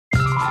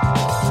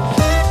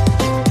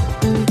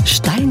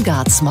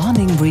Handelsblatts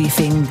Morning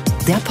Briefing,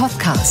 der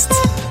Podcast.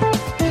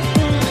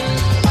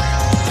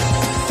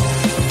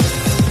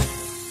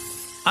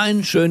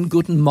 Einen schönen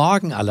guten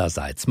Morgen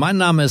allerseits. Mein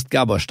Name ist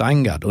Gabor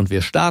Steingart und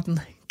wir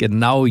starten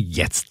genau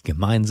jetzt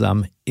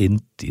gemeinsam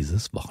in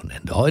dieses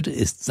Wochenende. Heute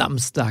ist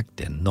Samstag,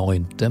 der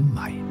 9.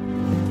 Mai.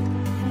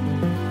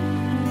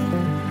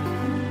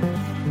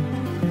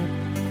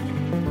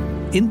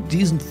 In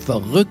diesen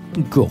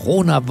verrückten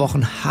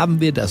Corona-Wochen haben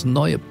wir das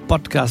neue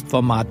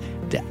Podcast-Format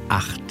Der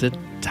 8.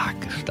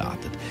 Tag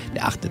gestartet.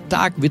 Der 8.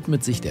 Tag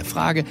widmet sich der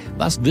Frage,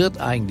 was wird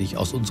eigentlich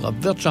aus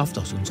unserer Wirtschaft,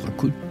 aus unserer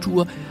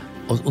Kultur,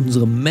 aus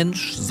unserem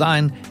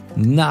Menschsein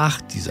nach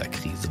dieser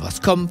Krise?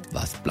 Was kommt,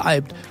 was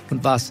bleibt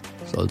und was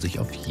soll sich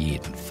auf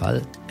jeden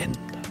Fall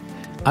ändern?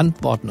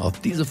 Antworten auf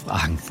diese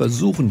Fragen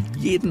versuchen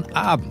jeden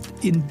Abend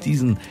in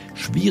diesen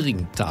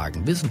schwierigen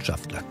Tagen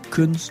Wissenschaftler,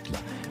 Künstler,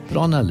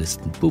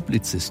 Journalisten,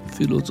 Publizisten,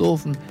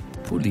 Philosophen,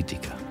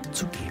 Politiker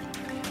zu geben.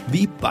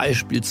 Wie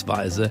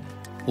beispielsweise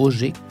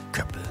Roger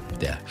Köppel.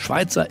 Der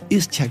Schweizer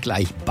ist ja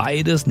gleich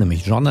beides,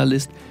 nämlich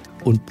Journalist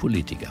und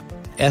Politiker.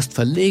 Er ist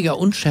Verleger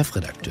und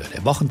Chefredakteur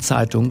der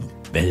Wochenzeitung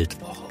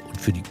Weltwoche. Und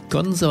für die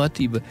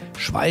konservative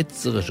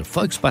Schweizerische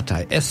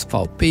Volkspartei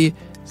SVP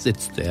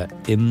sitzt er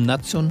im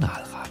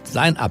Nationalrat.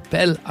 Sein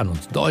Appell an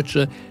uns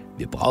Deutsche: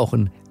 Wir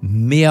brauchen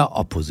mehr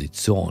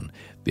Opposition.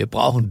 Wir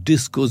brauchen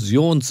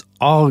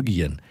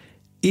Diskussionsorgien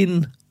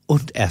in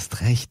und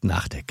erst recht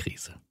nach der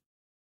Krise.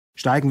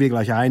 Steigen wir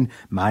gleich ein,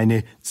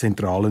 meine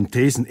zentralen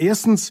Thesen.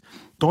 Erstens,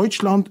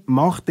 Deutschland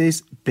macht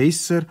es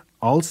besser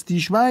als die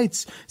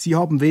Schweiz. Sie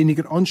haben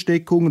weniger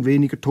Ansteckungen,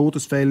 weniger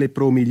Todesfälle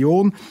pro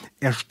Million,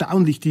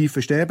 erstaunlich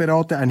tiefe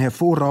Sterberate, ein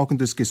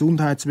hervorragendes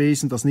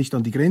Gesundheitswesen, das nicht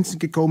an die Grenzen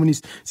gekommen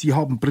ist. Sie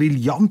haben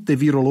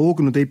brillante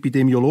Virologen und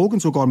Epidemiologen,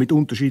 sogar mit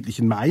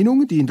unterschiedlichen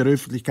Meinungen, die in der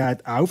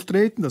Öffentlichkeit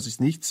auftreten. Das ist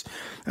nichts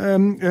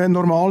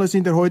Normales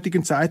in der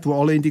heutigen Zeit, wo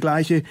alle in die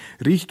gleiche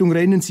Richtung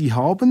rennen. Sie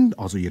haben,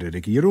 also Ihre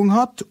Regierung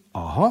hat,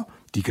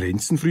 die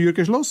Grenzen früher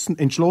geschlossen,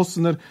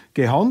 entschlossener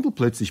gehandelt.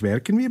 Plötzlich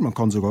merken wir, man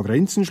kann sogar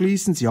Grenzen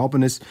schließen. Sie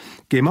haben es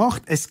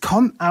gemacht. Es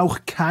kann auch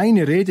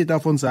keine Rede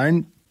davon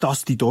sein,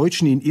 dass die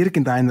Deutschen in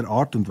irgendeiner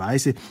Art und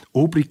Weise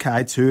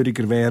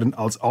obrigkeitshöriger wären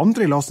als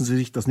andere. Lassen Sie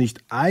sich das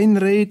nicht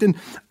einreden.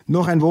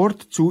 Noch ein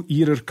Wort zu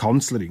Ihrer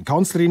Kanzlerin.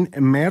 Kanzlerin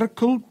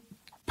Merkel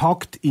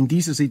packt in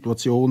dieser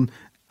Situation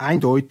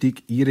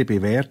eindeutig ihre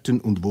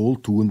bewährten und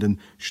wohltuenden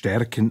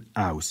Stärken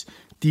aus.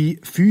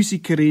 Die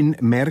Physikerin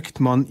merkt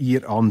man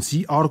ihr an.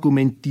 Sie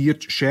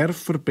argumentiert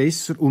schärfer,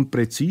 besser und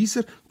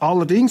präziser.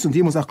 Allerdings, und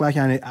hier muss auch gleich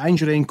eine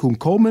Einschränkung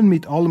kommen,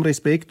 mit allem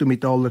Respekt und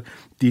mit aller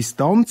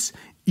Distanz,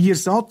 ihr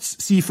Satz,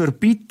 sie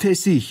verbitte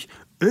sich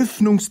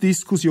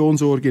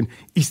Öffnungsdiskussionsorgien,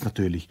 ist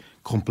natürlich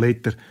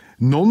kompletter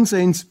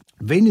Nonsens.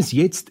 Wenn es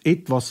jetzt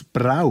etwas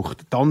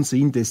braucht, dann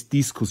sind es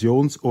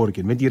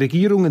Diskussionsorgien. Wenn die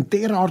Regierungen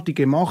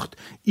derartige Macht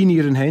in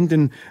ihren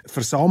Händen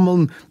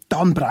versammeln,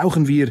 dann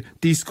brauchen wir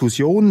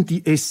Diskussionen.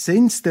 Die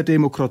Essenz der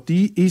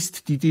Demokratie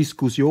ist die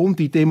Diskussion.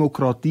 Die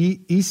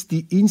Demokratie ist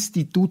die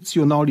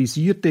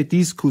institutionalisierte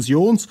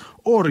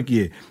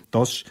Diskussionsorgie.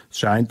 Das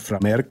scheint Frau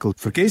Merkel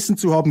vergessen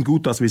zu haben.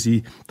 Gut, dass wir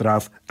sie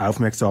darauf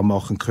aufmerksam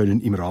machen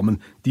können im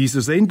Rahmen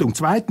dieser Sendung.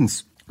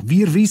 Zweitens,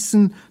 wir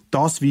wissen,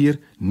 dass wir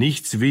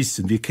nichts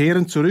wissen. Wir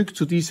kehren zurück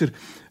zu dieser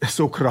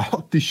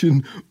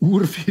sokratischen,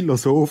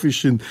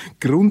 urphilosophischen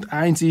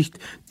Grundeinsicht.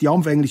 Die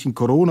anfänglichen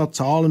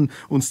Corona-Zahlen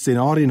und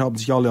Szenarien haben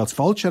sich alle als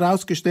falsch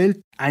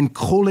herausgestellt. Ein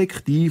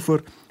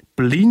kollektiver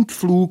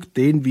Blindflug,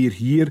 den wir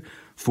hier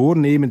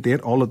vornehmen,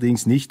 der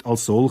allerdings nicht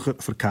als solcher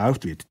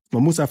verkauft wird.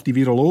 Man muss auf die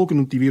Virologen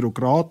und die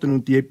Virokraten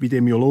und die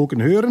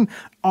Epidemiologen hören,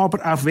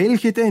 aber auf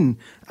welche denn?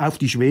 Auf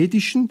die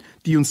schwedischen,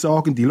 die uns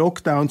sagen, die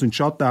Lockdowns und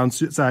Shutdowns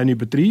seien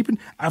übertrieben,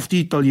 auf die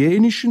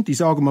italienischen, die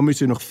sagen, man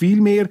müsse noch viel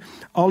mehr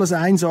alles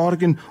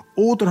einsargen,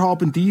 oder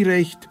haben die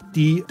recht,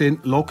 die den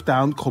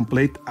Lockdown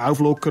komplett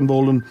auflockern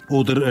wollen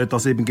oder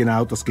das eben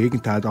genau das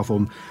Gegenteil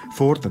davon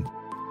fordern?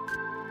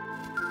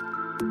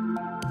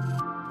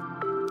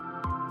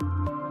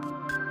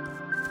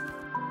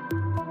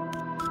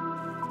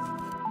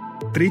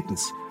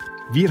 Drittens,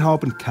 wir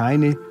haben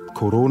keine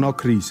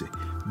Corona-Krise.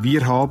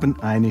 Wir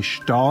haben eine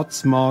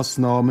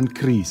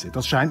Staatsmaßnahmenkrise.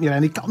 Das scheint mir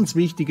eine ganz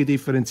wichtige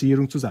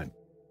Differenzierung zu sein.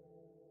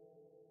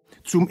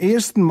 Zum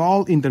ersten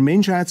Mal in der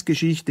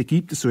Menschheitsgeschichte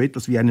gibt es so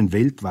etwas wie einen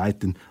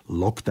weltweiten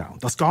Lockdown.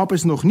 Das gab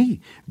es noch nie.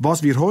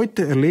 Was wir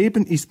heute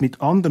erleben, ist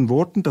mit anderen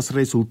Worten das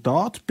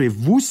Resultat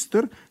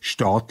bewusster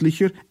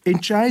staatlicher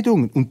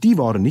Entscheidungen. Und die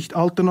waren nicht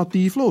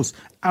alternativlos,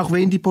 auch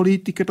wenn die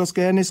Politiker das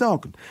gerne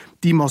sagen.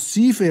 Die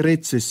massive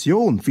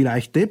Rezession,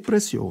 vielleicht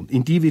Depression,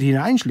 in die wir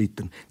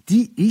hineinschlittern,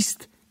 die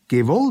ist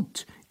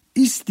gewollt.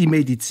 Ist die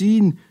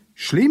Medizin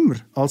schlimmer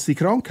als die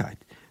Krankheit?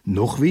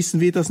 Noch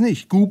wissen wir das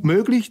nicht. Gut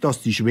möglich,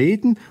 dass die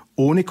Schweden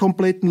ohne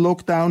kompletten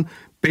Lockdown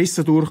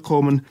besser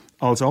durchkommen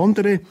als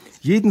andere.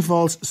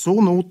 Jedenfalls so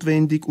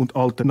notwendig und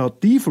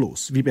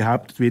alternativlos, wie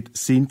behauptet wird,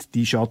 sind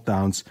die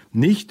Shutdowns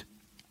nicht.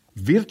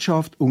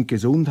 Wirtschaft und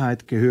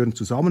Gesundheit gehören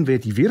zusammen. Wer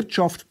die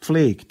Wirtschaft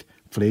pflegt,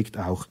 pflegt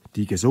auch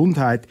die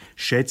Gesundheit,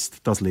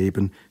 schätzt das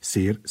Leben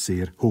sehr,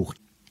 sehr hoch.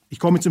 Ich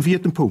komme zum 4.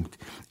 Punkt.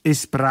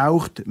 Es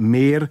braucht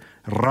mehr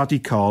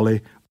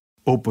radikale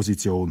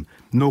Opposition.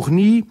 Noch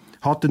nie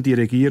hatten die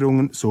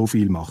Regierungen so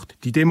viel Macht.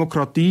 Die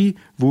Demokratie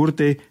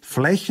wurde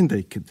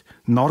flächendeckend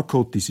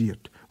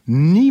narkotisiert.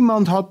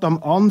 Niemand hat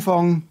am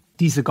Anfang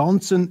dieser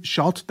ganzen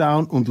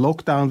Shutdown- und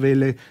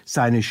Lockdown-Welle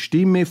seine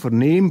Stimme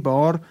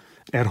vernehmbar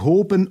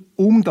erhoben,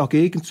 um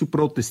dagegen zu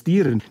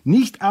protestieren.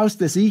 Nicht aus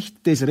der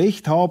Sicht des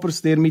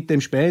Rechthabers, der mit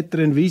dem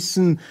späteren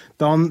Wissen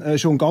dann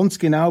schon ganz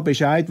genau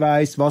Bescheid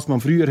weiß, was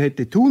man früher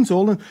hätte tun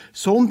sollen,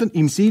 sondern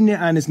im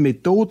Sinne eines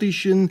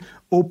methodischen,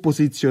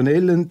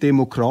 oppositionellen,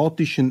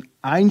 demokratischen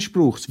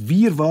Einspruchs.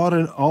 Wir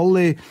waren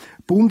alle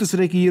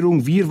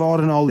Bundesregierung, wir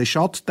waren alle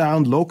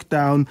Shutdown,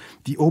 Lockdown,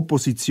 die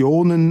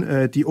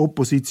Oppositionen, die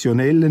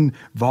Oppositionellen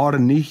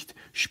waren nicht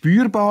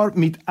spürbar,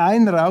 mit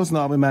einer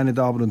Ausnahme, meine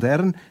Damen und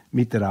Herren,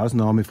 mit der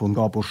Ausnahme von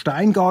Gabor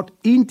Steingart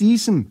in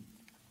diesem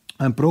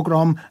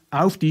Programm,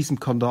 auf diesem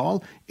Kanal.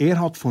 Er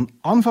hat von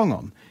Anfang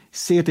an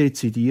sehr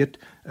dezidiert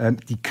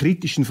die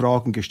kritischen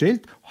Fragen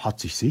gestellt, hat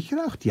sich sicher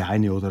auch die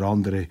eine oder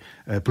andere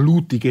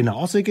blutige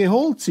Nase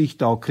geholt, sich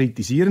da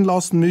kritisieren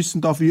lassen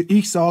müssen dafür.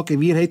 Ich sage,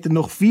 wir hätten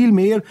noch viel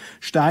mehr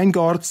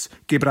Steingarts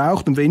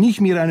gebraucht. Und wenn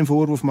ich mir einen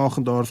Vorwurf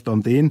machen darf,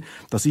 dann den,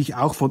 dass ich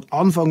auch von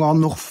Anfang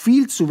an noch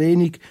viel zu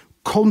wenig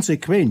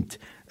konsequent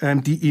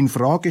die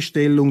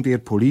Infragestellung der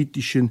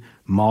politischen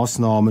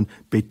Maßnahmen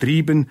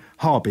betrieben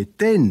habe.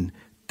 Denn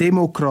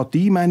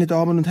Demokratie, meine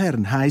Damen und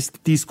Herren,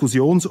 heißt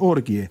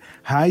Diskussionsorgie,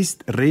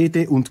 heißt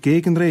Rede und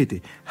Gegenrede,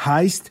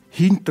 heißt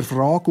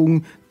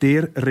Hinterfragung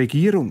der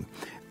Regierung.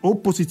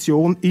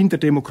 Opposition in der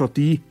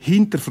Demokratie,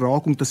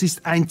 Hinterfragung, das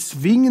ist ein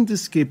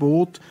zwingendes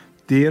Gebot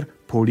der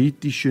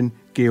politischen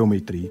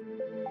Geometrie.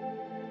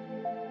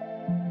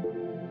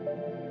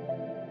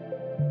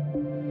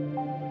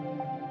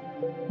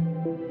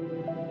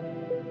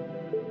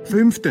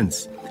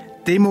 Fünftens,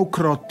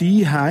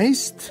 Demokratie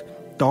heißt,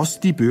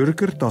 dass die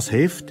Bürger das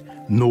Heft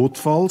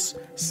notfalls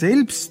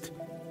selbst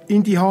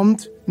in die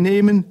Hand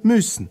nehmen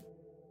müssen.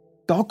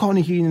 Da kann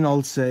ich Ihnen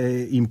als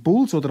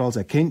Impuls oder als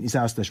Erkenntnis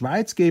aus der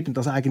Schweiz geben,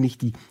 dass eigentlich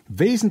die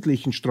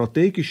wesentlichen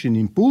strategischen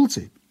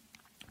Impulse,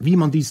 wie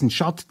man diesen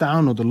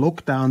Shutdown oder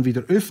Lockdown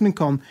wieder öffnen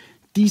kann,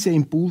 diese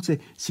Impulse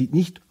sind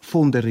nicht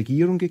von der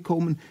Regierung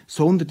gekommen,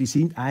 sondern die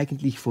sind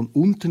eigentlich von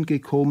unten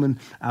gekommen,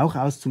 auch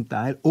aus zum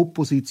Teil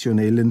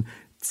oppositionellen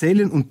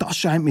Zellen. Und das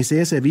scheint mir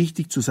sehr, sehr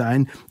wichtig zu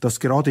sein, dass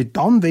gerade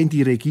dann, wenn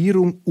die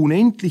Regierung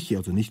unendliche,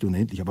 also nicht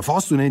unendlich, aber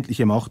fast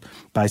unendliche Macht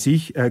bei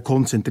sich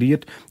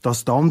konzentriert,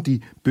 dass dann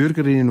die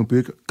Bürgerinnen und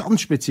Bürger ganz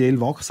speziell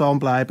wachsam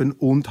bleiben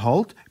und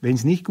halt, wenn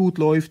es nicht gut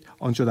läuft,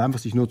 anstatt einfach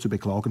sich nur zu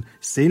beklagen,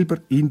 selber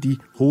in die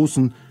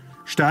Hosen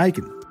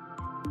steigen.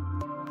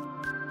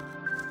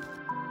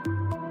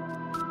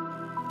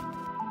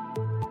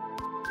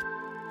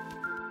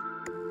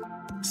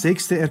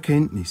 Sechste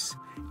Erkenntnis.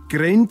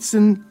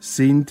 Grenzen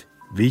sind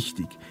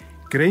wichtig.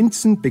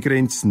 Grenzen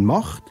begrenzen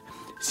Macht,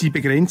 sie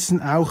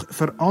begrenzen auch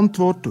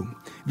Verantwortung.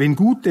 Wenn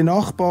gute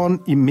Nachbarn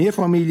im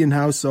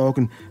Mehrfamilienhaus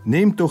sagen,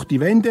 nehmt doch die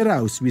Wände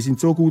raus, wir sind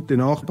so gute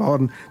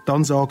Nachbarn,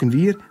 dann sagen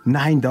wir,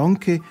 nein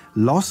danke,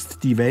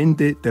 lasst die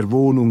Wände der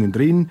Wohnungen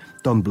drin,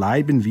 dann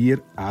bleiben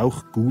wir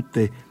auch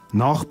gute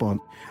Nachbarn.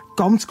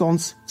 Ganz,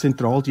 ganz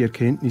zentral die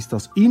Erkenntnis,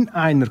 dass in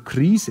einer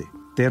Krise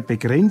der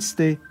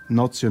begrenzte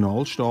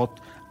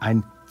Nationalstaat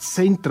ein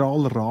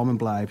zentraler Rahmen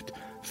bleibt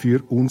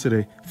für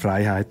unsere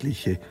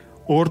freiheitliche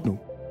Ordnung.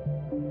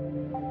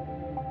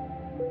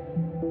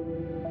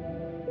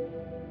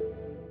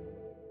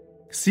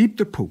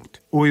 Siebter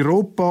Punkt.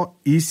 Europa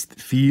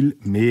ist viel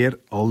mehr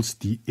als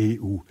die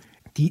EU.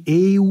 Die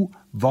EU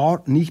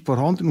war nicht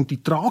vorhanden und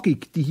die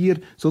Tragik, die hier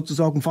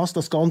sozusagen fast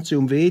das Ganze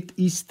umweht,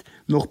 ist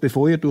noch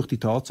befeuert durch die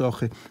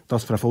Tatsache,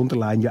 dass Frau von der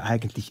Leyen ja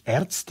eigentlich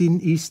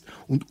Ärztin ist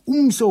und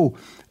umso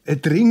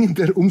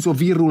dringender, umso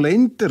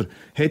virulenter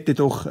hätte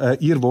doch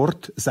ihr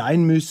Wort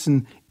sein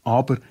müssen,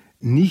 aber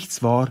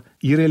nichts war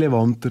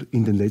irrelevanter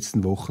in den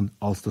letzten Wochen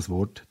als das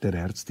Wort der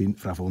Ärztin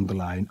Frau von der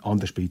Leyen an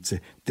der Spitze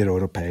der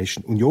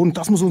Europäischen Union.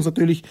 Das muss uns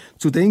natürlich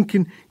zu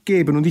denken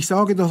geben. Und ich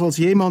sage das als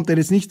jemand, der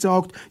jetzt nicht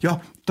sagt,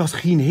 ja, das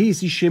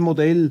chinesische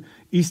Modell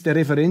ist der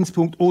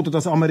Referenzpunkt oder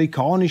das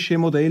amerikanische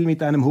Modell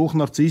mit einem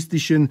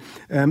hochnarzisstischen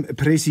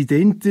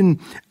Präsidenten.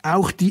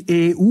 Auch die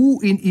EU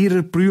in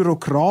ihrer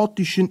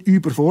bürokratischen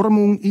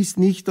Überformung ist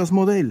nicht das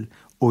Modell.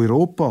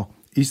 Europa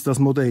ist das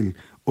Modell.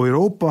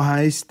 Europa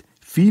heißt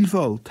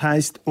Vielfalt,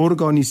 heißt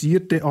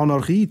organisierte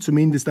Anarchie,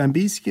 zumindest ein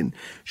bisschen.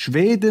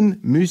 Schweden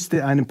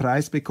müsste einen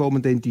Preis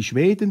bekommen, denn die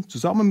Schweden,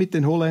 zusammen mit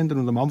den Holländern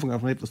und am Anfang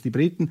auch noch etwas die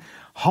Briten,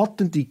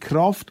 hatten die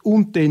Kraft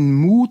und den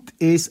Mut,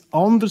 es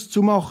anders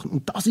zu machen.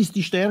 Und das ist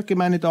die Stärke,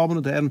 meine Damen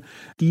und Herren,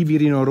 die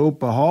wir in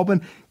Europa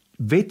haben.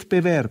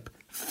 Wettbewerb,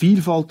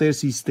 Vielfalt der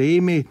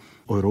Systeme.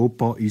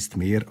 Europa ist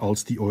mehr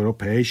als die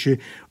Europäische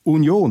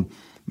Union.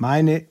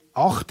 Meine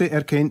 8.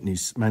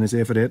 Erkenntnis, meine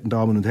sehr verehrten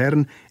Damen und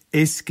Herren,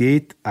 es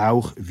geht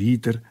auch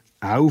wieder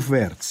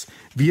aufwärts.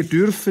 Wir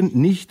dürfen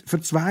nicht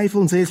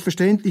verzweifeln,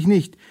 selbstverständlich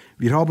nicht.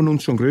 Wir haben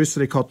uns schon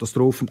größere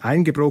Katastrophen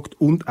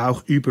eingebrockt und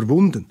auch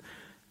überwunden.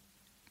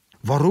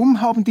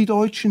 Warum haben die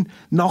Deutschen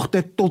nach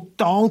der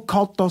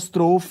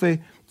Totalkatastrophe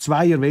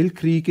zweier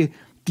Weltkriege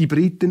die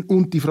Briten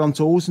und die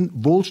Franzosen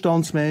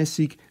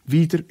wohlstandsmäßig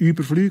wieder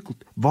überflügelt?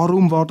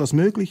 Warum war das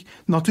möglich?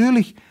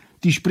 Natürlich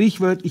die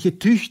sprichwörtliche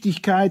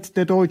Tüchtigkeit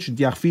der Deutschen,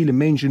 die auch vielen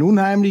Menschen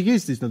unheimlich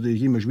ist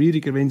natürlich immer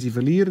schwieriger, wenn sie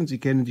verlieren. Sie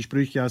kennen die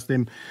Sprüche aus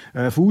dem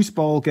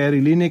Fußball. Gary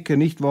Lineker,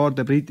 nicht wahr,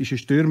 der britische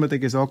Stürmer, der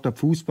gesagt hat,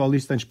 Fußball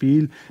ist ein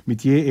Spiel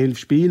mit je 11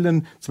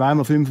 Spielern,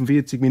 zweimal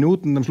 45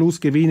 Minuten und am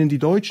Schluss gewinnen die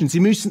Deutschen. Sie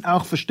müssen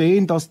auch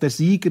verstehen, dass der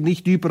Sieger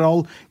nicht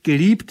überall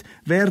geliebt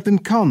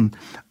werden kann.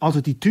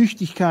 Also die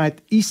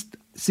Tüchtigkeit ist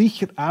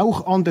sicher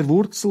auch an der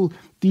Wurzel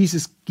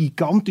dieses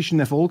gigantischen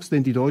Erfolgs,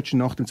 den die Deutschen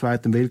nach dem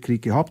Zweiten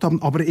Weltkrieg gehabt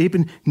haben. Aber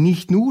eben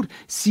nicht nur.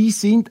 Sie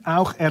sind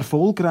auch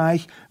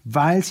erfolgreich,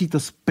 weil sie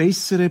das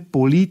bessere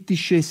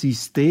politische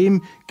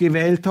System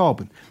gewählt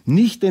haben.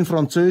 Nicht den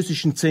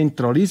französischen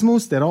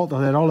Zentralismus, der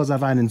alles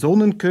auf einen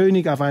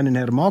Sonnenkönig, auf einen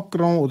Herrn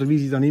Macron oder wie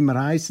sie dann immer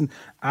heißen,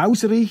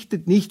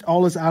 ausrichtet, nicht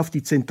alles auf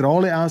die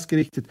Zentrale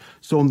ausgerichtet,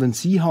 sondern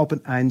sie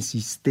haben ein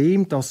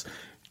System, das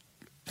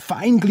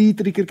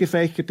feingliedriger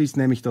gefächert ist,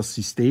 nämlich das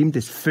System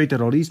des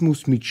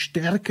Föderalismus mit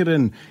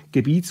stärkeren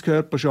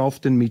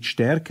Gebietskörperschaften, mit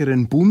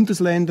stärkeren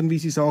Bundesländern, wie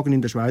Sie sagen.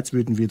 In der Schweiz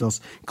würden wir das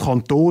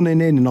Kantone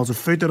nennen. Also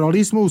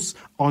Föderalismus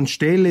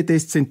anstelle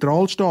des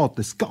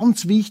Zentralstaates.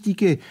 Ganz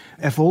wichtige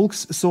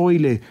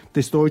Erfolgssäule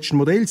des deutschen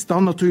Modells.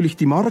 Dann natürlich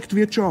die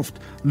Marktwirtschaft.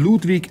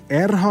 Ludwig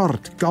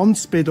Erhard,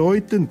 ganz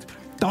bedeutend.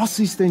 Das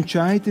ist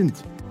entscheidend.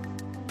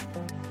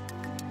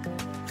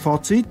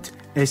 Fazit: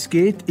 Es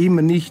geht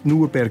immer nicht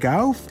nur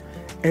bergauf,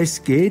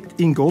 es geht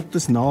in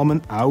Gottes Namen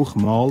auch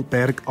mal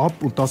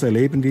bergab und das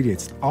erleben wir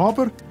jetzt.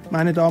 Aber,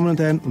 meine Damen und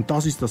Herren, und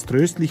das ist das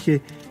Tröstliche,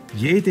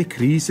 jede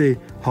Krise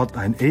hat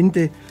ein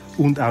Ende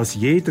und aus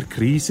jeder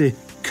Krise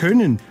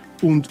können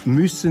und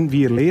müssen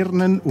wir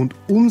lernen und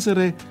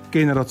unsere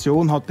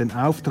Generation hat den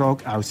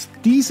Auftrag, aus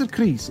dieser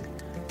Krise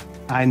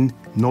ein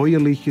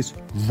neuerliches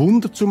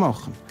Wunder zu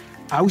machen.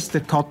 Aus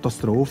der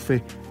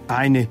Katastrophe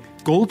eine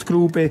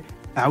Goldgrube,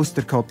 aus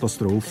der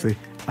Katastrophe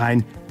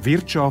ein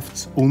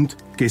Wirtschafts- und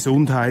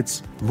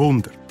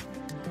Gesundheitswunder.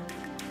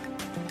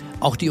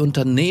 Auch die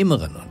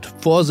Unternehmerin und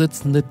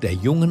Vorsitzende der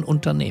Jungen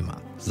Unternehmer,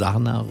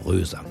 Sarna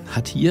Röser,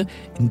 hat hier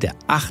in der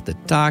 8.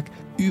 Tag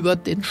über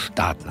den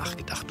Staat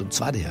nachgedacht. Und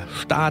zwar der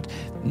Staat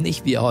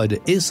nicht wie er heute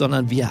ist,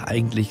 sondern wie er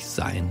eigentlich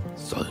sein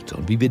sollte.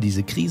 Und wie wir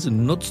diese Krise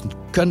nutzen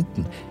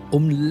könnten,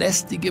 um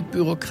lästige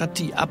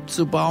Bürokratie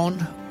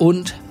abzubauen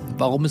und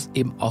warum es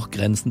eben auch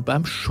Grenzen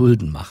beim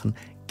Schuldenmachen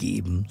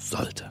geben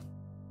sollte.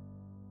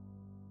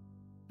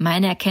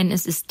 Meine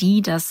Erkenntnis ist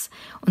die, dass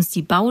uns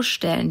die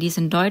Baustellen, die es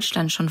in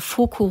Deutschland schon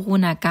vor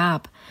Corona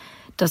gab,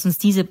 dass uns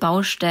diese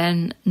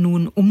Baustellen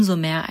nun umso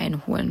mehr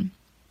einholen.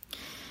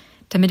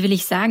 Damit will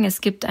ich sagen,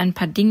 es gibt ein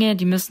paar Dinge,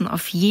 die müssen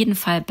auf jeden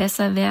Fall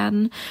besser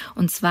werden,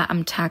 und zwar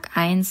am Tag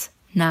 1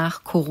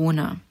 nach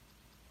Corona.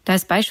 Da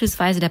ist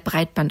beispielsweise der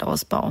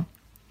Breitbandausbau.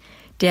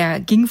 Der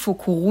ging vor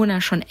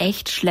Corona schon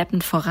echt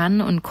schleppend voran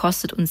und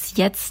kostet uns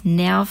jetzt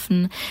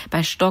Nerven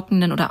bei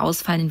stockenden oder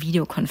ausfallenden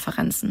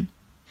Videokonferenzen.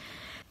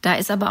 Da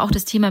ist aber auch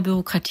das Thema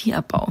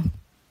Bürokratieabbau.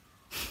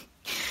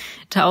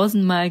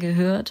 1000-mal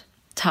gehört,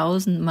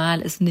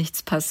 1000-mal ist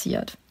nichts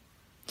passiert.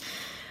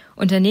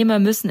 Unternehmer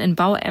müssen in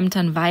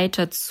Bauämtern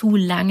weiter zu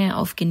lange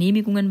auf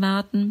Genehmigungen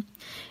warten.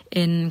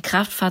 In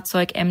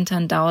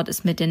Kraftfahrzeugämtern dauert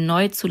es mit den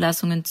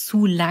Neuzulassungen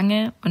zu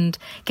lange und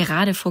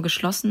gerade vor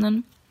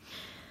geschlossenen.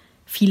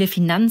 Viele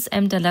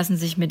Finanzämter lassen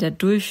sich mit der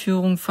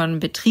Durchführung von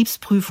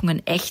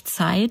Betriebsprüfungen echt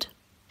Zeit.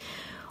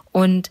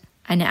 Und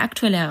eine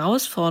aktuelle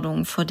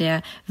Herausforderung, vor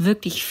der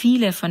wirklich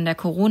viele von der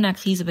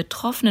Corona-Krise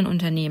betroffenen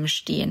Unternehmen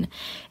stehen,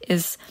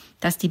 ist,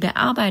 dass die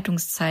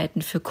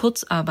Bearbeitungszeiten für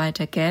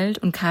Kurzarbeitergeld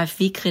und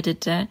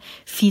KfW-Kredite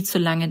viel zu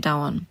lange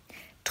dauern.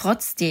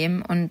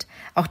 Trotzdem, und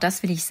auch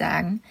das will ich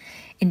sagen,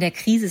 in der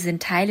Krise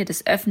sind Teile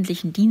des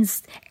öffentlichen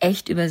Dienstes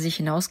echt über sich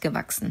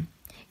hinausgewachsen.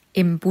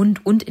 Im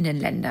Bund und in den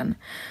Ländern.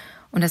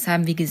 Und das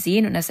haben wir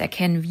gesehen und das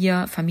erkennen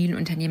wir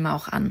Familienunternehmer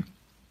auch an.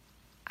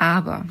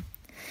 Aber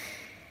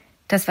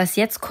das, was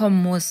jetzt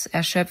kommen muss,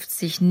 erschöpft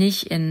sich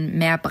nicht in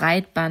mehr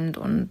Breitband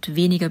und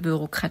weniger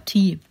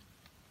Bürokratie,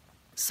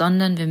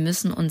 sondern wir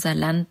müssen unser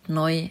Land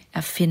neu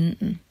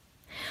erfinden.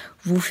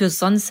 Wofür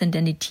sonst sind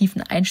denn die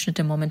tiefen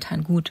Einschnitte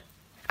momentan gut?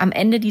 Am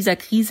Ende dieser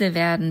Krise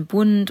werden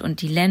Bund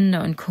und die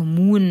Länder und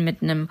Kommunen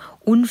mit einem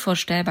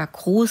unvorstellbar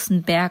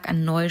großen Berg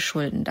an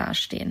Neuschulden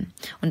dastehen.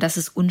 Und das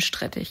ist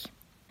unstrittig.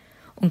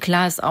 Und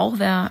klar ist auch,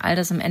 wer all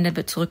das am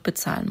Ende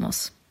zurückbezahlen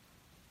muss.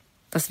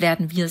 Das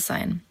werden wir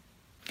sein.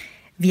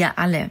 Wir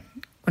alle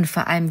und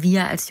vor allem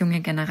wir als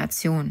junge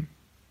Generation.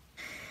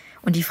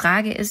 Und die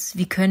Frage ist,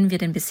 wie können wir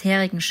den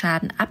bisherigen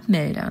Schaden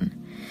abmildern?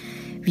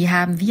 Wie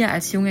haben wir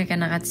als junge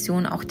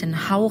Generation auch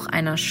den Hauch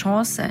einer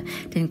Chance,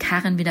 den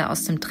Karren wieder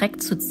aus dem Dreck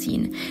zu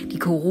ziehen, die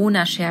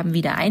Corona-Scherben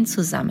wieder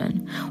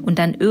einzusammeln und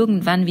dann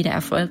irgendwann wieder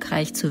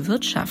erfolgreich zu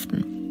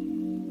wirtschaften?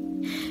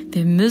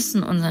 Wir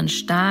müssen unseren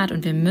Staat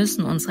und wir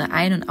müssen unsere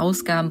Ein- und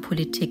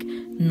Ausgabenpolitik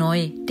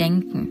neu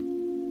denken.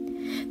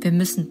 Wir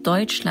müssen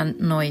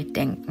Deutschland neu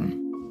denken.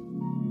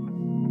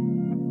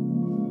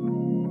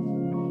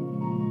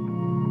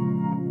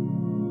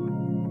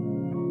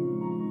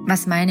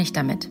 Was meine ich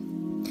damit?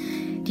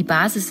 Die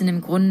Basis sind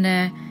im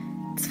Grunde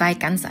 2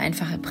 ganz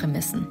einfache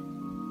Prämissen.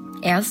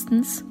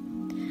 Erstens,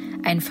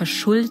 ein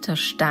verschuldeter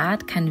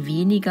Staat kann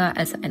weniger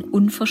als ein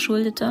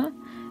unverschuldeter,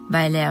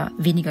 weil er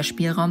weniger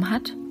Spielraum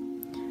hat.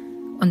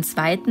 Und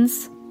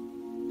zweitens,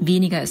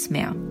 weniger ist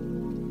mehr.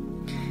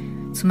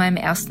 Zu meinem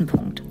ersten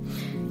Punkt.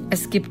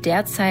 Es gibt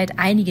derzeit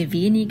einige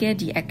wenige,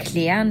 die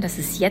erklären, dass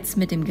es jetzt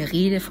mit dem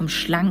Gerede vom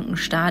schlanken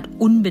Staat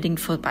unbedingt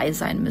vorbei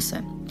sein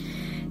müsse.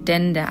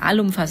 Denn der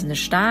allumfassende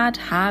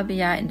Staat habe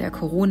ja in der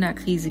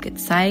Corona-Krise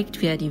gezeigt,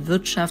 wie er die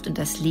Wirtschaft und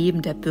das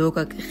Leben der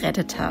Bürger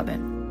gerettet habe.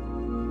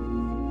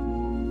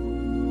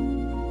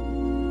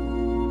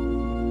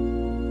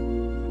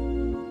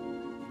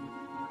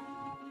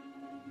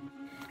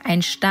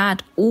 Ein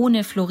Staat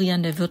ohne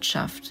florierende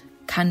Wirtschaft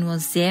kann nur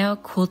sehr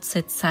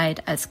kurze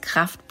Zeit als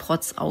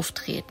Kraftprotz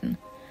auftreten.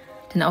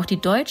 Denn auch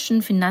die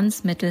deutschen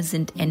Finanzmittel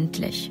sind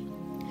endlich.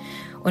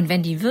 Und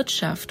wenn die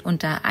Wirtschaft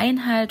unter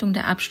Einhaltung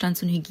der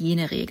Abstands- und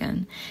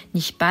Hygieneregeln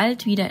nicht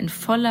bald wieder in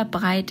voller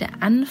Breite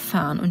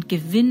anfahren und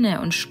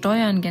Gewinne und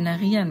Steuern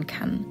generieren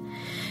kann,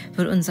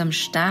 wird unserem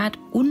Staat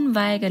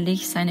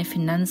unweigerlich seine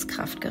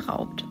Finanzkraft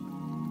geraubt.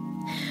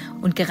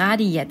 Und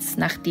gerade jetzt,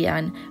 nach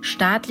deren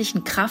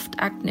staatlichen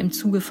Kraftakten im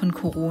Zuge von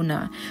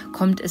Corona,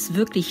 kommt es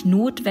wirklich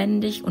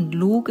notwendig und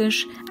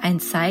logisch ein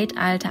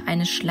Zeitalter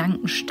eines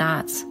schlanken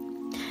Staats,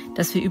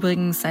 das wir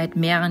übrigens seit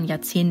mehreren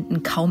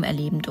Jahrzehnten kaum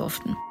erleben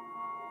durften.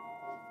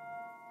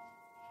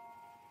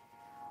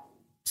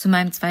 Zu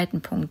meinem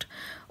zweiten Punkt.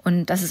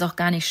 Und das ist auch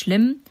gar nicht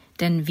schlimm,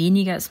 denn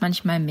weniger ist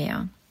manchmal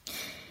mehr.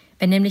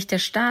 Wenn nämlich der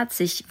Staat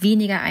sich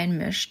weniger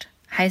einmischt,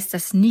 heißt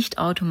das nicht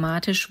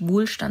automatisch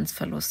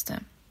Wohlstandsverluste.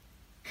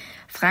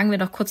 Fragen wir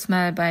doch kurz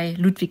mal bei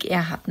Ludwig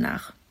Erhard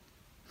nach.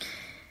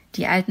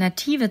 Die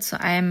Alternative zu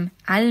einem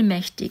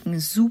allmächtigen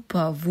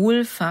Super-,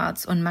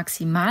 Wohlfahrts- und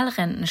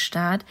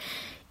Maximalrentenstaat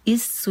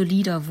ist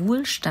solider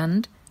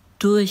Wohlstand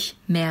durch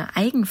mehr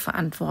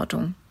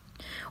Eigenverantwortung.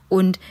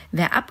 Und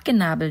wer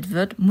abgenabelt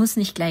wird, muss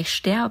nicht gleich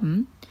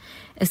sterben.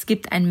 Es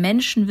gibt ein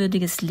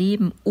menschenwürdiges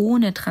Leben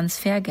ohne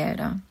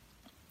Transfergelder.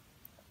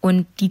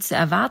 Und die zu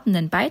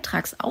erwartenden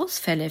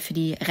Beitragsausfälle für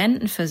die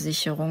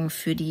Rentenversicherung,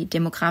 für die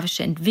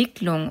demografische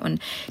Entwicklung und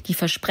die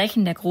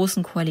Versprechen der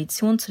Großen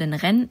Koalition zu den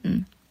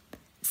Renten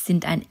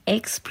sind ein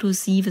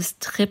explosives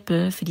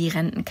Triple für die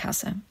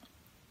Rentenkasse.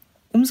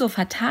 Umso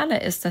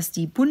fataler ist, dass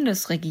die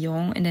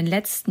Bundesregierung in den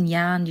letzten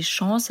Jahren die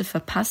Chance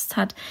verpasst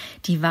hat,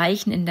 die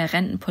Weichen in der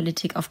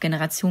Rentenpolitik auf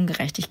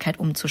Generationengerechtigkeit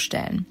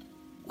umzustellen.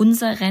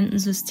 Unser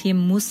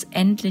Rentensystem muss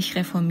endlich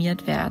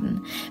reformiert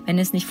werden, wenn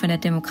es nicht von der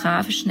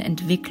demografischen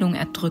Entwicklung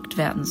erdrückt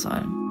werden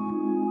soll.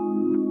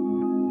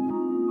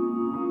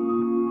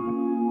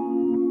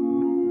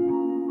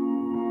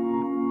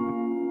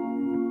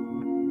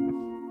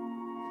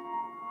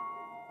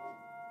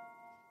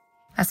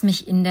 Was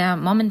mich in der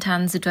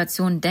momentanen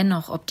Situation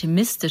dennoch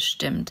optimistisch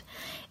stimmt,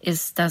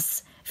 ist,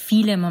 dass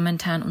viele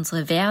momentan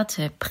unsere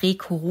Werte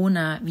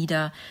prä-Corona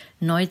wieder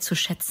neu zu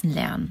schätzen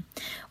lernen.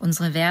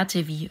 Unsere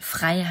Werte wie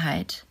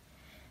Freiheit,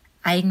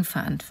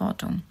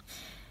 Eigenverantwortung.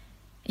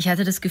 Ich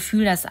hatte das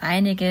Gefühl, dass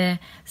einige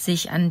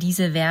sich an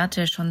diese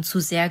Werte schon zu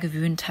sehr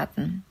gewöhnt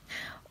hatten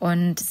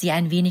und sie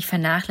ein wenig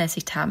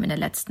vernachlässigt haben in der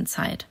letzten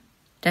Zeit.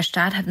 Der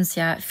Staat hat uns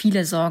ja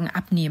viele Sorgen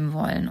abnehmen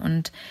wollen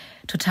und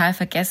total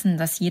vergessen,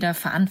 dass jeder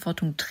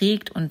Verantwortung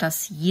trägt und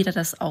dass jeder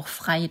das auch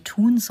frei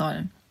tun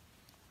soll.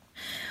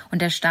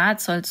 Und der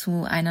Staat soll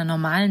zu einer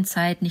normalen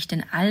Zeit nicht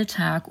den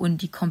Alltag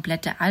und die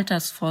komplette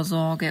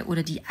Altersvorsorge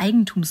oder die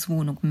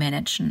Eigentumswohnung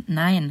managen.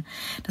 Nein,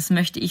 das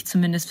möchte ich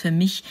zumindest für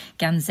mich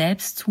gern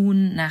selbst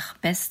tun, nach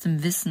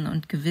bestem Wissen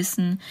und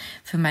Gewissen,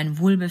 für mein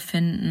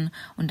Wohlbefinden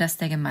und das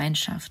der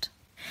Gemeinschaft.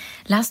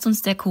 Lasst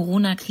uns der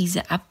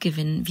Corona-Krise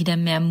abgewinnen, wieder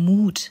mehr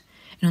Mut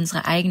in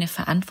unsere eigene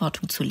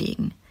Verantwortung zu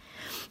legen.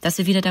 Dass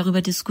wir wieder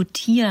darüber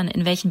diskutieren,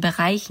 in welchen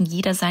Bereichen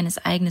jeder seines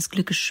eigenen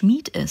Glückes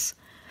Schmied ist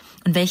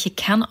und welche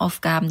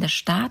Kernaufgaben der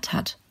Staat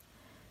hat,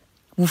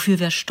 wofür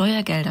wir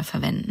Steuergelder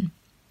verwenden.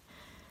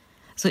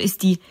 So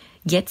ist die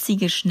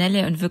jetzige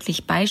schnelle und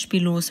wirklich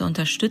beispiellose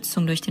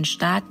Unterstützung durch den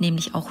Staat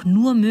nämlich auch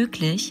nur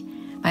möglich,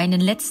 weil in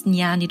den letzten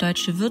Jahren die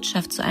deutsche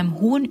Wirtschaft zu einem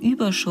hohen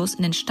Überschuss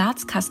in den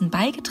Staatskassen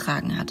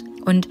beigetragen hat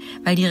und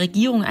weil die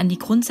Regierung an die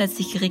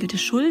grundsätzlich geregelte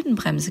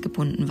Schuldenbremse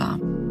gebunden war.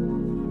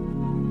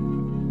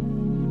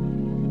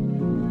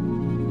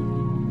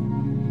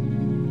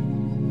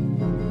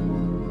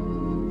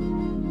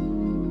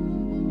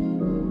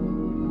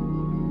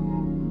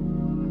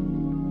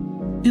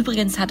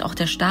 Übrigens hat auch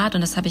der Staat,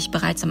 und das habe ich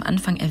bereits am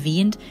Anfang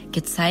erwähnt,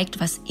 gezeigt,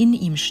 was in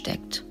ihm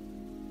steckt.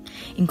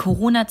 In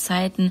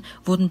Corona-Zeiten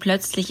wurden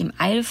plötzlich im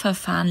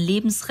Eilverfahren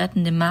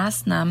lebensrettende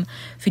Maßnahmen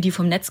für die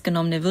vom Netz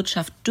genommene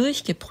Wirtschaft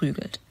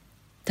durchgeprügelt.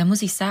 Da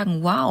muss ich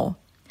sagen, wow,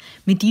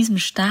 mit diesem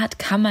Staat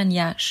kann man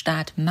ja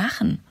Staat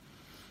machen.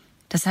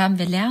 Das haben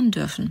wir lernen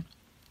dürfen.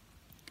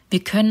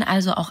 Wir können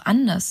also auch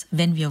anders,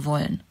 wenn wir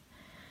wollen.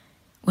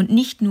 Und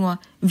nicht nur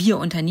wir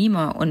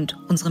Unternehmer und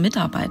unsere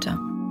Mitarbeiter.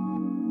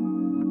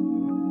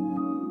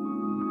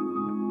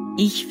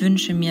 Ich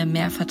wünsche mir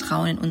mehr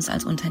Vertrauen in uns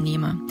als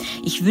Unternehmer.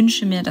 Ich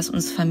wünsche mir, dass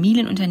uns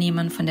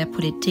Familienunternehmern von der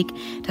Politik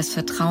das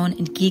Vertrauen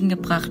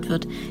entgegengebracht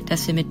wird,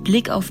 dass wir mit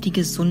Blick auf die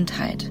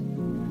Gesundheit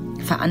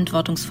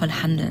verantwortungsvoll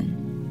handeln.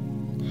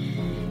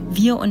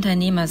 Wir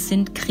Unternehmer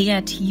sind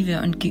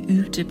kreative und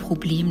geübte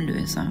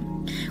Problemlöser.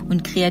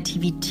 Und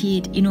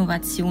Kreativität,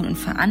 Innovation und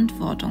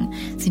Verantwortung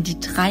sind die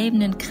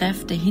treibenden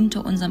Kräfte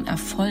hinter unserem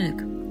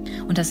Erfolg.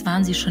 Und das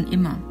waren sie schon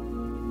immer.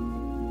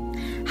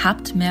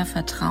 Habt mehr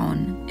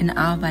Vertrauen in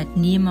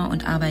Arbeitnehmer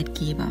und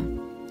Arbeitgeber,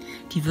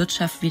 die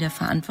Wirtschaft wieder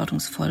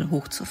verantwortungsvoll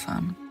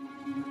hochzufahren.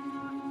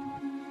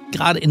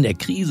 Gerade in der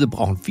Krise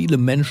brauchen viele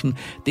Menschen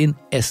den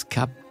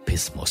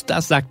Eskapismus.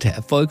 Das sagt der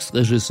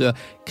Erfolgsregisseur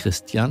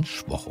Christian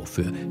Schwocho.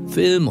 Für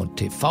Film- und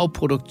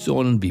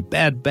TV-Produktionen wie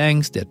Bad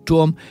Banks, Der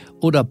Turm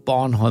oder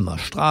Bornholmer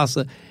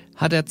Straße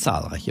hat er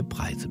zahlreiche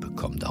Preise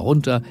bekommen.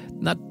 Darunter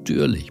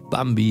natürlich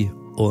Bambi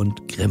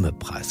und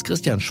Grimme-Preis.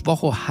 Christian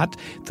Schwocho hat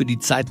für die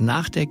Zeit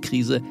nach der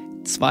Krise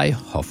 2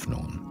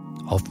 Hoffnungen.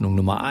 Hoffnung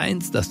Nummer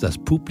 1, dass das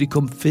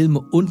Publikum Filme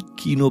und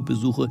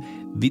Kinobesuche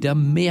wieder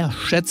mehr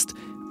schätzt,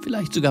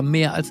 vielleicht sogar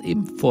mehr als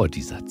eben vor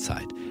dieser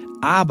Zeit.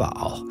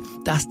 Aber auch,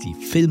 dass die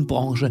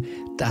Filmbranche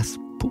das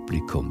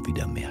Publikum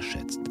wieder mehr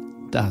schätzt.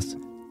 Das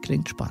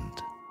klingt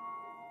spannend.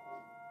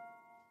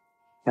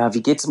 Ja,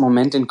 wie geht's im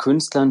Moment den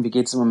Künstlern, wie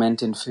geht's im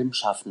Moment den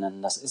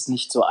Filmschaffenden? Das ist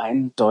nicht so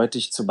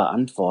eindeutig zu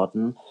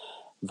beantworten,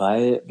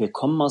 weil wir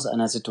kommen aus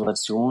einer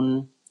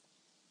Situation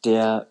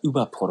der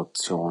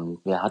Überproduktion.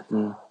 Wir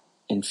hatten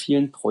in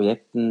vielen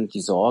Projekten die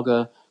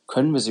Sorge,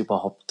 können wir sie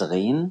überhaupt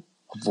drehen,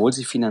 obwohl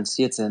sie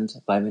finanziert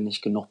sind, weil wir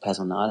nicht genug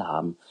Personal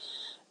haben.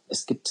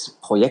 Es gibt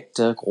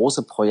Projekte,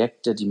 große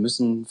Projekte, die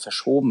müssen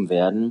verschoben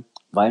werden,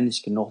 weil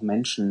nicht genug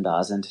Menschen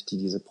da sind, die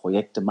diese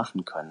Projekte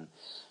machen können.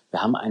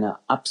 Wir haben eine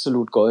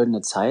absolut goldene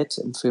Zeit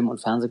im Film-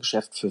 und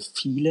Fernsehgeschäft für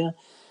viele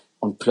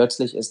und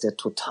plötzlich ist der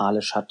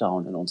totale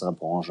Shutdown in unserer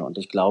Branche. Und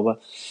ich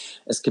glaube,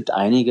 es gibt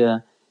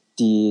einige,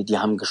 die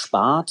haben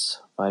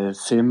gespart, weil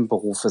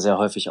Filmberufe sehr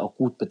häufig auch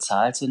gut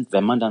bezahlt sind,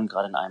 wenn man dann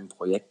gerade in einem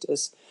Projekt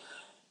ist.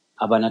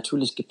 Aber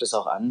natürlich gibt es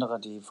auch andere,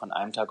 die von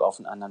einem Tag auf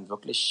den anderen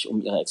wirklich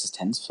um ihre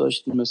Existenz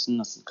fürchten müssen.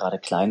 Das sind gerade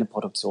kleine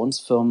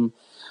Produktionsfirmen.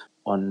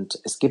 Und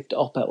es gibt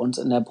auch bei uns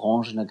in der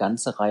Branche eine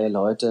ganze Reihe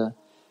Leute,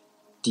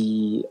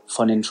 die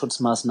von den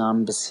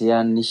Schutzmaßnahmen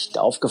bisher nicht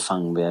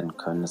aufgefangen werden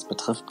können. Das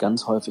betrifft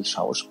ganz häufig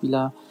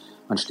Schauspieler.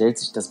 Man stellt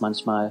sich das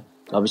manchmal,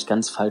 glaube ich,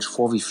 ganz falsch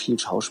vor, wie viel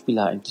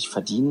Schauspieler eigentlich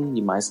verdienen.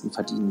 Die meisten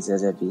verdienen sehr,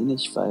 sehr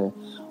wenig, weil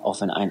auch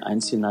wenn ein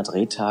einzelner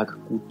Drehtag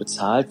gut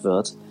bezahlt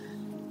wird,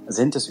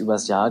 sind es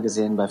übers Jahr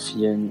gesehen bei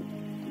vielen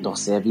doch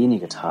sehr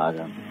wenige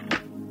Tage.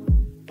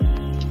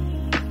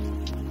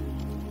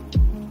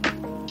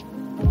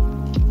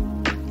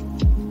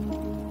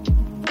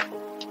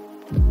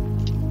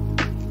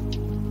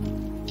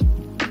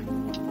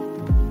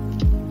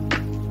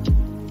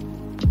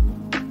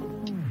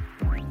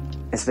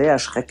 Es wäre ja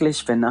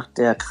schrecklich, wenn nach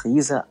der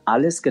Krise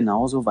alles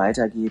genauso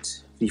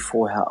weitergeht wie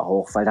vorher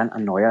auch, weil dann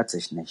erneuert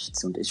sich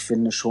nichts. Und ich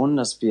finde schon,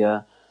 dass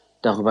wir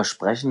darüber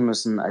sprechen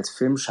müssen als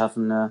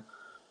Filmschaffende,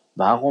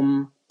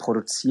 warum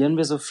produzieren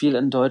wir so viel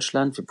in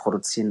Deutschland? Wir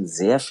produzieren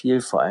sehr viel,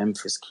 vor allem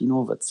fürs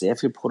Kino wird sehr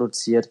viel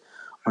produziert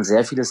und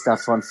sehr vieles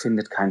davon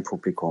findet kein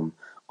Publikum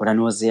oder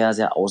nur sehr,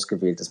 sehr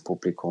ausgewähltes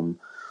Publikum.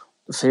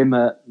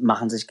 Filme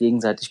machen sich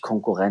gegenseitig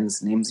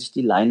Konkurrenz, nehmen sich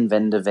die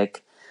Leinwände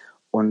weg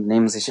und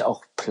nehmen sich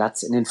auch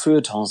Platz in den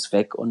Feuilletons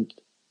weg. Und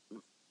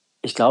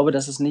ich glaube,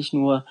 dass es nicht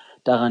nur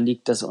daran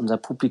liegt, dass unser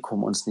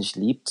Publikum uns nicht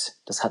liebt.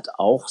 Das hat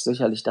auch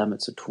sicherlich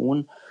damit zu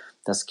tun,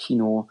 dass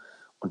Kino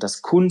und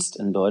das Kunst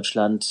in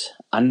Deutschland,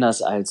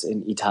 anders als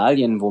in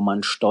Italien, wo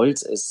man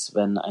stolz ist,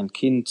 wenn ein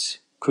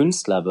Kind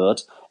Künstler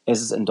wird,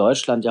 ist es in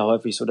Deutschland ja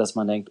häufig so, dass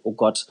man denkt, oh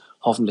Gott,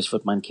 hoffentlich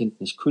wird mein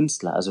Kind nicht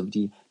Künstler. Also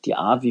die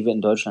Art, wie wir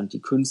in Deutschland die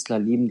Künstler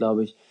lieben,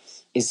 glaube ich,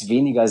 ist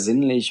weniger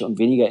sinnlich und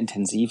weniger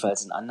intensiv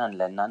als in anderen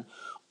Ländern.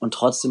 Und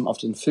trotzdem auf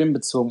den Film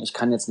bezogen, ich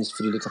kann jetzt nicht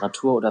für die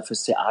Literatur oder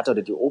fürs Theater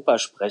oder die Oper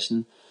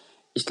sprechen.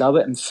 Ich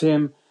glaube, im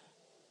Film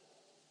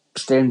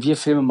stellen wir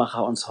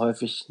Filmemacher uns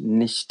häufig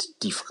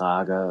nicht die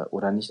Frage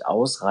oder nicht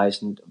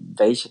ausreichend,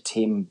 welche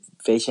Themen,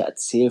 welche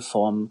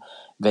Erzählformen,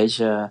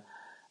 welche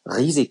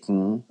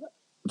Risiken,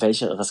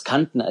 welche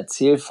riskanten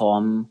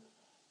Erzählformen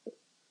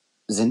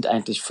sind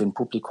eigentlich für ein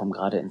Publikum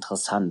gerade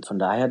interessant. Von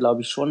daher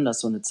glaube ich schon,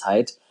 dass so eine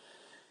Zeit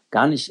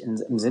gar nicht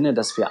im Sinne,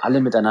 dass wir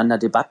alle miteinander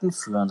Debatten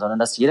führen, sondern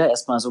dass jeder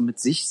erstmal so mit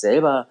sich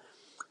selber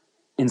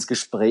ins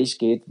Gespräch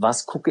geht,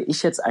 was gucke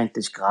ich jetzt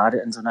eigentlich gerade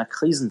in so einer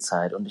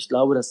Krisenzeit? Und ich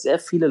glaube, dass sehr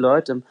viele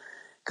Leute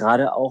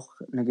gerade auch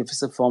eine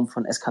gewisse Form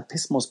von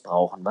Eskapismus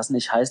brauchen, was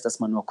nicht heißt, dass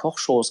man nur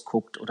Kochshows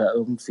guckt oder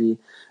irgendwie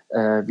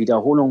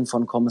Wiederholungen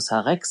von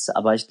Kommissar Rex,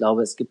 aber ich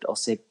glaube, es gibt auch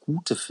sehr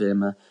gute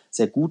Filme,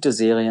 sehr gute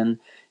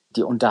Serien,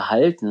 die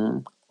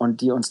unterhalten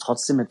und die uns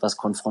trotzdem mit was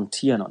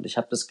konfrontieren. Und ich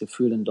habe das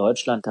Gefühl in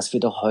Deutschland, dass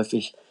wir doch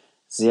häufig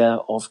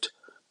sehr oft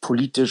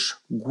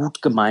politisch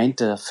gut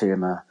gemeinte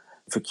Filme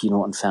für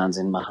Kino und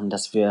Fernsehen machen,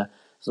 dass wir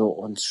so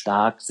uns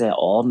stark, sehr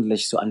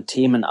ordentlich so an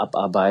Themen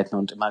abarbeiten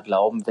und immer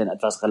glauben, wenn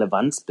etwas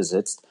Relevanz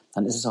besitzt,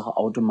 dann ist es auch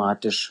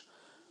automatisch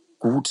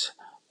gut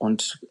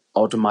und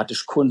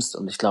automatisch Kunst.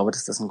 Und ich glaube,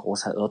 dass das ein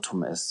großer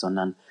Irrtum ist,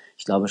 sondern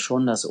ich glaube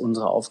schon, dass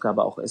unsere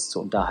Aufgabe auch ist, zu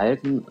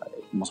unterhalten.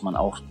 Muss man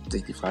auch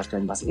sich die Frage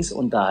stellen, was ist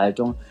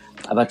Unterhaltung?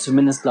 Aber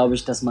zumindest glaube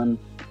ich, dass man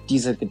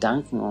diese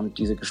Gedanken und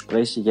diese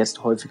Gespräche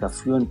jetzt häufiger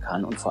führen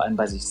kann und vor allem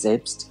bei sich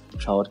selbst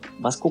schaut,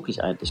 was gucke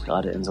ich eigentlich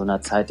gerade in so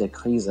einer Zeit der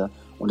Krise,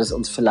 und es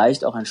uns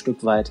vielleicht auch ein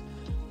Stück weit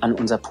an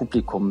unser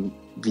Publikum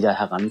wieder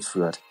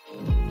heranführt.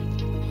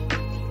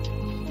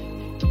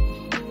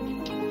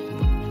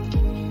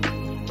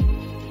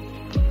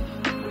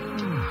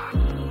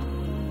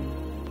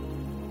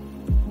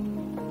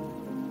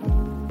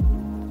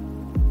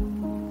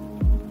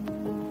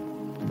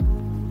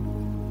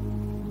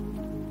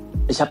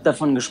 Ich habe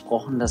davon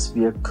gesprochen, dass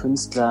wir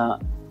Künstler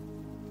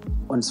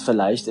uns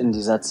vielleicht in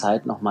dieser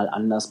Zeit nochmal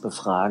anders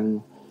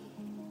befragen,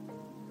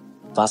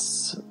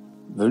 was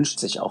wünscht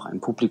sich auch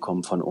ein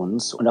Publikum von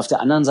uns. Und auf der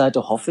anderen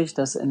Seite hoffe ich,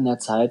 dass in der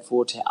Zeit,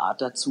 wo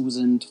Theater zu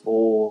sind,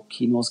 wo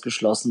Kinos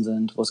geschlossen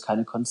sind, wo es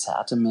keine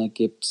Konzerte mehr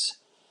gibt,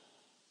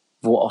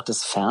 wo auch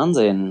das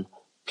Fernsehen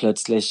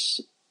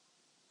plötzlich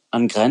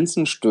an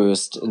Grenzen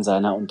stößt in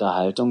seiner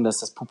Unterhaltung, dass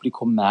das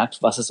Publikum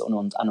merkt, was es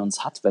an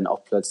uns hat, wenn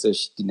auch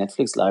plötzlich die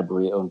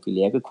Netflix-Library irgendwie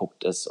leer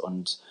geguckt ist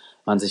und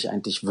man sich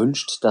eigentlich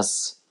wünscht,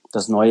 dass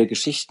neue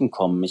Geschichten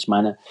kommen. Ich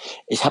meine,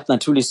 ich habe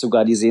natürlich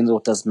sogar die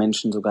Sehnsucht, dass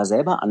Menschen sogar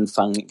selber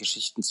anfangen,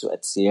 Geschichten zu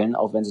erzählen,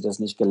 auch wenn sie das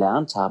nicht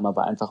gelernt haben,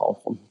 aber einfach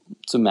auch, um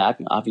zu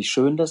merken, wie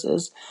schön das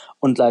ist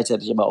und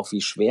gleichzeitig aber auch,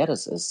 wie schwer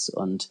das ist.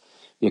 Und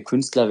wir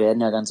Künstler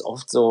werden ja ganz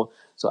oft so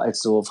als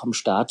so vom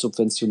Staat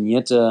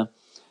subventionierte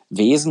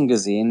Wesen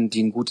gesehen,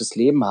 die ein gutes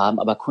Leben haben,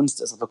 aber Kunst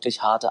ist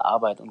wirklich harte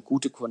Arbeit und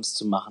gute Kunst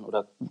zu machen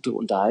oder gute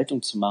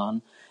Unterhaltung zu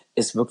machen,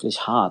 ist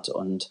wirklich hart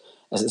und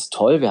es ist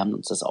toll, wir haben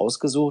uns das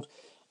ausgesucht,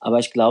 aber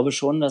ich glaube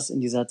schon, dass in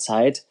dieser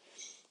Zeit,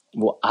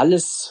 wo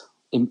alles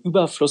im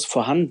Überfluss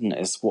vorhanden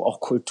ist, wo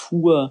auch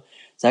Kultur,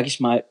 sage ich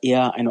mal,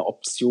 eher eine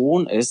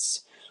Option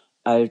ist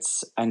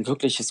als ein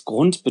wirkliches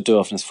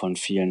Grundbedürfnis von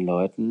vielen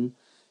Leuten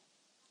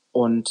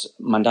und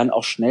man dann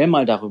auch schnell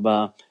mal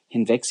darüber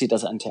hinweg sieht,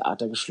 dass ein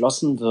Theater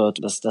geschlossen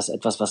wird, dass das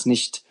etwas, was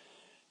nicht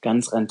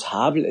ganz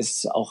rentabel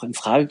ist, auch in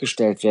Frage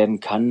gestellt werden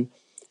kann,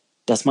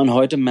 dass man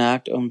heute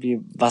merkt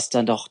irgendwie, was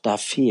dann doch da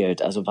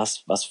fehlt. Also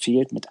was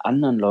fehlt, mit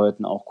anderen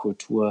Leuten auch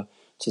Kultur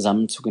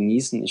zusammen zu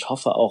genießen. Ich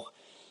hoffe auch,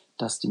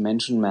 dass die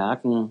Menschen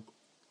merken,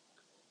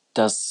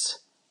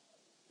 dass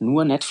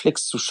nur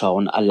Netflix zu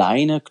schauen,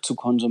 alleine zu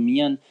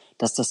konsumieren,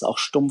 dass das auch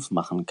stumpf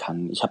machen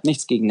kann. Ich habe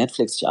nichts gegen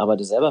Netflix, ich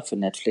arbeite selber für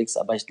Netflix,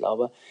 aber ich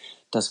glaube,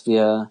 dass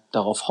wir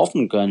darauf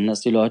hoffen können,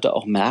 dass die Leute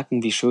auch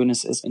merken, wie schön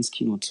es ist, ins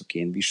Kino zu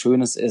gehen, wie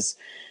schön es ist,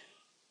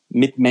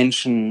 mit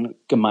Menschen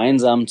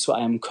gemeinsam zu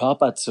einem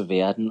Körper zu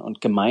werden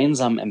und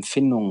gemeinsam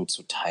Empfindungen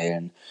zu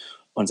teilen.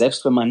 Und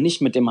selbst wenn man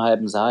nicht mit dem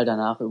halben Saal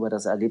danach über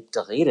das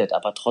Erlebte redet,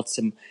 aber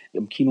trotzdem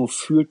im Kino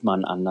fühlt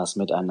man anders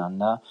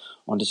miteinander.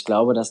 Und ich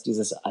glaube, dass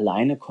dieses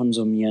alleine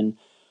Konsumieren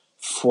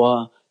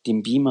vor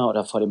dem Beamer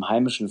oder vor dem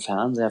heimischen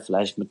Fernseher,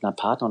 vielleicht mit einer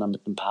Partner oder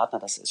mit einem Partner,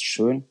 das ist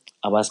schön,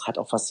 aber es hat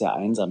auch was sehr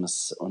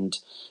Einsames.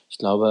 Und ich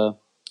glaube,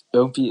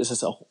 irgendwie ist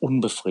es auch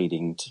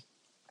unbefriedigend.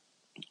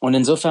 Und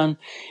insofern,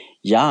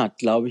 ja,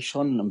 glaube ich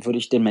schon, würde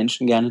ich den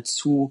Menschen gerne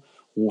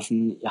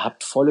zurufen, ihr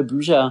habt volle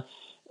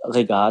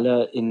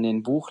Bücherregale in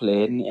den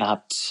Buchläden, ihr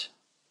habt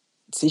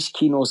zig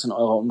Kinos in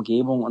eurer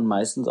Umgebung und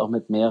meistens auch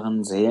mit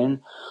mehreren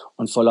Sälen.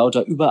 Und vor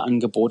lauter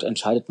Überangebot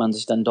entscheidet man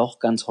sich dann doch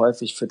ganz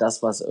häufig für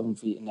das, was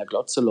irgendwie in der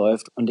Glotze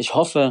läuft. Und ich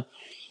hoffe,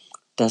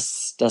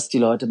 dass die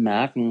Leute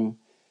merken,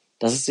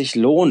 dass es sich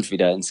lohnt,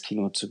 wieder ins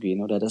Kino zu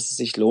gehen oder dass es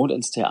sich lohnt,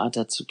 ins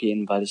Theater zu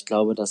gehen, weil ich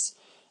glaube, dass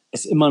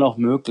es immer noch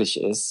möglich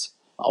ist,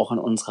 auch in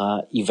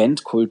unserer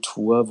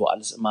Eventkultur, wo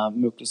alles immer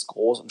möglichst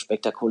groß und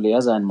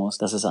spektakulär sein muss,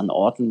 dass es an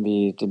Orten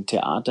wie dem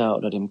Theater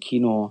oder dem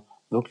Kino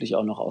wirklich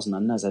auch noch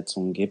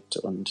Auseinandersetzungen gibt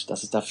und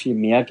dass es da viel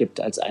mehr gibt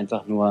als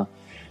einfach nur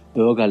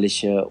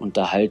bürgerliche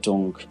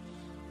Unterhaltung,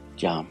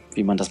 ja,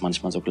 wie man das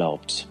manchmal so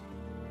glaubt.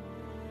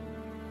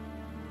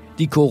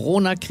 Die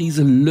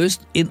Corona-Krise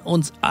löst in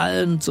uns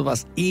allen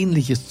sowas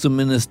Ähnliches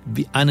zumindest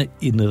wie eine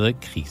innere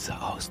Krise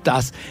aus.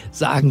 Das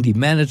sagen die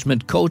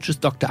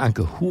Management-Coaches Dr.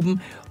 Anke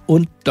Huben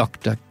und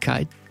Dr.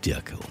 Kai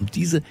Dirke. Um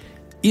diese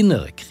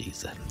innere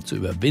Krise zu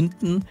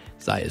überwinden,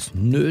 sei es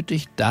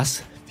nötig,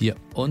 dass wir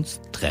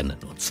uns trennen.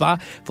 Und zwar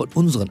von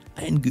unseren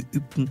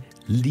eingeübten,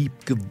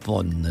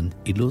 liebgewonnenen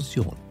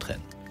Illusionen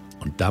trennen.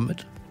 Und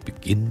damit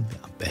beginnen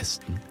wir am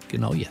besten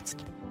genau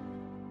jetzt.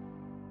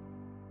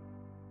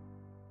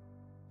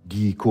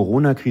 Die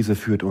Corona-Krise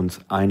führt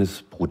uns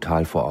eines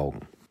brutal vor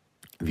Augen.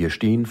 Wir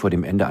stehen vor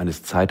dem Ende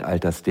eines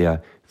Zeitalters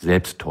der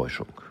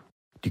Selbsttäuschung.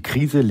 Die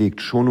Krise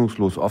legt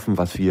schonungslos offen,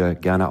 was wir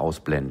gerne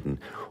ausblenden,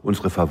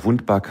 unsere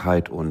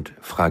Verwundbarkeit und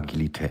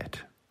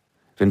Fragilität.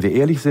 Wenn wir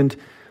ehrlich sind,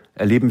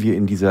 erleben wir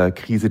in dieser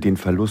Krise den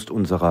Verlust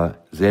unserer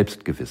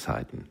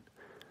Selbstgewissheiten.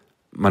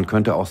 Man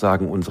könnte auch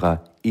sagen,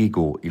 unserer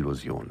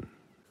Ego-Illusionen.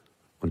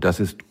 Und das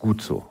ist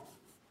gut so.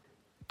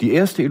 Die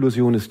erste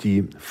Illusion ist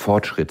die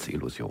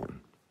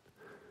Fortschrittsillusion.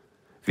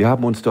 Wir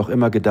haben uns doch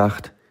immer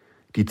gedacht,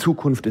 die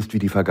Zukunft ist wie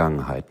die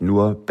Vergangenheit,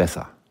 nur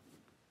besser.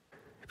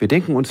 Wir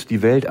denken uns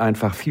die Welt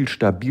einfach viel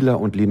stabiler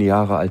und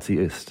linearer, als sie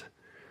ist.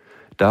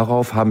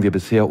 Darauf haben wir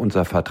bisher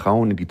unser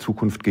Vertrauen in die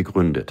Zukunft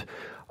gegründet,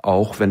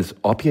 auch wenn es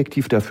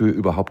objektiv dafür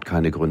überhaupt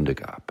keine Gründe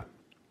gab.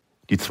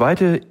 Die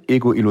zweite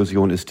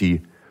Ego-Illusion ist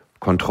die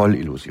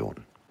Kontrollillusion.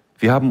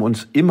 Wir haben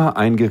uns immer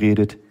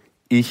eingeredet,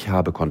 ich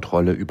habe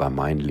Kontrolle über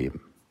mein Leben.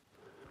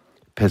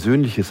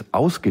 Persönliches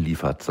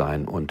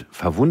Ausgeliefertsein und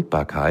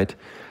Verwundbarkeit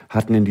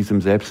hatten in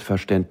diesem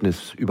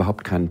Selbstverständnis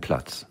überhaupt keinen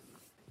Platz.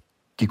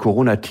 Die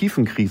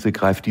Corona-Tiefenkrise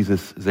greift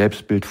dieses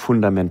Selbstbild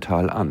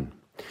fundamental an.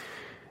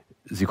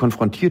 Sie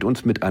konfrontiert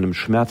uns mit einem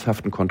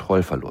schmerzhaften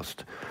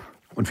Kontrollverlust.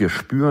 Und wir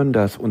spüren,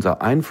 dass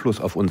unser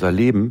Einfluss auf unser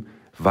Leben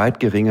weit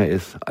geringer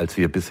ist, als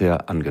wir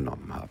bisher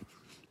angenommen haben.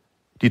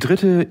 Die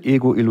dritte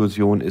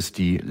Ego-Illusion ist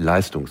die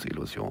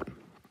Leistungsillusion.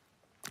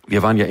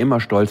 Wir waren ja immer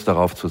stolz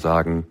darauf zu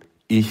sagen,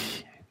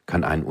 ich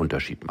kann einen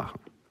Unterschied machen.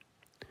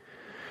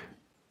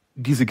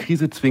 Diese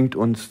Krise zwingt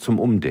uns zum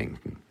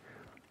Umdenken.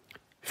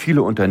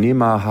 Viele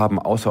Unternehmer haben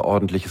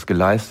Außerordentliches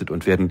geleistet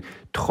und werden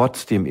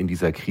trotzdem in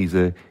dieser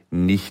Krise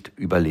nicht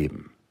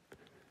überleben.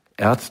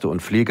 Ärzte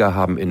und Pfleger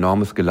haben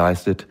Enormes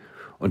geleistet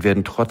und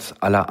werden trotz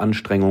aller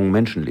Anstrengungen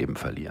Menschenleben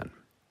verlieren.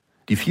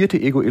 Die vierte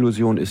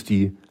Ego-Illusion ist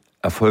die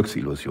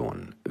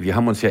Erfolgsillusion. Wir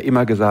haben uns ja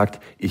immer gesagt,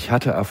 ich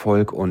hatte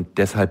Erfolg und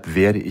deshalb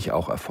werde ich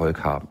auch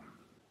Erfolg haben.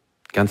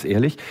 Ganz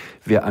ehrlich,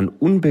 wer an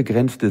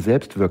unbegrenzte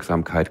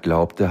Selbstwirksamkeit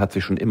glaubte, hat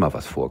sich schon immer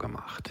was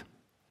vorgemacht.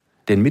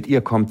 Denn mit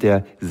ihr kommt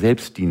der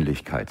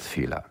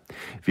Selbstdienlichkeitsfehler.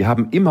 Wir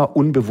haben immer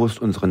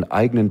unbewusst unseren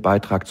eigenen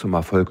Beitrag zum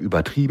Erfolg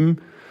übertrieben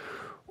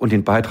und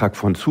den Beitrag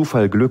von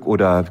Zufall, Glück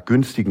oder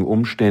günstigen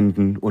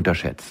Umständen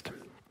unterschätzt.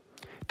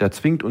 Da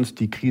zwingt uns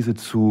die Krise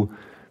zu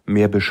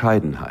mehr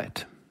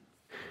Bescheidenheit.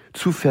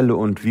 Zufälle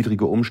und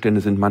widrige Umstände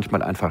sind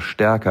manchmal einfach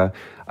stärker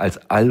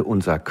als all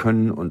unser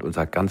Können und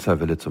unser ganzer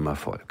Wille zum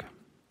Erfolg.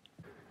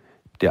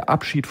 Der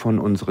Abschied von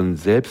unseren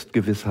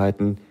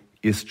Selbstgewissheiten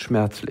ist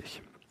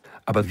schmerzlich.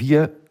 Aber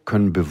wir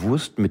können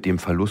bewusst mit dem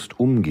Verlust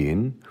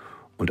umgehen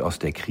und aus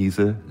der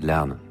Krise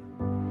lernen.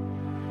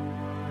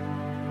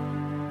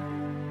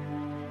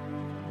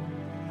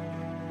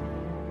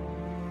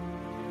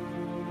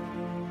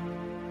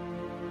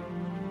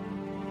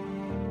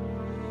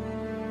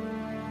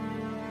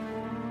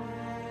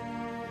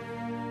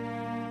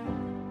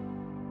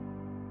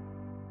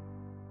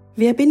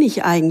 Wer bin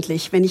ich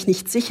eigentlich, wenn ich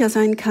nicht sicher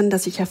sein kann,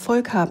 dass ich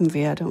Erfolg haben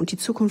werde und die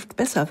Zukunft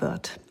besser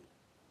wird?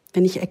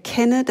 Wenn ich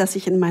erkenne, dass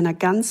ich in meiner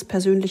ganz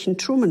persönlichen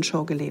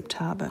Truman-Show gelebt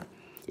habe.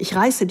 Ich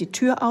reiße die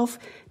Tür auf,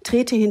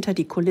 trete hinter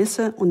die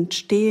Kulisse und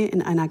stehe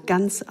in einer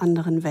ganz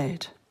anderen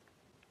Welt.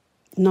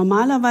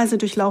 Normalerweise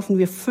durchlaufen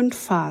wir 5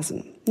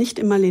 Phasen, nicht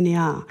immer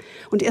linear.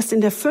 Und erst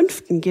in der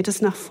 5. geht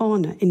es nach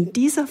vorne. In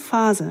dieser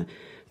Phase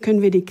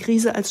können wir die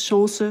Krise als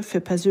Chance für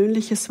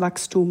persönliches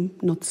Wachstum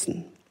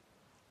nutzen.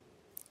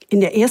 In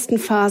der 1.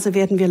 Phase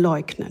werden wir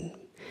leugnen.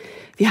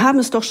 Wir haben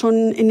es doch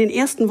schon in den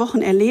ersten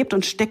Wochen erlebt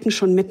und stecken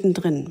schon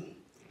mittendrin.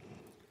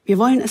 Wir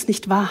wollen es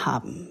nicht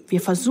wahrhaben.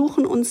 Wir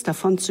versuchen uns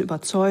davon zu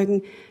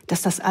überzeugen,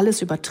 dass das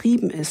alles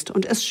übertrieben ist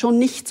und es schon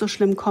nicht so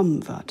schlimm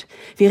kommen wird.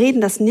 Wir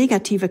reden das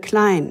Negative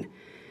klein.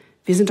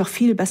 Wir sind doch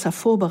viel besser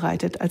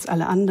vorbereitet als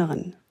alle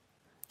anderen.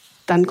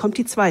 Dann kommt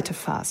die 2.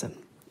 Phase,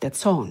 der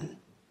Zorn.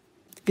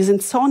 Wir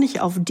sind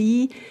zornig auf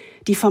die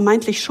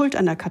vermeintlich Schuld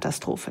an der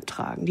Katastrophe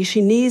tragen. Die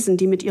Chinesen,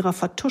 die mit ihrer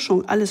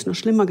Vertuschung alles nur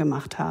schlimmer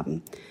gemacht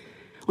haben.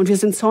 Und wir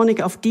sind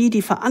zornig auf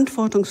die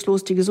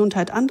verantwortungslos die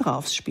Gesundheit anderer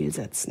aufs Spiel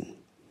setzen.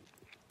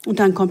 Und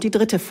dann kommt die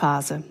 3.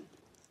 Phase,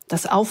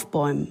 das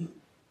Aufbäumen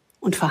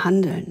und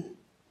Verhandeln.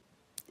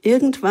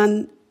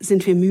 Irgendwann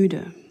sind wir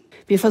müde.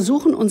 Wir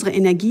versuchen, unsere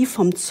Energie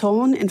vom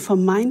Zorn in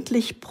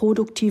vermeintlich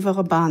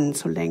produktivere Bahnen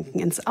zu lenken,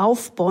 ins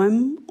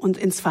Aufbäumen und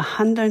ins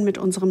Verhandeln mit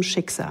unserem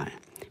Schicksal.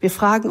 Wir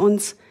fragen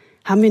uns,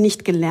 haben wir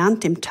nicht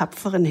gelernt, dem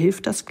Tapferen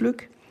hilft das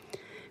Glück?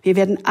 Wir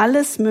werden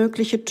alles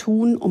Mögliche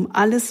tun, um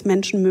alles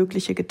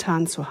Menschenmögliche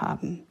getan zu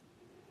haben.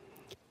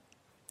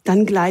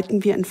 Dann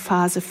gleiten wir in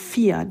Phase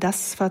 4,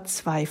 das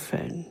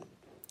Verzweifeln.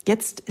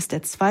 Jetzt ist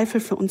der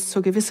Zweifel für uns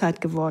zur Gewissheit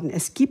geworden.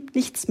 Es gibt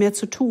nichts mehr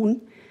zu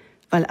tun,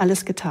 weil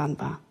alles getan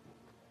war.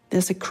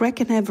 There's a crack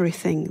in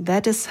everything,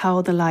 that is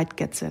how the light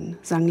gets in,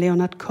 sang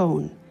Leonard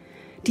Cohen.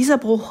 Dieser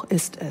Bruch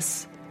ist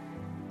es,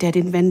 der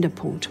den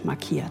Wendepunkt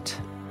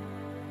markiert.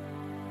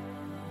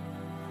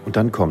 Und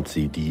dann kommt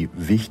sie, die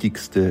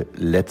wichtigste,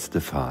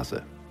 letzte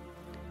Phase.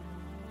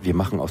 Wir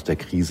machen aus der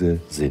Krise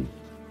Sinn.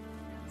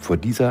 Vor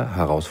dieser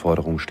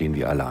Herausforderung stehen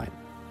wir allein.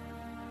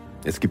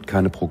 Es gibt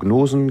keine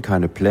Prognosen,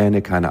 keine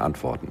Pläne, keine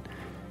Antworten.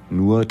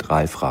 Nur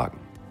 3 Fragen.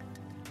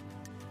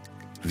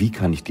 Wie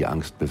kann ich die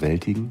Angst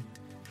bewältigen?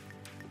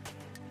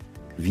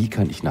 Wie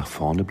kann ich nach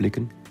vorne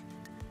blicken?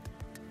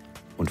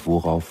 Und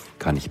worauf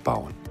kann ich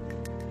bauen?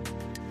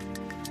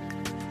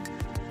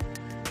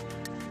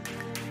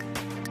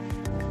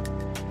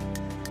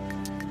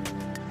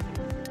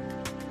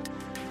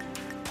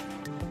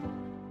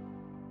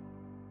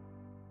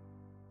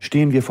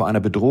 Stehen wir vor einer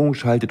Bedrohung,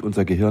 schaltet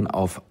unser Gehirn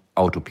auf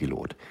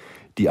Autopilot.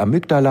 Die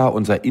Amygdala,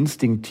 unser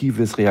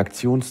instinktives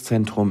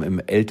Reaktionszentrum im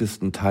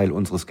ältesten Teil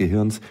unseres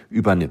Gehirns,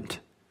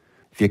 übernimmt.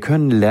 Wir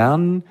können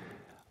lernen,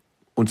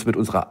 uns mit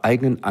unserer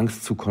eigenen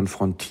Angst zu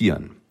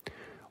konfrontieren,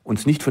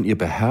 uns nicht von ihr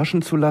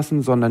beherrschen zu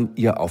lassen, sondern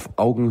ihr auf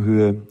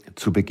Augenhöhe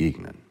zu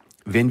begegnen.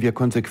 Wenn wir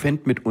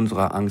konsequent mit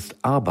unserer Angst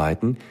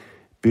arbeiten,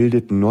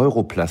 bildet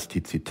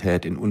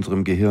Neuroplastizität in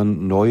unserem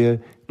Gehirn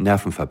neue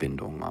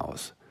Nervenverbindungen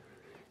aus.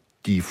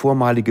 Die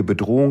vormalige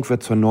Bedrohung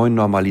wird zur neuen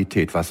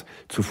Normalität. Was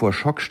zuvor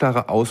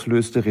Schockstarre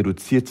auslöste,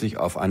 reduziert sich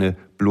auf eine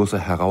bloße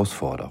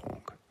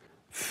Herausforderung.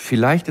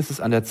 Vielleicht ist es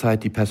an der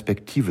Zeit, die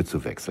Perspektive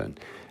zu wechseln.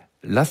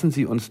 Lassen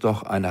Sie uns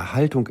doch eine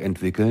Haltung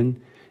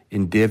entwickeln,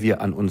 in der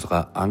wir an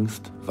unserer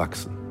Angst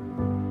wachsen.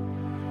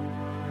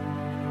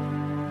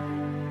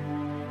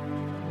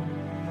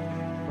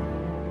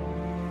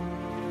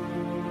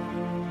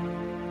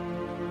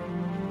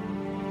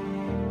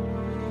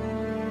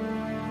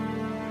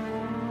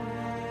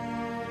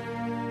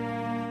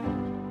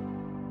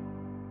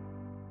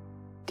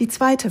 Die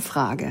zweite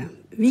Frage: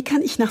 Wie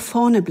kann ich nach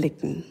vorne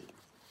blicken?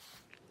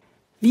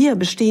 Wir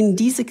bestehen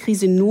diese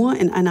Krise nur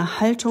in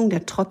einer Haltung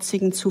der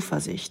trotzigen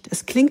Zuversicht.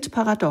 Es klingt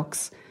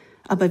paradox,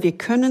 aber wir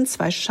können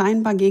zwei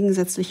scheinbar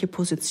gegensätzliche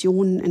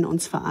Positionen in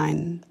uns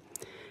vereinen.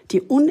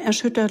 Die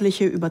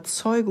unerschütterliche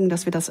Überzeugung,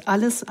 dass wir das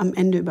alles am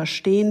Ende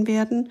überstehen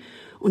werden,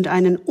 und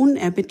einen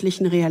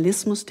unerbittlichen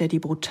Realismus, der die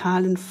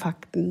brutalen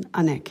Fakten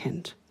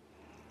anerkennt.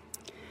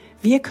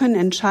 Wir können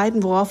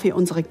entscheiden, worauf wir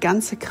unsere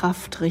ganze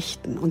Kraft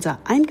richten. Unser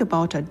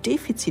eingebauter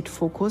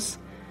Defizitfokus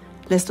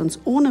lässt uns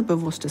ohne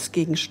bewusstes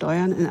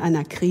Gegensteuern in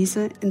einer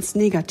Krise ins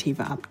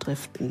Negative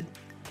abdriften.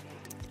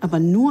 Aber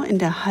nur in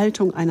der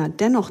Haltung einer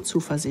dennoch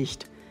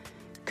Zuversicht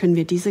können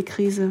wir diese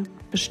Krise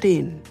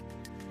bestehen.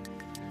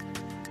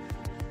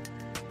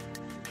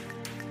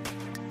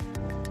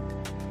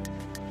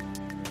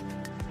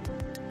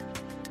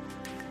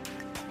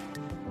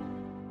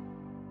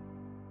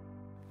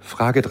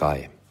 Frage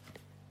 3.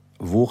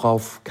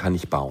 Worauf kann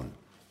ich bauen?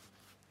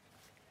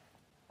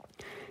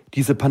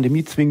 Diese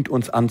Pandemie zwingt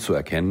uns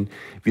anzuerkennen,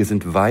 wir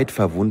sind weit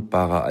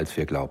verwundbarer, als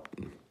wir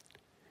glaubten.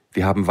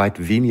 Wir haben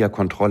weit weniger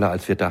Kontrolle,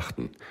 als wir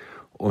dachten.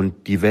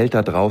 Und die Welt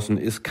da draußen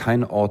ist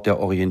kein Ort der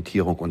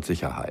Orientierung und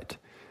Sicherheit,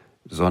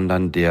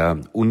 sondern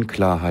der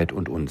Unklarheit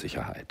und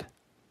Unsicherheit.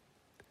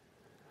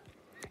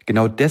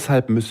 Genau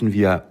deshalb müssen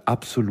wir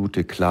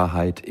absolute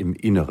Klarheit im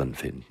Inneren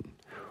finden,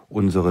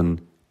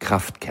 unseren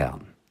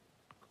Kraftkern.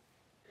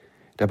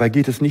 Dabei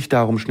geht es nicht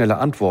darum, schnelle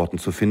Antworten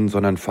zu finden,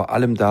 sondern vor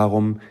allem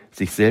darum,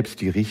 sich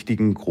selbst die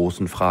richtigen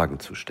großen Fragen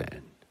zu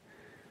stellen.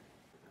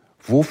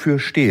 Wofür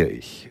stehe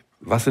ich?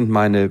 Was sind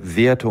meine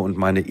Werte und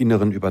meine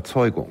inneren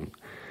Überzeugungen?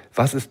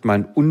 Was ist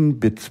mein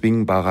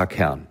unbezwingbarer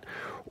Kern,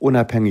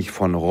 unabhängig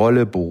von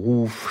Rolle,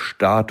 Beruf,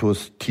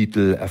 Status,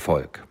 Titel,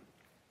 Erfolg?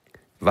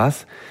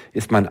 Was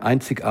ist mein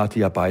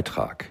einzigartiger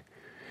Beitrag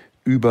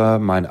über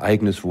mein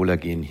eigenes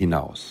Wohlergehen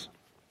hinaus?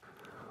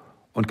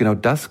 Und genau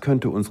das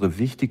könnte unsere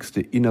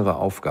wichtigste innere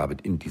Aufgabe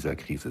in dieser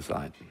Krise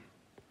sein.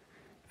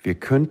 Wir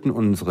könnten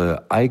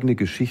unsere eigene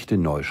Geschichte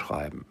neu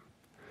schreiben,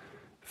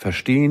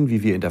 verstehen,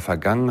 wie wir in der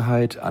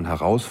Vergangenheit an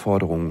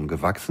Herausforderungen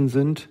gewachsen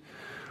sind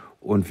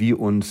und wie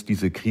uns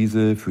diese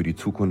Krise für die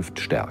Zukunft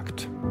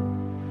stärkt.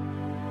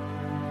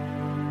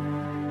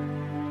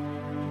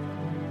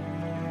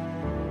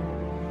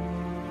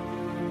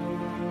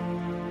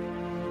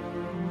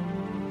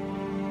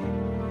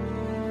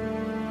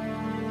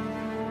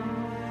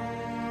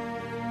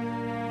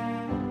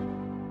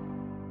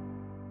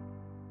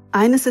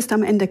 Eines ist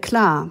am Ende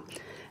klar: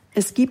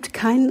 Es gibt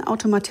keinen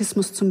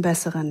Automatismus zum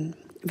Besseren,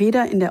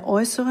 weder in der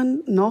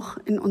äußeren noch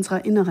in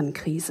unserer inneren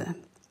Krise.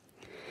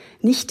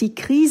 Nicht die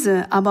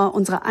Krise, aber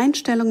unsere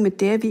Einstellung,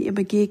 mit der wir ihr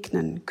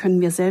begegnen,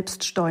 können wir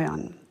selbst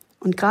steuern.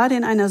 Und gerade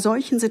in einer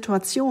solchen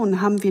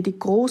Situation haben wir die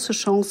große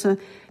Chance,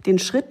 den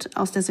Schritt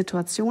aus der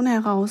Situation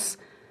heraus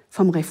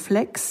vom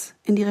Reflex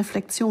in die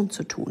Reflexion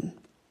zu tun.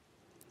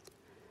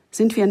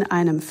 Sind wir in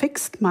einem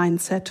Fixed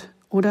Mindset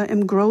oder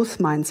im Growth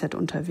Mindset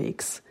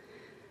unterwegs?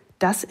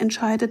 Das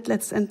entscheidet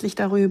letztendlich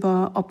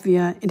darüber, ob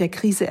wir in der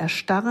Krise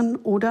erstarren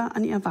oder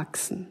an ihr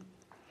wachsen.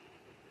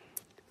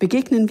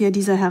 Begegnen wir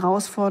dieser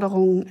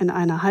Herausforderung in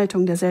einer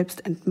Haltung der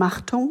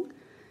Selbstentmachtung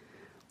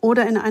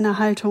oder in einer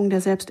Haltung der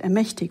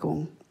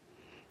Selbstermächtigung?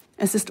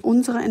 Es ist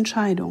unsere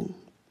Entscheidung.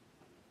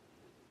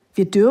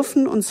 Wir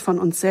dürfen uns von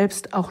uns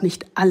selbst auch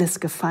nicht alles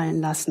gefallen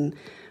lassen,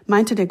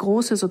 meinte der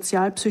große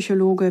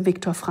Sozialpsychologe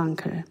Viktor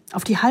Frankl.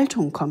 Auf die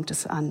Haltung kommt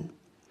es an.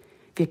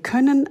 Wir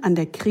können an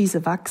der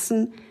Krise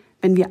wachsen,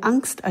 wenn wir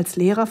Angst als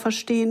Lehrer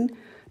verstehen,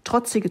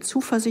 trotzige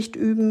Zuversicht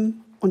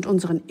üben und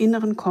unseren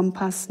inneren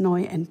Kompass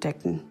neu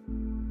entdecken.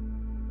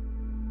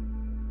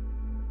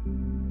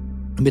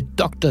 Mit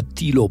Dr.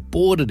 Thilo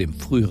Bode, dem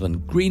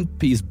früheren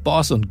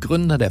Greenpeace-Boss und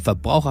Gründer der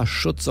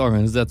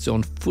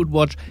Verbraucherschutzorganisation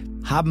Foodwatch,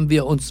 haben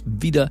wir uns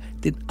wieder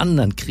den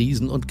anderen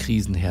Krisen und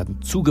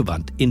Krisenherden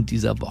zugewandt in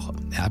dieser Woche.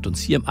 Er hat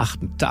uns hier im 8.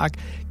 Tag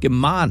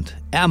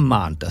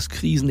ermahnt, dass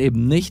Krisen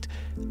eben nicht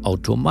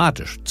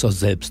automatisch zur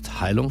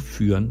Selbstheilung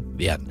führen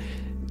werden.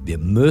 Wir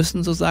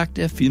müssen, so sagt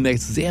er, vielmehr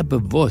sehr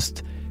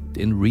bewusst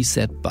den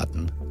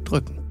Reset-Button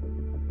drücken.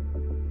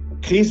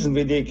 Krisen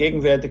wie die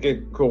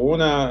gegenwärtige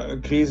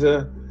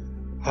Corona-Krise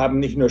haben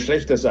nicht nur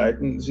schlechte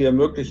Seiten, sie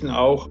ermöglichen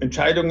auch,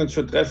 Entscheidungen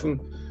zu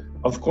treffen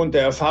aufgrund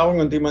der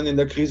Erfahrungen, die man in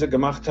der Krise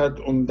gemacht hat,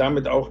 um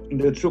damit auch in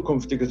der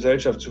Zukunft die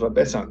Gesellschaft zu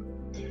verbessern.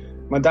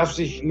 Man darf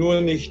sich nur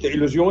nicht der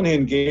Illusion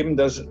hingeben,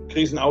 dass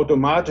Krisen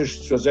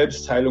automatisch zur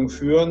Selbstheilung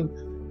führen,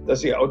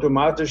 dass sie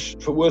automatisch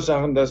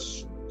verursachen,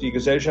 dass die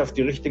Gesellschaft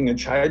die richtigen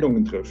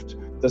Entscheidungen trifft.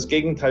 Das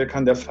Gegenteil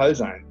kann der Fall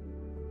sein.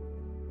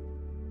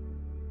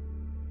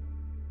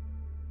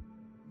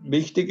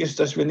 Wichtig ist,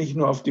 dass wir nicht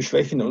nur auf die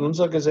Schwächen in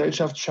unserer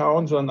Gesellschaft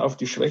schauen, sondern auf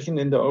die Schwächen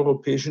in der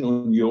Europäischen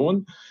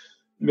Union.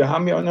 Wir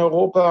haben ja in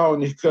Europa,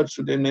 und ich gehöre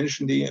zu den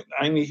Menschen, die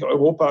eigentlich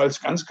Europa als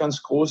ganz,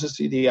 ganz großes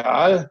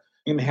Ideal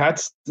im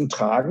Herzen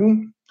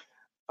tragen.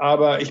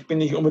 Aber ich bin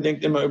nicht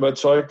unbedingt immer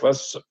überzeugt,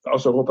 was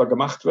aus Europa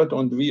gemacht wird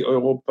und wie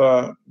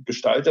Europa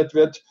gestaltet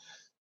wird.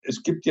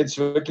 Es gibt jetzt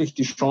wirklich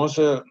die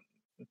Chance,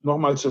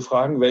 nochmal zu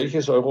fragen,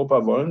 welches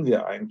Europa wollen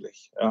wir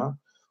eigentlich? Ja?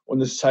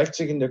 Und es zeigt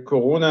sich in der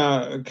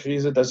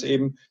Corona-Krise, dass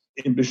eben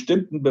in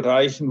bestimmten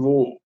Bereichen,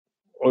 wo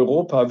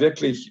Europa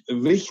wirklich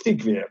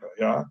wichtig wäre,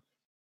 ja,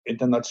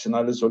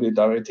 internationale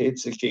Solidarität,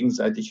 sich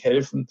gegenseitig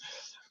helfen.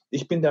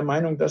 Ich bin der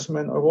Meinung, dass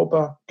man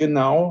Europa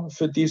genau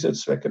für diese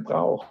Zwecke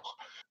braucht.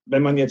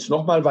 Wenn man jetzt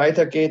nochmal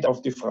weitergeht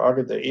auf die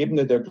Frage der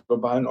Ebene der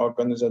globalen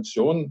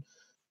Organisationen,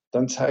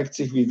 dann zeigt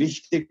sich, wie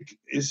wichtig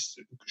ist,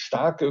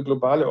 starke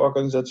globale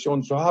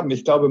Organisationen zu haben.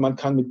 Ich glaube, man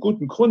kann mit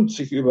gutem Grund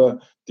sich über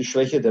die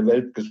Schwäche der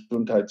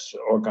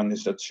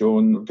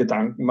Weltgesundheitsorganisation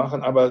Gedanken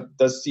machen. Aber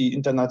dass die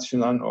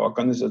internationalen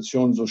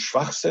Organisationen so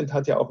schwach sind,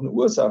 hat ja auch eine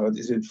Ursache.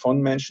 Die sind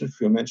von Menschen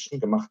für Menschen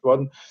gemacht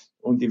worden.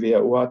 Und die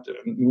WHO hat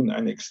nun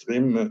eine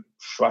extrem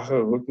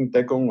schwache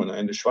Rückendeckung und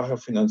eine schwache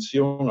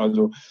Finanzierung.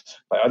 Also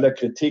bei aller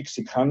Kritik,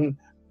 sie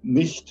kann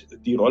nicht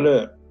die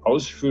Rolle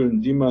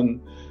ausfüllen, die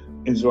man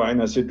in so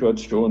einer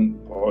Situation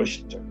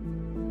bräuchte.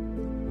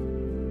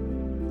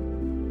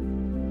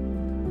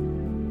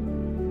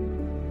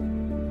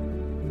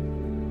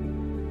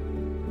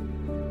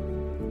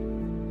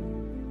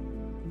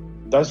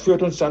 Das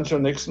führt uns dann zur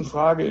nächsten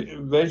Frage: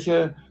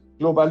 Welche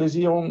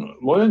Globalisierung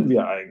wollen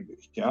wir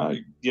eigentlich? Ja,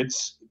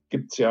 jetzt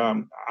gibt es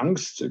ja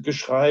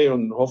Angstgeschrei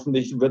und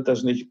hoffentlich wird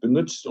das nicht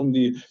benutzt, um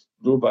die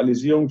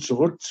Globalisierung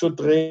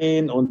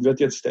zurückzudrehen, und wird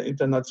jetzt der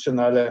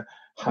internationale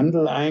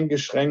Handel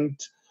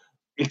eingeschränkt.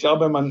 Ich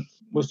glaube, man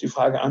muss die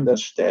Frage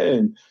anders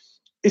stellen.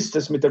 Ist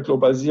es mit der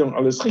Globalisierung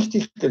alles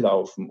richtig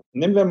gelaufen?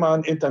 Nehmen wir mal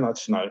einen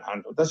internationalen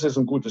Handel. Das ist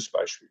ein gutes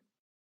Beispiel.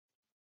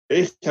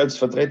 Ich als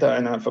Vertreter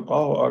einer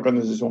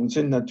Verbraucherorganisation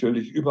bin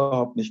natürlich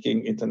überhaupt nicht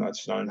gegen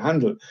internationalen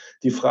Handel.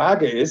 Die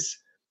Frage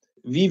ist,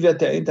 wie wird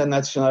der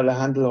internationale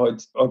Handel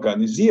heute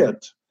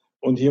organisiert?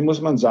 Und hier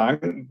muss man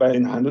sagen, bei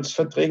den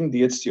Handelsverträgen, die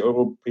jetzt die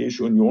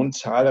Europäische Union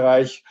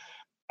zahlreich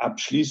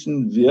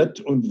abschließen wird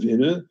und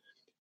will,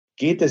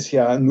 geht es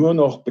ja nur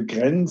noch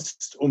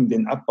begrenzt um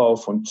den Abbau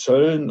von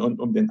Zöllen und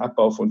um den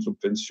Abbau von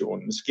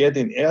Subventionen. Es geht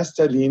in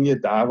erster Linie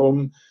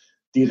darum,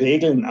 die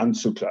Regeln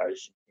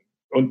anzugleichen.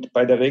 Und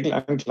bei der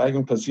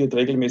Regelangleichung passiert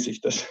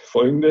regelmäßig das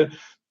Folgende: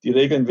 Die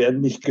Regeln werden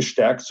nicht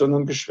gestärkt,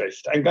 sondern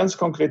geschwächt. Ein ganz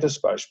konkretes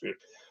Beispiel.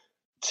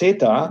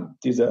 CETA,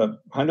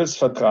 dieser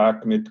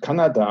Handelsvertrag mit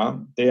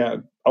Kanada,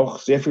 der auch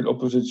sehr viel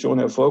Opposition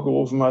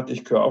hervorgerufen hat.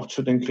 Ich gehöre auch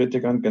zu den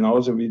Kritikern,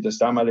 genauso wie das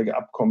damalige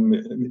Abkommen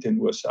mit den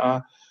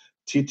USA.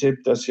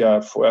 TTIP, das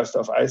ja vorerst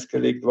auf Eis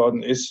gelegt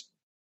worden ist,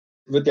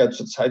 wird ja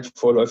zurzeit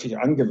vorläufig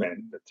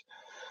angewendet.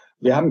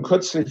 Wir haben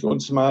kürzlich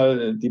uns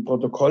mal die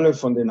Protokolle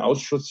von den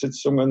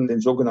Ausschusssitzungen, den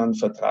sogenannten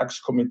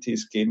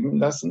Vertragskomitees, geben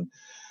lassen,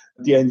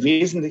 die ein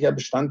wesentlicher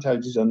Bestandteil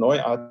dieser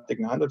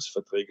neuartigen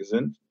Handelsverträge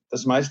sind.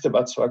 Das meiste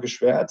war zwar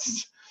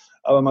geschwärzt,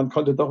 aber man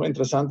konnte doch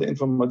interessante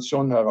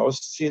Informationen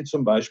herausziehen,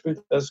 zum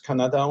Beispiel, dass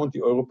Kanada und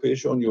die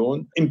Europäische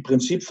Union im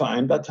Prinzip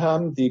vereinbart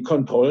haben, die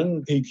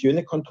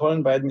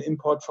Hygienekontrollen bei dem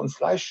Import von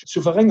Fleisch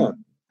zu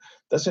verringern.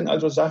 Das sind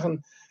also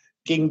Sachen,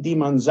 gegen die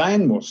man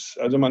sein muss.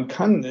 Also man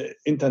kann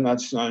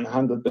internationalen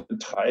Handel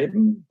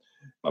betreiben,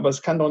 aber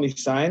es kann doch nicht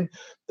sein,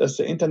 dass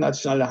der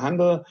internationale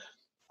Handel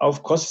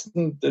auf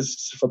Kosten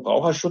des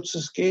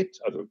Verbraucherschutzes geht,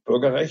 also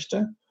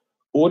Bürgerrechte,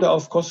 oder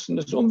auf Kosten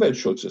des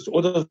Umweltschutzes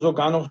oder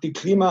sogar noch die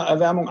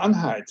Klimaerwärmung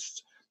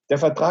anheizt. Der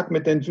Vertrag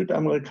mit den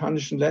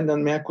südamerikanischen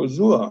Ländern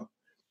Mercosur,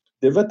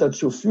 der wird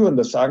dazu führen,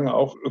 das sagen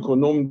auch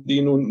Ökonomen,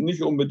 die nun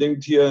nicht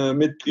unbedingt hier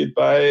Mitglied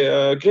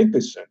bei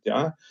Greenpeace sind,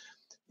 ja,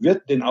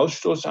 wird den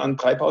Ausstoß an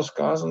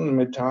Treibhausgasen,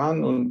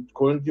 Methan und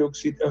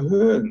Kohlendioxid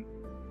erhöhen.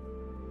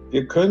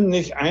 Wir können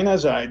nicht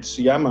einerseits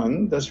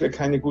jammern, dass wir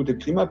keine gute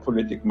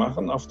Klimapolitik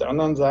machen, auf der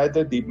anderen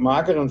Seite die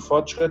mageren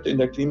Fortschritte in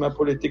der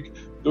Klimapolitik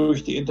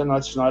durch die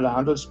internationale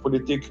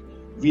Handelspolitik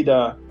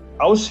wieder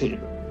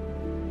aushebeln.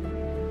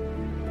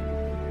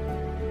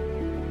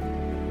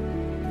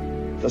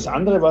 Das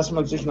andere, was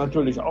man sich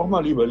natürlich auch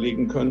mal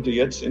überlegen könnte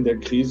jetzt in der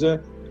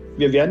Krise: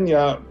 Wir werden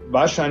ja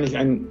wahrscheinlich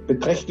ein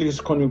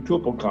beträchtliches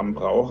Konjunkturprogramm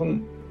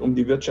brauchen, um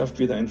die Wirtschaft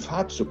wieder in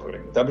Fahrt zu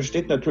bringen. Da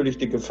besteht natürlich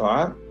die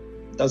Gefahr,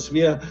 dass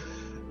wir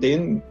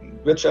den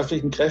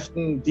wirtschaftlichen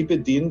Kräften die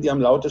bedienen, die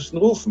am lautesten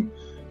rufen.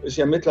 Es ist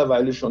ja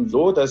mittlerweile schon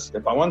so, dass der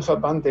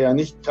Bauernverband, der ja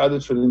nicht gerade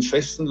zu den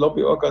schwächsten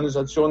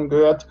Lobbyorganisationen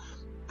gehört,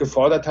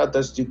 gefordert hat,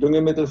 dass die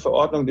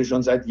Düngemittelverordnung, die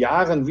schon seit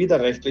Jahren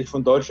widerrechtlich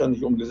von Deutschland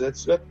nicht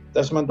umgesetzt wird,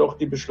 dass man doch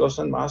die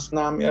beschlossenen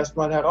Maßnahmen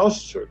erstmal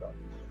herauszögert.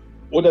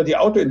 Oder die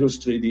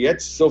Autoindustrie, die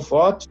jetzt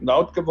sofort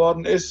laut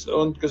geworden ist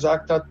und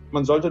gesagt hat,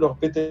 man sollte doch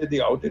bitte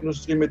die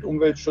Autoindustrie mit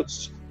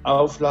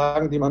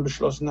Umweltschutzauflagen, die man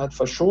beschlossen hat,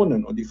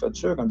 verschonen und die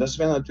verzögern. Das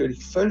wäre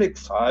natürlich völlig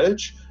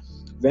falsch,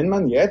 wenn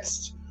man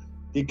jetzt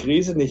die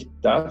Krise nicht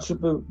dazu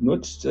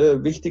benutzt,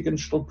 wichtigen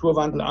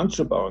Strukturwandel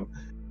anzubauen.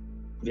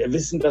 Wir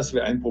wissen, dass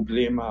wir ein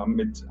Problem haben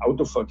mit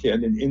Autoverkehr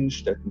in den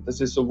Innenstädten. Das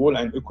ist sowohl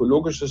ein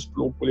ökologisches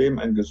Problem,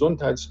 ein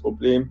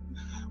Gesundheitsproblem.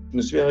 Und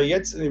es wäre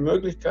jetzt die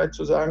Möglichkeit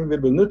zu sagen, wir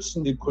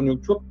benutzen die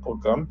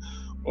Konjunkturprogramm,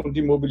 um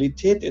die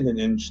Mobilität in den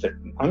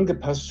Innenstädten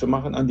angepasst zu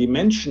machen an die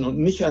Menschen und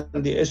nicht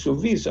an die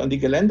SUVs, an die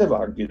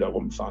Geländewagen, die da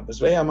rumfahren.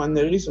 Das wäre ja mal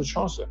eine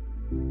Riesenchance.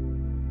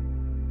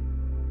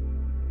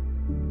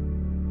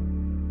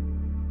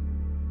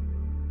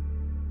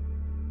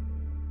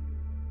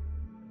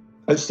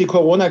 Als die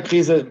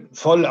Corona-Krise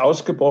voll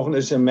ausgebrochen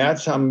ist im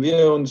März, haben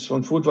wir uns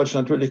von Foodwatch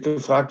natürlich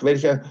gefragt,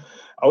 welche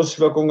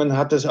Auswirkungen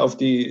hat es auf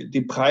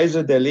die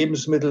Preise der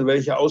Lebensmittel,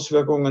 welche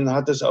Auswirkungen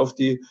hat es auf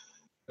die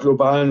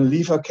globalen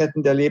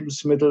Lieferketten der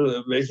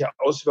Lebensmittel, welche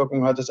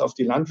Auswirkungen hat es auf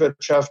die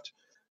Landwirtschaft.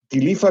 Die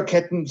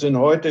Lieferketten sind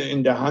heute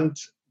in der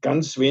Hand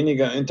ganz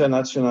weniger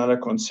internationaler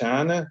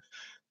Konzerne.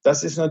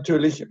 Das ist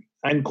natürlich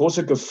eine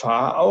große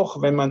Gefahr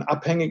auch, wenn man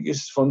abhängig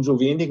ist von so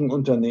wenigen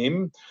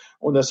Unternehmen.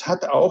 Und das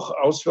hat auch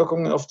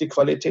Auswirkungen auf die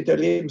Qualität der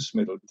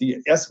Lebensmittel.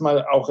 Die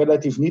erstmal auch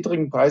relativ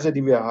niedrigen Preise,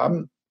 die wir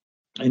haben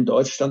in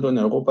Deutschland und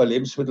in Europa,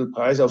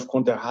 Lebensmittelpreise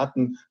aufgrund der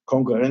harten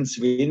Konkurrenz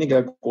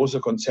weniger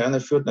große Konzerne,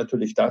 führt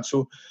natürlich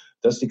dazu,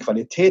 dass die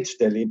Qualität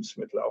der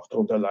Lebensmittel auch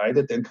darunter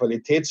leidet. Denn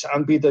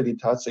Qualitätsanbieter, die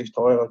tatsächlich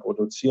teurer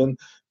produzieren,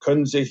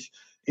 können sich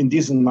in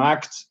diesem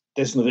Markt,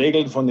 dessen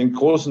Regeln von den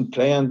großen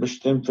Playern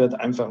bestimmt wird,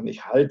 einfach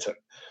nicht halten.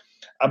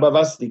 Aber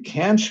was die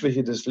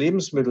Kernschwäche des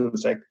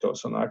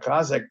Lebensmittelsektors und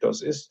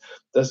Agrarsektors ist,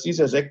 dass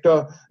dieser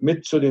Sektor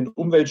mit zu den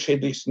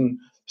umweltschädlichsten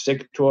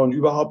Sektoren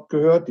überhaupt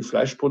gehört. Die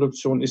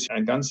Fleischproduktion ist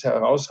ein ganz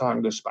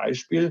herausragendes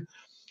Beispiel.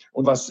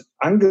 Und was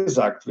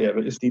angesagt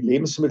wäre, ist, die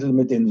Lebensmittel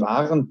mit den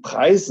wahren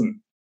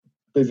Preisen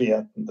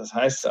bewerten. Das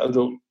heißt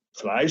also,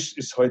 Fleisch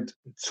ist heute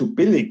zu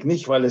billig,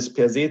 nicht weil es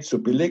per se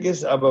zu billig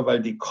ist, aber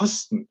weil die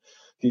Kosten,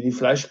 die die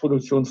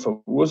Fleischproduktion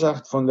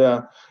verursacht, von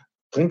der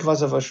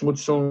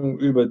Trinkwasserverschmutzung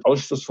über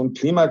Ausstoß von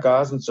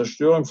Klimagasen,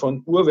 Zerstörung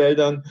von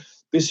Urwäldern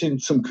bis hin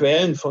zum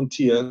Quälen von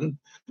Tieren,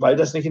 weil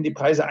das nicht in die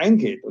Preise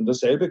eingeht. Und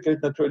dasselbe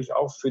gilt natürlich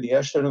auch für die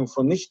Herstellung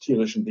von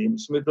nicht-tierischen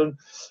Lebensmitteln.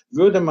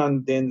 Würde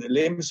man den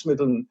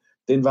Lebensmitteln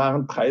den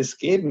wahren Preis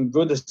geben,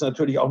 würde es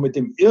natürlich auch mit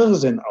dem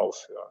Irrsinn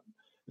aufhören,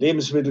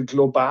 Lebensmittel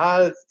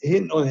global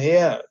hin und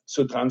her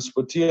zu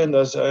transportieren,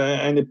 dass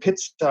eine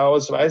Pizza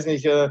aus,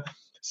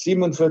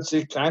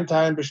 47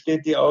 Kleinteilen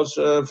besteht, die aus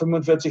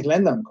 45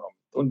 Ländern kommen.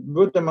 Und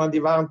würde man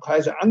die wahren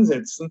Preise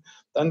ansetzen,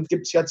 dann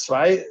gibt es ja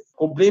zwei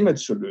Probleme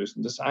zu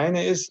lösen. Das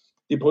eine ist,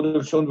 die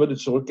Produktion würde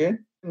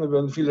zurückgehen. Dann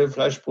würden viele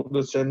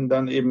Fleischproduzenten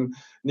dann eben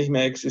nicht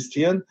mehr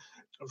existieren.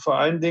 Vor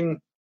allen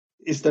Dingen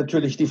ist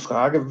natürlich die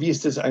Frage, wie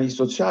ist das eigentlich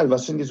sozial?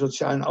 Was sind die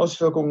sozialen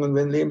Auswirkungen,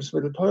 wenn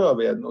Lebensmittel teurer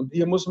werden? Und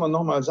hier muss man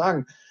nochmal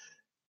sagen,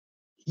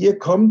 hier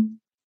kommt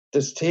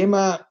das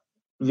Thema,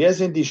 wer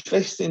sind die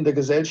Schwächsten in der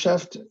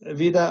Gesellschaft,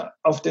 wieder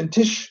auf den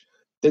Tisch.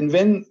 Denn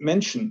wenn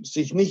Menschen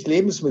sich nicht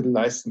Lebensmittel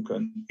leisten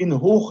können, in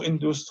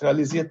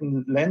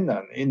hochindustrialisierten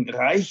Ländern, in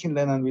reichen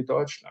Ländern wie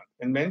Deutschland,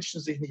 wenn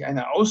Menschen sich nicht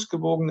eine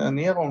ausgewogene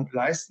Ernährung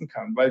leisten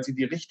kann, weil sie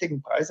die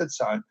richtigen Preise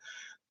zahlen,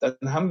 dann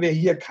haben wir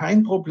hier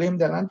kein Problem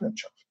der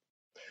Landwirtschaft.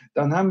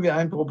 Dann haben wir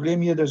ein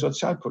Problem hier der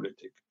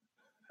Sozialpolitik.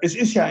 Es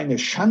ist ja eine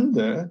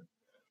Schande,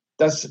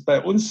 dass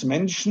bei uns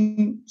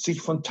Menschen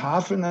sich von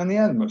Tafeln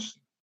ernähren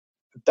müssen.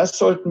 Das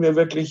sollten wir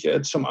wirklich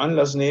zum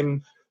Anlass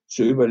nehmen,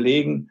 zu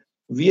überlegen,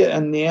 wie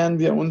ernähren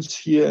wir uns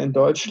hier in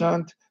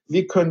Deutschland?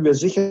 Wie können wir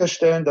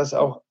sicherstellen, dass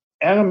auch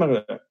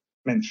ärmere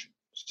Menschen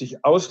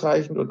sich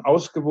ausreichend und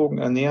ausgewogen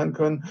ernähren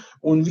können?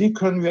 Und wie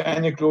können wir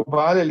eine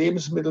globale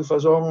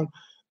Lebensmittelversorgung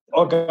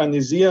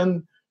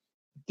organisieren,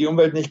 die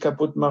Umwelt nicht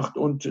kaputt macht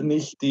und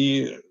nicht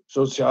die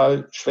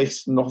sozial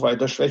Schwächsten noch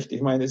weiter schwächt?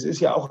 Ich meine, es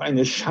ist ja auch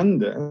eine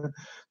Schande,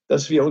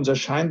 dass wir unser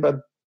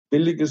scheinbar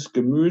billiges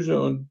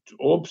Gemüse und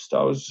Obst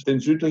aus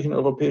den südlichen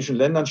europäischen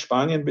Ländern,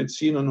 Spanien,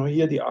 beziehen und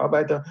hier die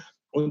Arbeiter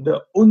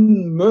unter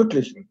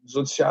unmöglichen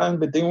sozialen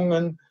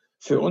Bedingungen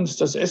für uns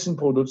das Essen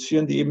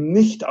produzieren, die eben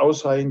nicht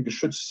ausreichend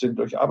geschützt sind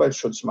durch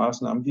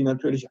Arbeitsschutzmaßnahmen, die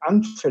natürlich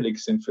anfällig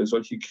sind für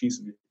solche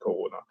Krisen wie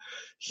Corona.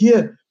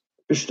 Hier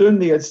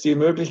bestünde jetzt die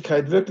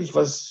Möglichkeit, wirklich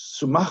was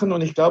zu machen.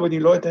 Und ich glaube, die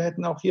Leute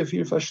hätten auch hier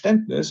viel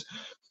Verständnis.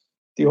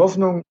 Die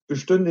Hoffnung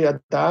bestünde ja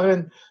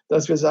darin,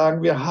 dass wir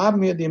sagen, wir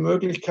haben hier die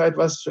Möglichkeit,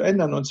 was zu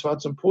ändern, und zwar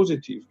zum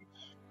Positiven.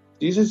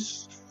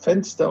 Dieses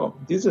Fenster,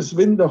 dieses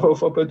Window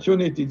of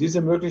Opportunity,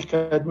 diese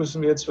Möglichkeit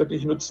müssen wir jetzt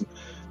wirklich nutzen.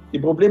 Die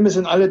Probleme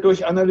sind alle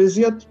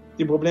durchanalysiert,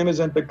 die Probleme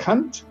sind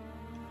bekannt,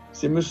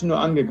 sie müssen nur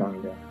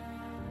angegangen werden.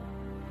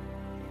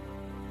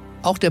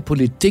 Auch der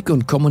Politik-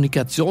 und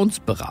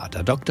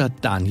Kommunikationsberater Dr.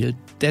 Daniel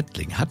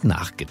Dettling hat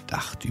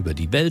nachgedacht über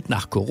die Welt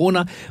nach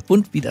Corona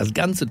und wie das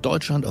ganze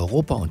Deutschland,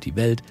 Europa und die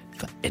Welt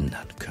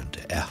verändern könnte.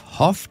 Er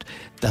hofft,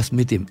 dass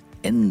mit dem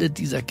Ende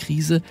dieser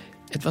Krise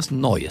etwas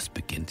Neues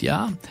beginnt.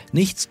 Ja,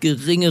 nichts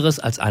Geringeres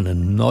als eine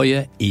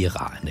neue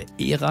Ära. Eine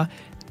Ära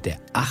der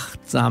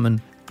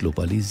achtsamen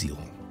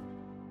Globalisierung.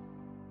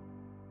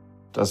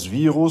 Das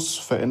Virus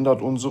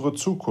verändert unsere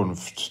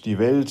Zukunft. Die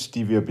Welt,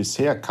 die wir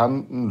bisher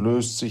kannten,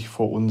 löst sich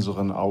vor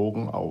unseren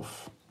Augen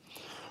auf.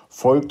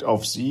 Folgt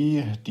auf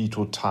sie die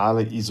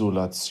totale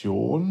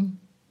Isolation,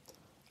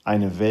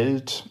 eine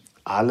Welt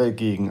alle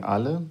gegen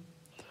alle?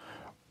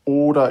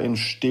 Oder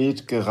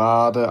entsteht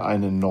gerade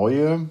eine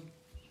neue,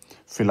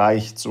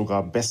 vielleicht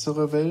sogar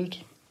bessere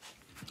Welt?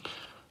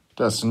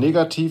 Das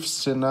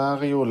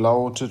Negativszenario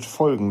lautet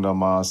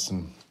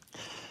folgendermaßen: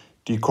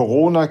 Die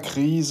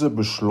Corona-Krise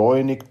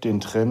beschleunigt den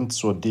Trend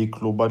zur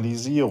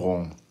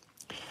Deglobalisierung.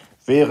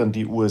 Während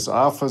die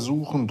USA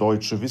versuchen,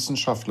 deutsche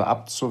Wissenschaftler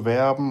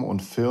abzuwerben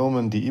und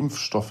Firmen, die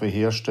Impfstoffe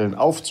herstellen,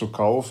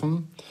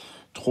 aufzukaufen,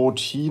 droht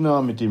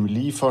China mit dem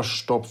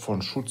Lieferstopp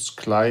von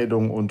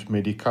Schutzkleidung und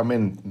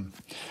Medikamenten.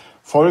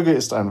 Folge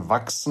ist ein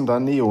wachsender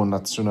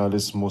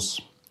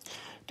Neonationalismus.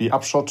 Die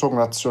Abschottung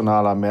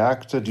nationaler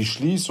Märkte, die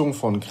Schließung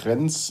von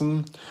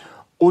Grenzen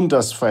und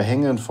das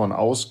Verhängen von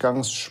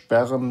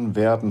Ausgangssperren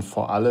werden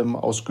vor allem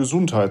aus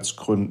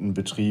Gesundheitsgründen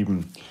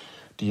betrieben.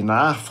 Die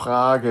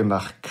Nachfrage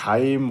nach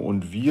Keim-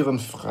 und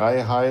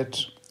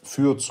Virenfreiheit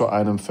führt zu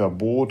einem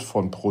Verbot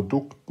von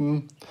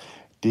Produkten,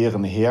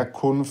 deren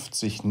Herkunft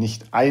sich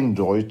nicht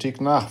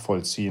eindeutig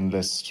nachvollziehen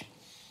lässt.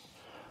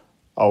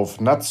 Auf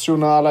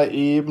nationaler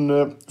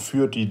Ebene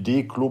führt die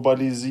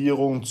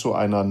Deglobalisierung zu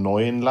einer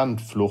neuen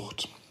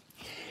Landflucht.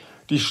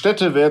 Die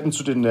Städte werden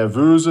zu den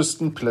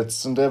nervösesten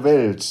Plätzen der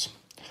Welt.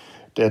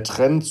 Der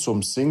Trend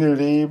zum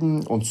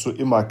Singleleben und zu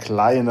immer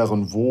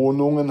kleineren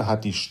Wohnungen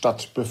hat die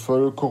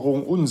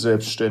Stadtbevölkerung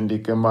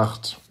unselbstständig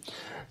gemacht.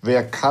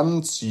 Wer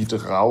kann, zieht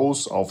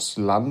raus aufs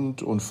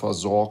Land und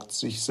versorgt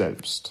sich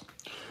selbst.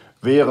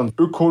 Während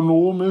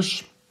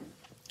ökonomisch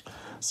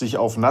sich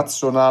auf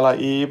nationaler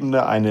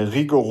Ebene eine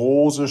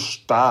rigorose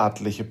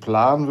staatliche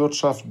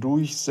Planwirtschaft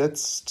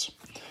durchsetzt,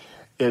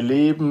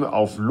 erleben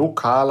auf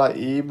lokaler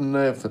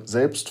Ebene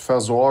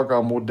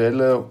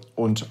Selbstversorgermodelle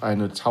und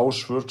eine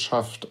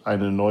Tauschwirtschaft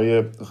eine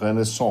neue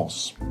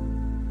Renaissance.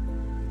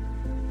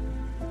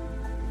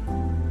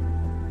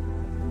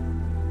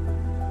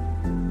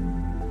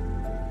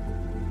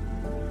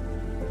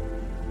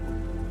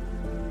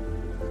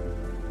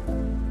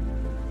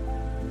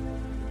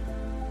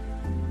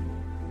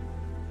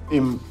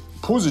 Im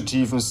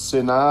positiven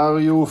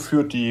Szenario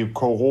führt die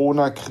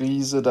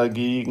Corona-Krise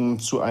dagegen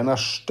zu einer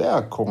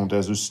Stärkung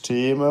der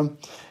Systeme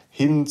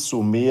hin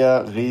zu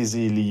mehr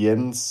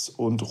Resilienz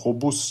und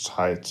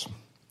Robustheit.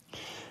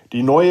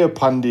 Die neue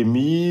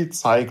Pandemie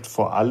zeigt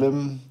vor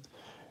allem,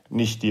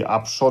 nicht die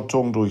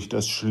Abschottung durch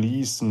das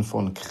Schließen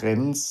von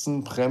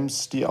Grenzen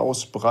bremst die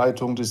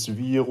Ausbreitung des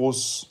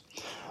Virus,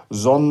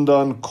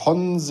 sondern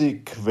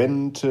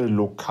konsequente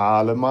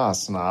lokale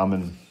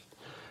Maßnahmen.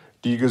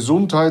 Die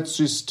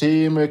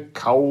Gesundheitssysteme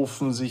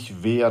kaufen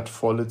sich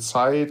wertvolle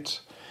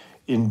Zeit,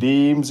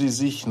 indem sie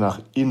sich nach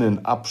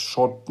innen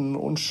abschotten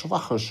und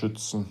Schwache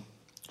schützen.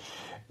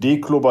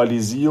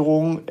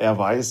 Deglobalisierung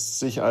erweist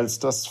sich als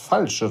das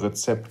falsche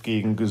Rezept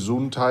gegen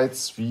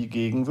Gesundheits- wie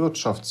gegen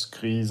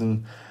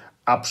Wirtschaftskrisen.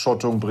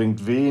 Abschottung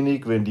bringt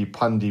wenig, wenn die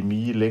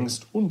Pandemie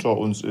längst unter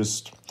uns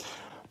ist.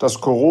 Das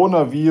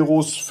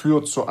Coronavirus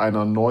führt zu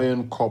einer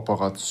neuen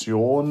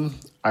Kooperation,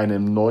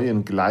 einem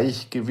neuen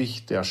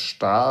Gleichgewicht der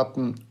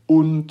Staaten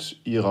und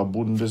ihrer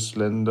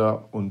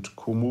Bundesländer und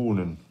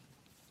Kommunen.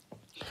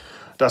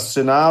 Das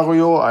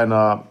Szenario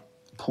einer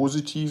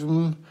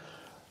positiven,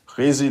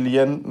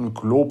 resilienten,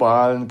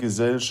 globalen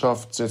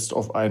Gesellschaft setzt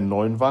auf einen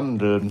neuen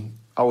Wandel.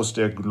 Aus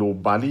der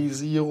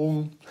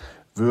Globalisierung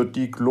wird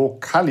die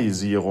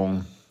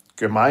Glokalisierung.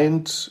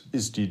 Gemeint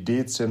ist die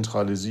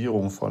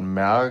Dezentralisierung von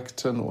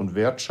Märkten und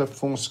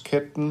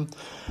Wertschöpfungsketten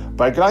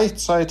bei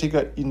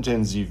gleichzeitiger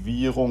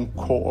Intensivierung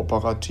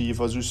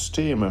kooperativer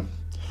Systeme.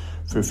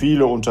 Für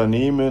viele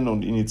Unternehmen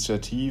und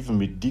Initiativen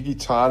mit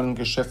digitalen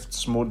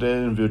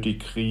Geschäftsmodellen wird die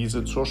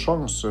Krise zur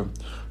Chance.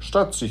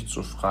 Statt sich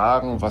zu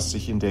fragen, was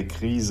sich in der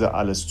Krise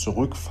alles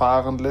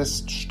zurückfahren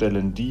lässt,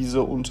 stellen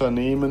diese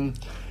Unternehmen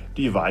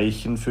die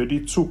Weichen für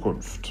die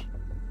Zukunft.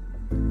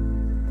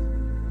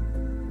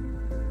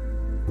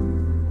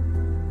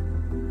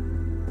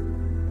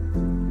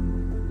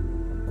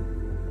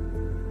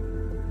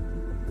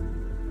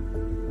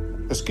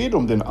 Es geht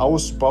um den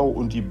Ausbau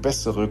und die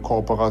bessere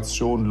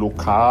Kooperation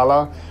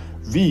lokaler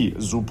wie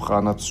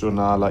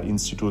supranationaler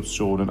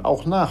Institutionen.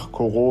 Auch nach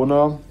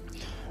Corona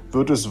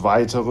wird es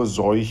weitere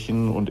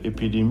Seuchen und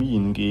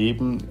Epidemien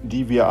geben,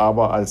 die wir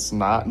aber als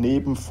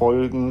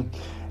Nebenfolgen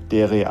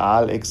der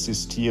real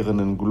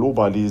existierenden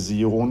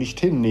Globalisierung nicht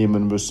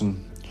hinnehmen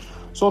müssen,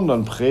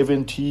 sondern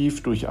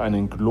präventiv durch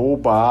einen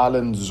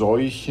globalen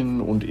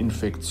Seuchen- und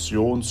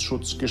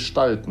Infektionsschutz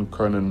gestalten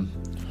können.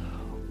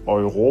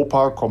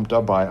 Europa kommt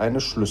dabei eine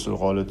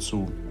Schlüsselrolle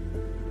zu.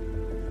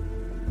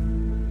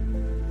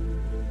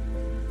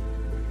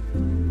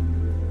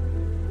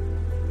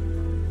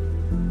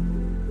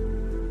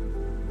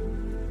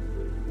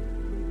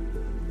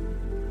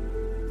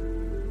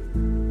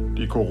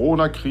 Die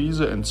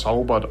Corona-Krise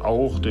entzaubert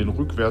auch den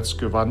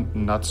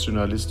rückwärtsgewandten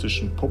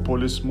nationalistischen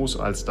Populismus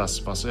als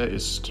das, was er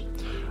ist.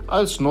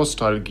 Als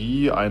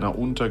Nostalgie einer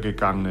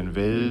untergegangenen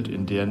Welt,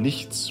 in der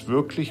nichts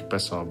wirklich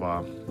besser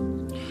war.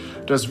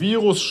 Das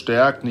Virus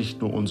stärkt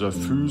nicht nur unser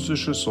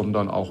physisches,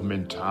 sondern auch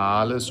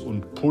mentales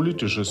und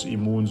politisches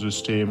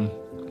Immunsystem.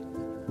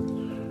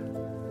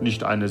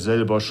 Nicht eine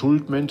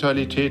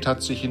Selber-Schuld-Mentalität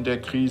hat sich in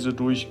der Krise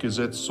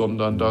durchgesetzt,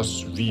 sondern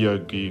das Wir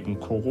gegen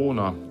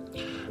Corona.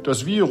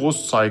 Das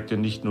Virus zeigte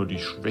nicht nur die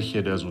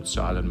Schwäche der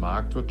sozialen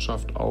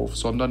Marktwirtschaft auf,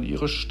 sondern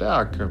ihre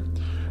Stärke.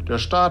 Der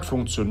Staat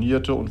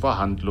funktionierte und war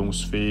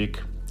handlungsfähig.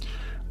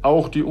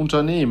 Auch die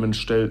Unternehmen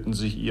stellten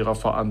sich ihrer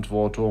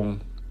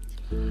Verantwortung.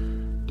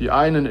 Die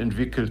einen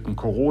entwickelten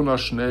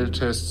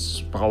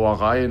Corona-Schnelltests,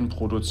 Brauereien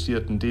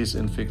produzierten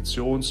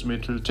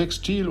Desinfektionsmittel,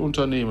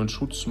 Textilunternehmen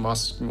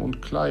Schutzmasken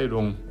und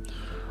Kleidung.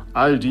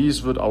 All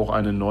dies wird auch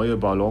eine neue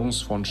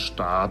Balance von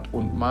Staat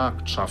und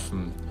Markt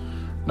schaffen.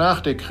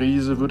 Nach der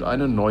Krise wird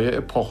eine neue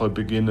Epoche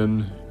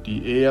beginnen,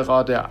 die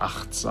Ära der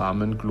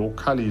achtsamen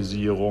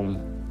Glokalisierung.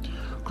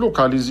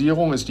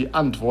 Glokalisierung ist die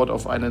Antwort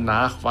auf eine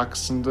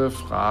nachwachsende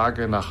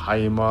Frage nach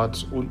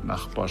Heimat und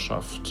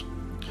Nachbarschaft.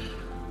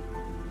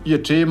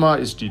 Ihr Thema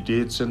ist die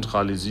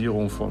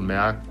Dezentralisierung von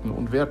Märkten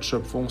und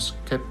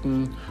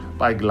Wertschöpfungsketten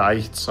bei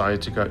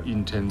gleichzeitiger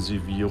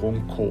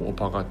Intensivierung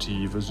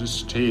kooperative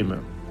Systeme.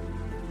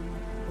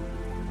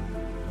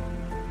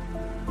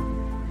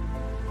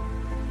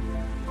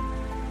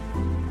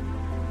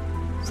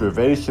 Für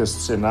welches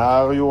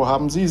Szenario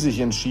haben Sie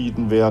sich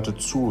entschieden, werte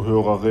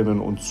Zuhörerinnen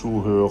und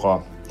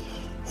Zuhörer?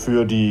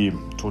 Für die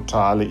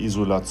totale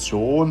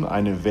Isolation,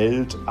 eine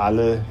Welt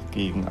alle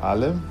gegen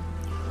alle?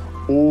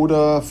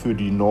 Oder für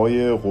die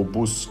neue,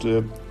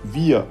 robuste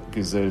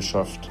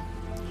Wir-Gesellschaft?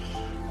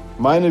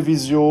 Meine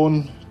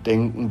Vision: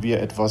 denken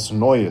wir etwas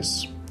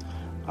Neues.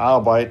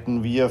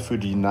 Arbeiten wir für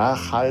die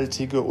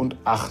nachhaltige und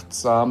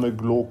achtsame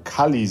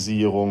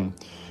Glokalisierung.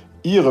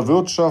 Ihre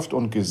Wirtschaft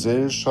und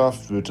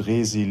Gesellschaft wird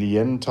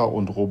resilienter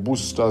und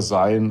robuster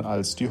sein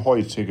als die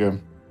heutige.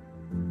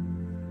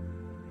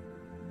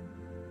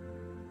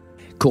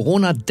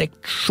 Corona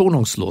deckt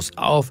schonungslos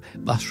auf,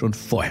 was schon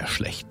vorher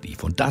schlecht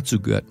lief. Und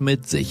dazu gehört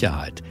mit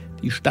Sicherheit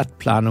die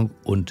Stadtplanung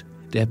und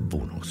der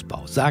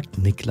Wohnungsbau, sagt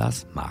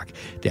Niklas Mark,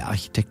 der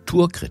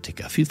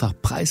Architekturkritiker, vielfach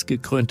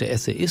preisgekrönte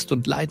Essayist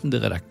und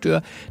leitende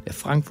Redakteur der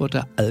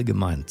Frankfurter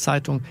Allgemeinen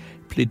Zeitung,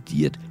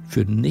 plädiert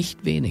für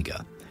nicht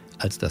weniger,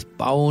 als das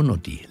Bauen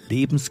und die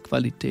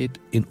Lebensqualität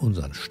in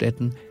unseren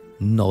Städten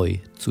neu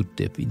zu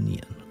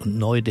definieren. Und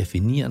neu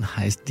definieren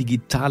heißt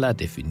digitaler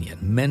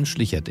definieren,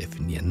 menschlicher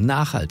definieren,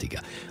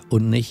 nachhaltiger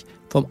und nicht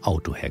vom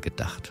Auto her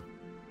gedacht.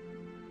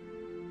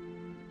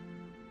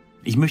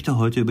 Ich möchte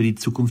heute über die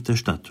Zukunft der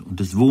Stadt und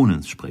des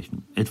Wohnens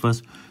sprechen.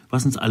 Etwas,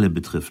 was uns alle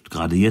betrifft,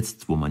 gerade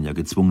jetzt, wo man ja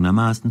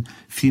gezwungenermaßen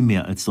viel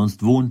mehr als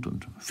sonst wohnt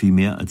und viel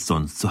mehr als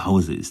sonst zu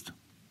Hause ist.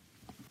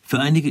 Für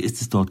einige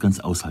ist es dort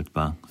ganz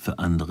aushaltbar, für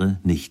andere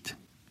nicht.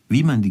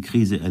 Wie man die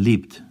Krise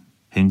erlebt,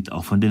 hängt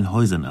auch von den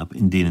Häusern ab,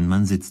 in denen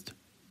man sitzt.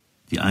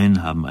 Die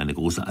einen haben eine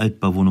große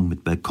Altbauwohnung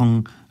mit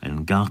Balkon,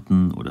 einen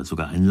Garten oder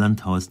sogar ein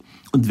Landhaus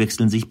und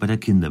wechseln sich bei der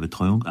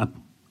Kinderbetreuung ab.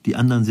 Die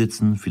anderen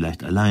sitzen,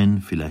 vielleicht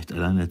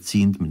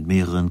alleinerziehend mit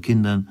mehreren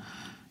Kindern,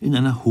 in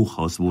einer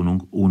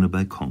Hochhauswohnung ohne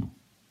Balkon.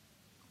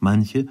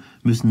 Manche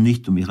müssen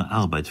nicht um ihre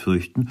Arbeit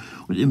fürchten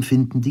und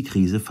empfinden die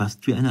Krise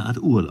fast wie eine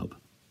Art Urlaub.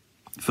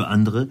 Für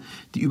andere,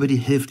 die über die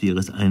Hälfte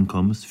ihres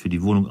Einkommens für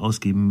die Wohnung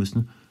ausgeben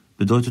müssen,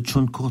 bedeutet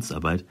schon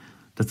Kurzarbeit,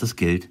 dass das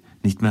Geld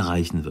nicht mehr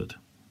reichen wird.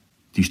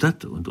 Die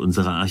Stadt und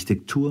unsere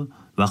Architektur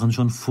waren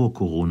schon vor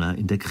Corona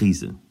in der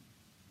Krise.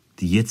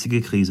 Die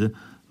jetzige Krise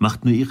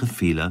macht nur ihre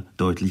Fehler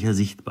deutlicher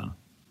sichtbar.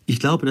 Ich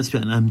glaube, dass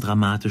wir an einem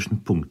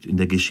dramatischen Punkt in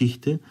der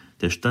Geschichte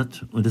der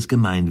Stadt und des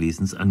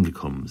Gemeinwesens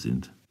angekommen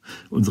sind.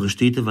 Unsere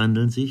Städte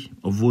wandeln sich,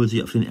 obwohl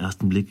sie auf den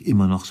ersten Blick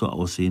immer noch so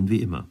aussehen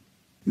wie immer.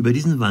 Über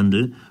diesen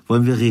Wandel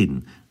wollen wir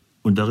reden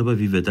und darüber,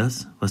 wie wir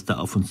das, was da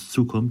auf uns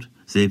zukommt,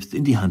 selbst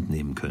in die Hand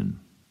nehmen können.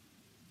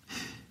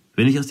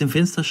 Wenn ich aus dem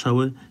Fenster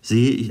schaue,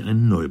 sehe ich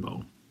einen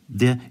Neubau.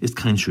 Der ist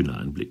kein schöner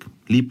Anblick.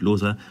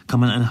 Liebloser kann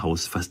man ein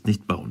Haus fast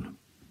nicht bauen.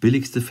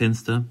 Billigste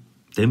Fenster,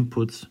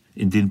 Dämmputz,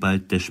 in den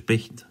bald der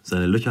Specht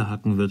seine Löcher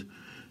hacken wird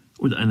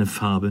und eine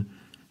Farbe,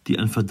 die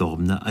an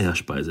verdorbene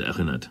Eierspeise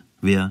erinnert.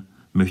 Wer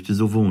möchte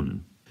so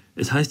wohnen?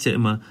 Es heißt ja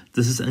immer,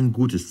 dass es ein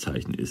gutes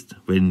Zeichen ist,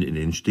 wenn in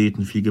den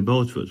Städten viel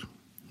gebaut wird.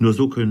 Nur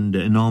so können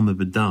der enorme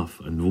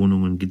Bedarf an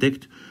Wohnungen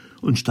gedeckt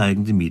und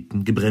steigende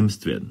Mieten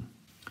gebremst werden.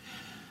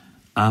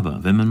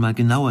 Aber wenn man mal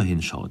genauer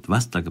hinschaut,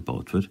 was da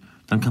gebaut wird,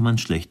 dann kann man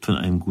schlecht von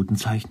einem guten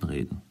Zeichen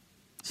reden.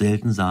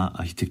 Selten sah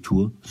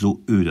Architektur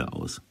so öde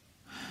aus.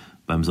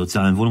 Beim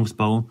sozialen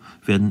Wohnungsbau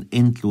werden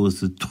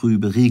endlose,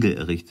 trübe Riegel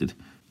errichtet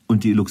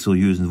und die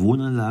luxuriösen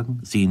Wohnanlagen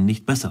sehen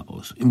nicht besser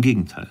aus. Im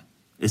Gegenteil.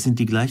 Es sind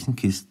die gleichen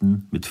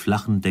Kisten mit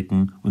flachen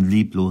Decken und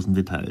lieblosen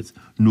Details,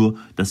 nur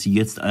dass sie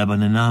jetzt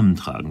alberne Namen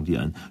tragen, die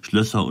an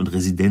Schlösser und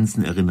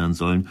Residenzen erinnern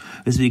sollen,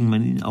 weswegen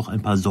man ihnen auch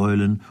ein paar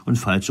Säulen und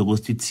falsche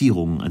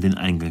Rustizierungen an den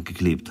Eingang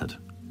geklebt hat.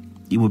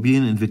 Die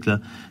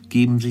Immobilienentwickler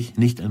geben sich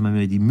nicht einmal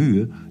mehr die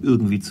Mühe,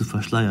 irgendwie zu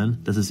verschleiern,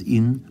 dass es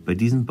ihnen bei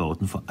diesen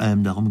Bauten vor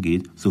allem darum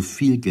geht, so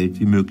viel Geld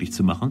wie möglich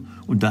zu machen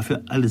und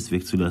dafür alles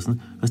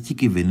wegzulassen, was die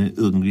Gewinne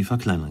irgendwie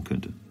verkleinern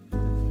könnte.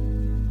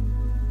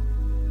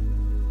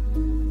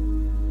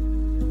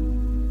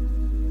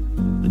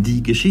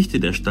 Die Geschichte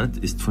der Stadt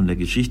ist von der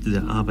Geschichte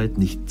der Arbeit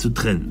nicht zu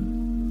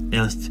trennen.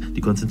 Erst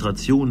die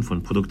Konzentration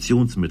von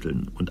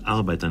Produktionsmitteln und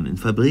Arbeitern in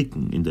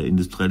Fabriken in der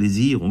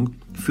Industrialisierung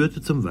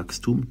führte zum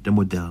Wachstum der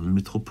modernen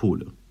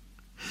Metropole.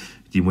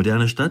 Die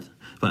moderne Stadt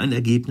war ein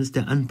Ergebnis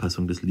der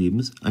Anpassung des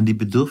Lebens an die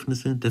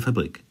Bedürfnisse der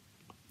Fabrik.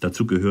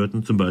 Dazu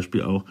gehörten zum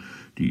Beispiel auch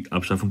die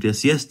Abschaffung der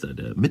Siesta,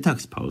 der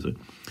Mittagspause,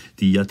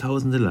 die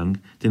jahrtausendelang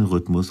den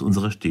Rhythmus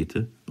unserer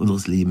Städte,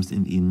 unseres Lebens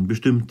in ihnen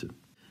bestimmte.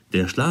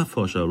 Der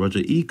Schlafforscher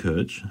Roger E.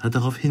 Kirch hat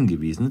darauf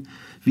hingewiesen,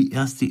 wie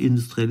erst die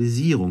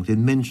Industrialisierung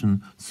den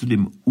Menschen zu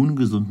dem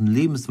ungesunden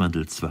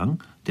Lebenswandel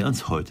zwang, der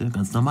uns heute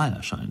ganz normal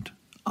erscheint.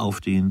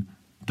 Aufstehen,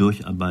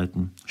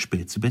 durcharbeiten,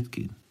 spät zu Bett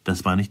gehen.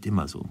 Das war nicht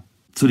immer so.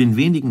 Zu den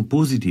wenigen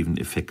positiven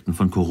Effekten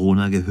von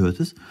Corona gehört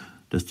es,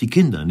 dass die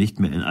Kinder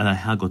nicht mehr in aller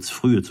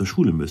Herrgottsfrühe zur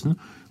Schule müssen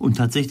und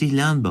tatsächlich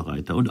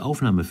lernbereiter und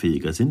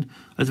aufnahmefähiger sind,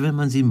 als wenn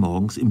man sie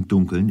morgens im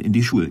Dunkeln in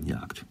die Schulen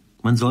jagt.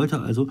 Man sollte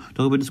also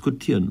darüber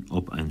diskutieren,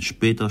 ob ein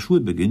später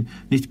Schulbeginn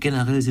nicht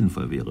generell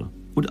sinnvoll wäre.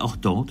 Und auch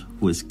dort,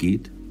 wo es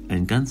geht,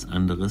 ein ganz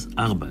anderes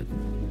Arbeiten.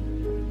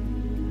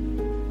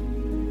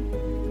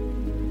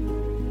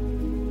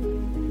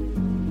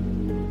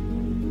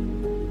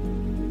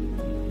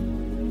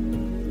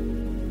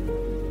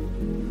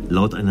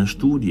 Laut einer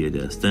Studie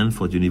der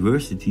Stanford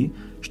University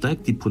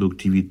steigt die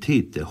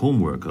Produktivität der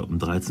Homeworker um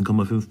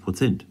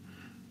 13,5%.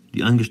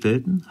 Die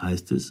Angestellten,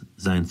 heißt es,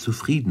 seien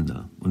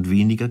zufriedener und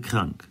weniger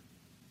krank.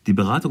 Die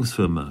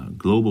Beratungsfirma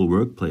Global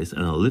Workplace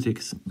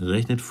Analytics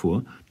rechnet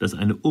vor, dass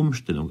eine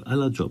Umstellung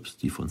aller Jobs,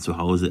 die von zu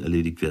Hause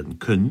erledigt werden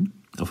können,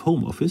 auf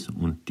Homeoffice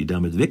und die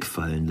damit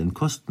wegfallenden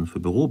Kosten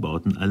für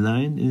Bürobauten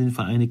allein in den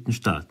Vereinigten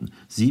Staaten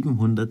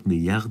 $700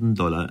 Milliarden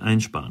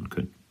einsparen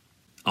können.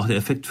 Auch der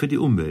Effekt für die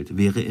Umwelt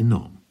wäre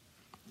enorm.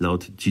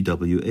 Laut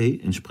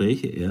GWA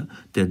entspräche er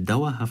der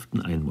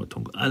dauerhaften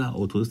Einmottung aller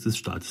Autos des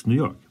Staates New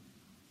York.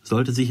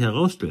 Sollte sich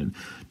herausstellen,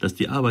 dass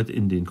die Arbeit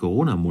in den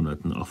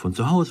Corona-Monaten auch von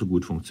zu Hause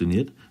gut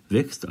funktioniert,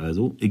 wächst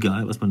also,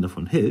 egal was man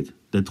davon hält,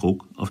 der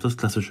Druck auf das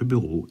klassische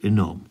Büro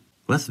enorm.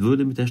 Was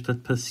würde mit der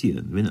Stadt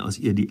passieren, wenn aus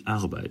ihr die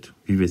Arbeit,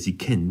 wie wir sie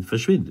kennen,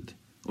 verschwindet?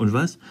 Und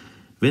was,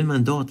 wenn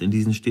man dort in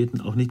diesen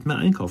Städten auch nicht mehr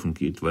einkaufen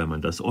geht, weil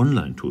man das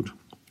online tut?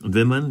 Und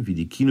wenn man, wie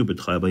die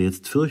Kinobetreiber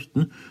jetzt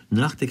fürchten,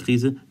 nach der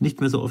Krise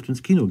nicht mehr so oft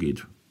ins Kino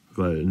geht,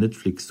 weil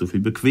Netflix so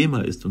viel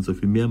bequemer ist und so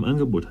viel mehr im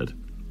Angebot hat?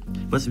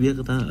 Was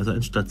wäre dann also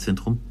ein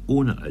Stadtzentrum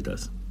ohne all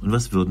das? Und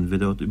was würden wir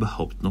dort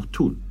überhaupt noch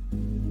tun?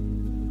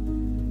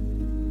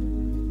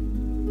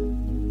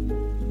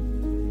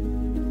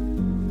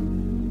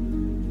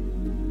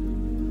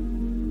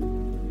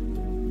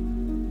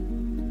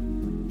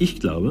 Ich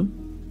glaube,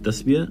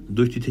 dass wir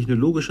durch die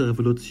technologische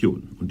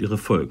Revolution und ihre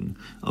Folgen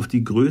auf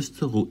die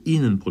größte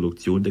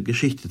Ruinenproduktion der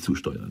Geschichte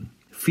zusteuern.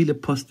 Viele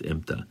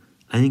Postämter,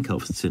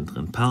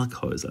 Einkaufszentren,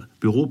 Parkhäuser,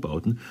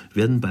 Bürobauten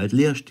werden bald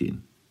leer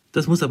stehen.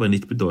 Das muss aber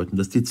nicht bedeuten,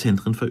 dass die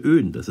Zentren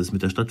veröden, dass es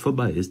mit der Stadt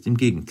vorbei ist. Im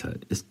Gegenteil,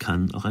 es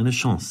kann auch eine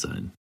Chance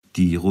sein.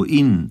 Die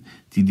Ruinen,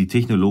 die die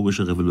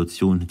technologische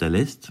Revolution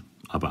hinterlässt,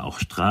 aber auch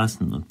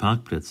Straßen und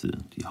Parkplätze,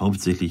 die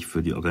hauptsächlich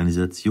für die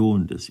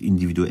Organisation des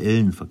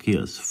individuellen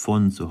Verkehrs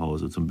von zu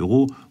Hause zum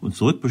Büro und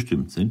zurück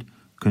bestimmt sind,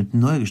 könnten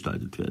neu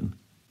gestaltet werden.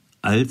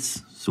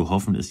 Als, so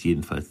hoffen es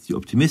jedenfalls die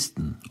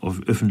Optimisten,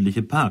 auf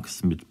öffentliche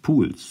Parks mit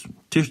Pools,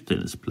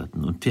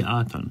 Tischtennisplatten und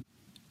Theatern.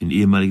 In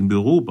ehemaligen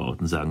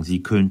Bürobauten, sagen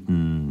sie,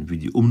 könnten, wie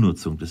die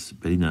Umnutzung des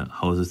Berliner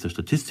Hauses der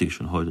Statistik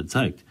schon heute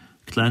zeigt,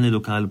 kleine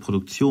lokale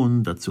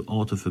Produktionen, dazu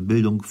Orte für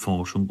Bildung,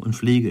 Forschung und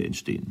Pflege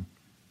entstehen.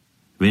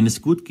 Wenn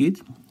es gut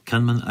geht,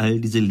 kann man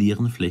all diese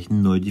leeren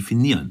Flächen neu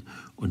definieren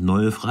und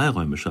neue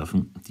Freiräume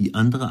schaffen, die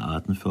andere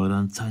Arten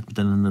fördern, Zeit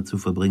miteinander zu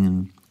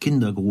verbringen,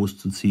 Kinder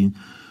großzuziehen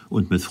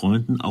und mit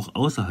Freunden auch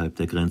außerhalb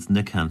der Grenzen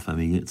der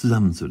Kernfamilie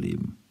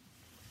zusammenzuleben.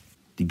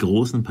 Die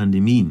großen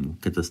Pandemien,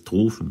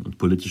 Katastrophen und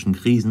politischen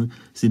Krisen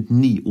sind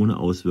nie ohne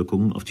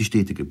Auswirkungen auf die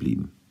Städte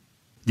geblieben.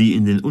 Die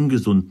in den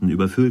ungesunden,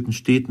 überfüllten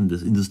Städten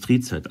des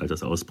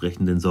Industriezeitalters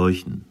ausbrechenden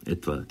Seuchen,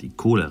 etwa die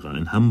Cholera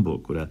in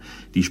Hamburg oder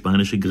die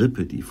spanische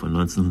Grippe, die von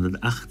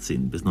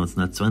 1918 bis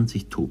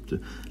 1920 tobte,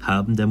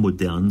 haben der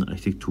modernen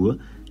Architektur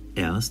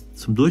erst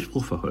zum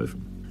Durchbruch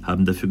verholfen,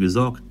 haben dafür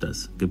gesorgt,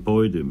 dass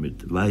Gebäude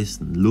mit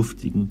weißen,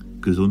 luftigen,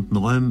 gesunden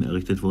Räumen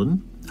errichtet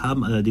wurden,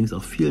 haben allerdings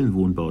auch vielen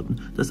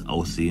Wohnbauten das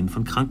Aussehen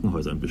von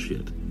Krankenhäusern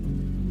beschert.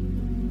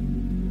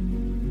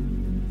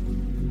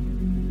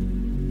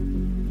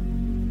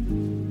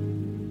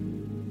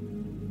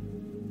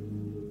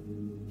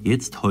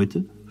 Jetzt,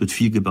 heute, wird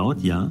viel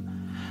gebaut, ja,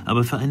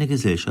 aber für eine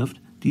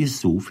Gesellschaft, die es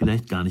so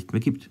vielleicht gar nicht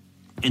mehr gibt.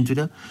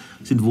 Entweder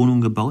sind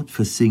Wohnungen gebaut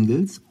für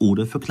Singles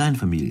oder für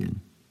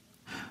Kleinfamilien.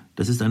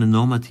 Das ist eine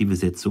normative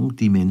Setzung,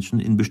 die Menschen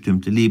in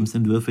bestimmte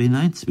Lebensentwürfe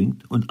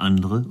hineinzwingt und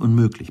andere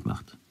unmöglich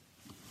macht.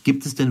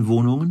 Gibt es denn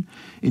Wohnungen,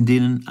 in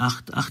denen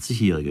 8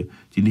 80-Jährige,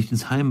 die nicht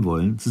ins Heim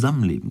wollen,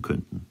 zusammenleben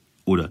könnten?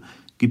 Oder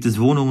gibt es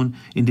Wohnungen,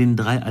 in denen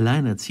 3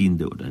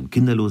 Alleinerziehende oder ein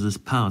kinderloses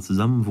Paar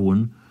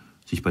zusammenwohnen,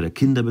 sich bei der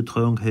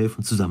Kinderbetreuung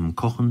helfen, zusammen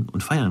kochen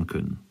und feiern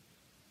können?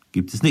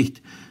 Gibt es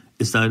nicht,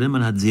 es sei denn,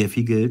 man hat sehr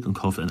viel Geld und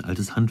kauft ein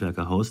altes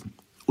Handwerkerhaus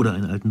oder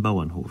einen alten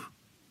Bauernhof.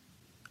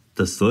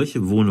 Dass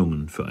solche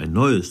Wohnungen für ein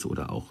neues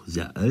oder auch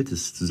sehr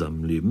altes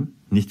Zusammenleben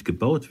nicht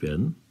gebaut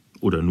werden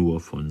oder nur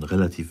von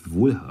relativ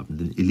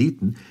wohlhabenden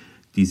Eliten,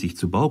 die sich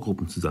zu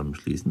Baugruppen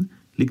zusammenschließen,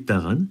 liegt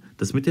daran,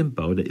 dass mit dem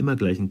Bau der immer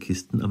gleichen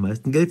Kisten am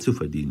meisten Geld zu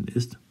verdienen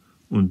ist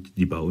und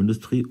die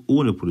Bauindustrie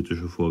ohne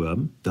politische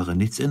Vorgaben daran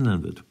nichts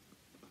ändern wird.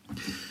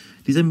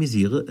 Dieser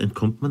Misere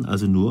entkommt man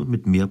also nur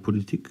mit mehr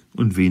Politik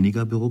und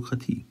weniger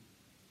Bürokratie.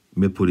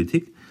 Mehr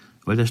Politik,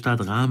 weil der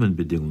Staat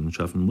Rahmenbedingungen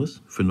schaffen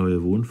muss für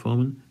neue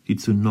Wohnformen, die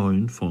zu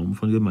neuen Formen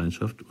von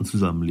Gemeinschaft und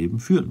Zusammenleben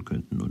führen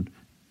könnten und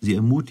sie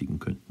ermutigen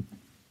könnten.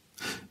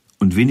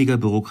 Und weniger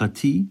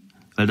Bürokratie,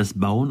 weil das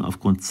Bauen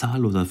aufgrund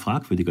zahlloser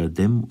fragwürdiger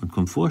Dämm- und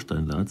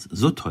Komfortstandards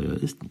so teuer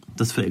ist,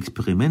 dass für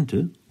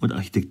Experimente und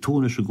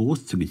architektonische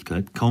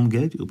Großzügigkeit kaum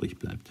Geld übrig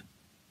bleibt.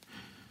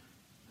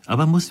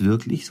 Aber muss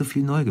wirklich so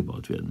viel neu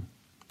gebaut werden?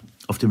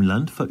 Auf dem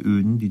Land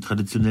veröden die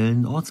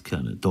traditionellen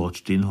Ortskerne. Dort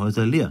stehen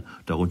Häuser leer,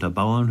 darunter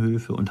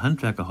Bauernhöfe und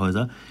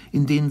Handwerkerhäuser,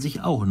 in denen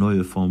sich auch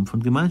neue Formen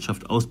von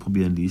Gemeinschaft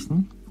ausprobieren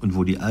ließen und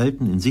wo die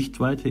Alten in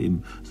Sichtweite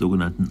im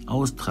sogenannten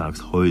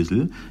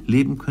Austragshäusel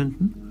leben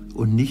könnten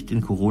und nicht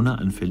in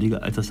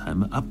Corona-anfällige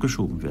Altersheime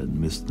abgeschoben werden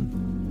müssten.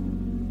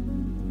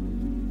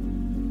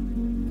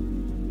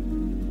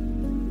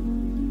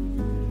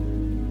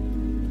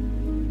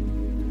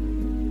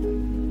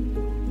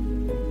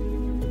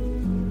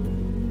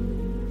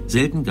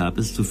 Selten gab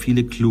es so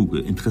viele kluge,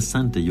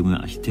 interessante junge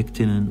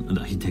Architektinnen und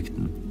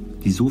Architekten,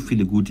 die so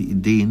viele gute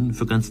Ideen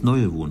für ganz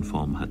neue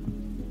Wohnformen hatten.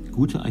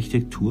 Gute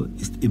Architektur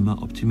ist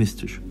immer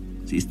optimistisch.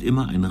 Sie ist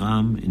immer ein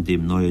Rahmen, in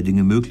dem neue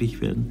Dinge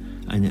möglich werden,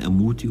 eine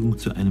Ermutigung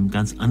zu einem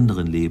ganz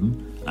anderen Leben,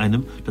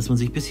 einem, das man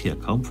sich bisher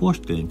kaum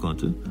vorstellen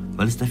konnte,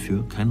 weil es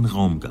dafür keinen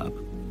Raum gab.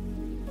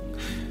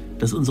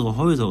 Dass unsere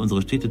Häuser,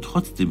 unsere Städte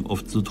trotzdem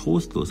oft so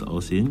trostlos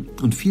aussehen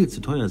und viel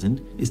zu teuer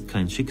sind, ist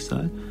kein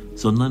Schicksal,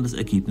 sondern das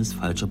Ergebnis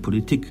falscher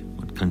Politik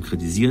und kann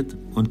kritisiert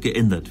und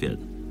geändert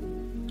werden.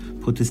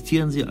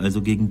 Protestieren Sie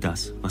also gegen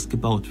das, was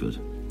gebaut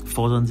wird.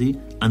 Fordern Sie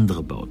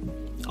andere Bauten,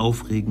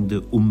 aufregende,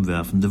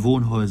 umwerfende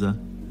Wohnhäuser,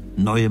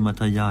 neue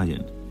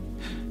Materialien,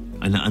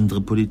 eine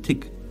andere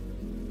Politik,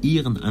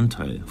 Ihren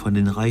Anteil von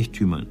den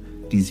Reichtümern,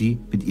 die Sie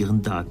mit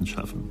Ihren Daten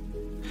schaffen.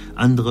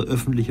 Andere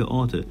öffentliche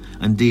Orte,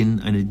 an denen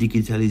eine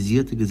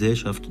digitalisierte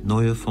Gesellschaft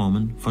neue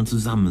Formen von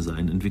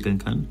Zusammensein entwickeln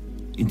kann.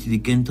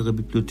 Intelligentere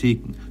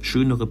Bibliotheken,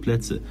 schönere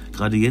Plätze.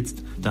 Gerade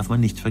jetzt darf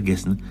man nicht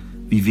vergessen,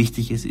 wie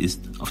wichtig es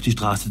ist, auf die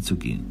Straße zu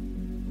gehen.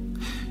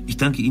 Ich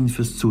danke Ihnen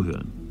fürs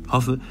Zuhören,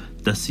 hoffe,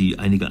 dass Sie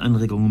einige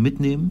Anregungen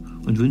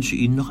mitnehmen und wünsche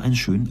Ihnen noch einen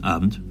schönen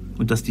Abend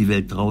und dass die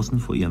Welt draußen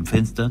vor Ihrem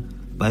Fenster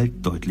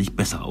bald deutlich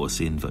besser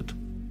aussehen wird.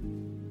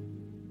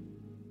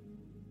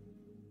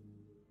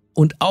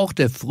 Und auch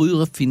der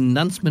frühere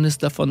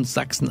Finanzminister von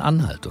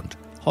Sachsen-Anhalt und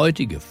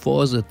heutige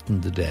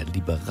Vorsitzende der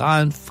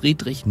liberalen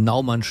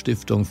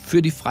Friedrich-Naumann-Stiftung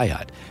für die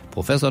Freiheit,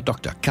 Professor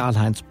Dr.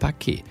 Karl-Heinz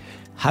Paquet,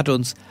 hat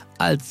uns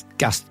als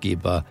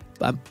Gastgeber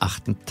beim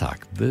 8.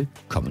 Tag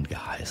willkommen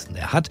geheißen.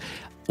 Er hat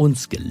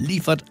uns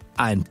geliefert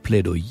ein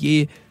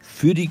Plädoyer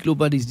für die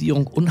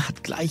Globalisierung und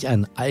hat gleich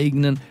einen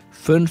eigenen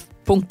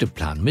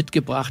 5-Punkte-Plan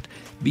mitgebracht,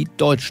 wie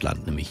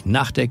Deutschland nämlich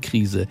nach der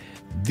Krise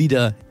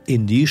wieder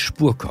in die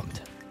Spur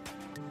kommt.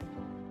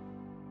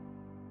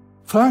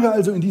 Frage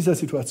also in dieser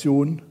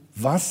Situation: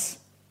 Was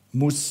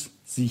muss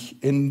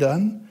sich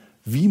ändern?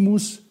 Wie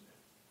muss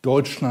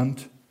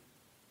Deutschland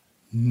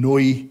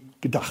neu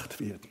gedacht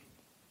werden?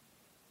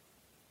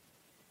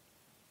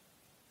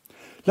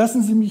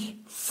 Lassen Sie mich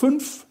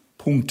 5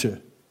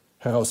 Punkte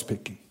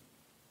herauspicken.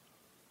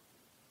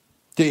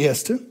 Der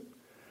erste: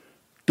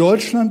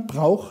 Deutschland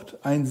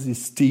braucht ein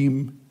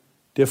System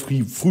der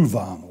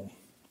Frühwarnung.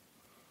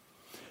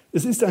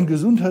 Es ist ein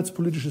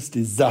gesundheitspolitisches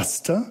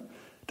Desaster,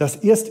 dass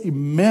erst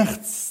im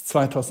März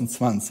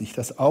 2020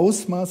 das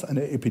Ausmaß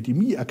einer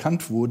Epidemie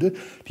erkannt wurde,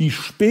 die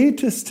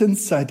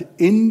spätestens seit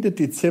Ende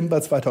Dezember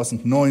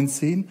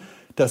 2019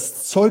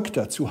 das Zeug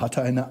dazu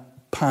hatte, eine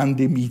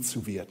Pandemie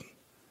zu werden.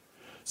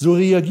 So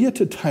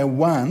reagierte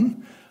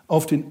Taiwan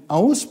auf den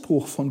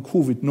Ausbruch von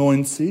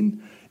Covid-19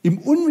 im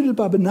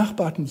unmittelbar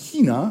benachbarten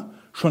China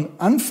schon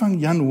Anfang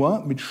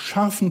Januar mit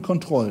scharfen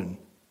Kontrollen,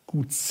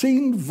 gut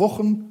 10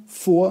 Wochen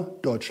vor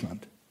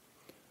Deutschland.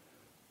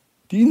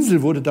 Die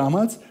Insel wurde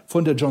damals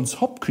von der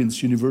Johns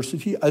Hopkins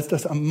University als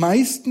das am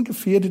meisten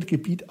gefährdete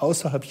Gebiet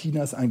außerhalb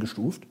Chinas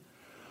eingestuft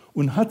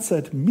und hat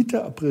seit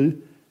Mitte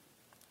April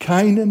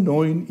keine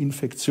neuen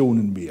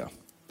Infektionen mehr.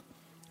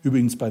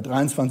 Übrigens bei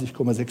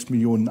 23,6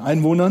 Millionen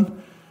Einwohnern,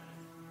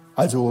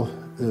 also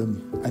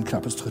ein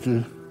knappes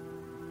Drittel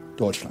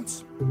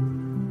Deutschlands.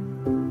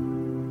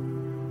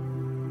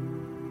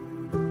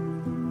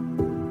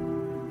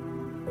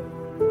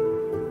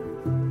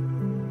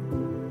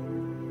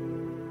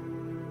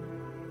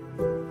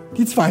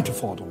 Die zweite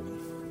Forderung.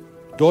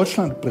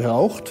 Deutschland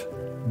braucht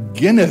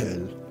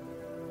generell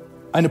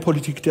eine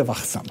Politik der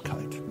Wachsamkeit.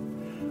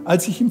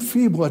 Als sich im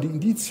Februar die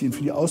Indizien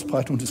für die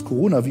Ausbreitung des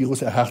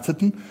Coronavirus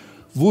erhärteten,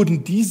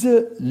 wurden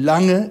diese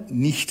lange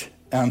nicht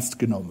ernst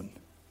genommen.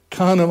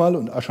 Karneval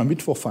und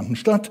Aschermittwoch fanden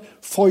statt,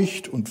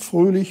 feucht und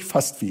fröhlich,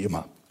 fast wie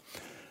immer.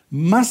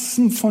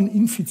 Massen von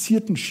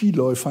infizierten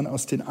Skiläufern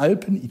aus den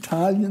Alpen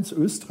Italiens,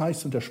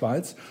 Österreichs und der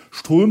Schweiz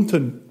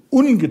strömten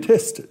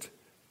ungetestet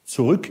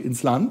zurück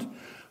ins Land,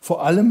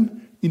 vor allem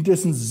in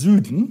dessen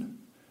Süden,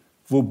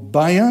 wo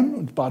Bayern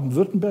und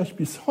Baden-Württemberg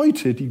bis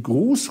heute die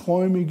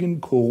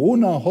großräumigen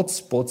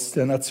Corona-Hotspots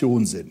der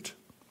Nation sind.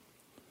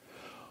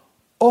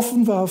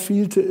 Offenbar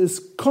fehlte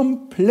es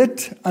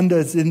komplett an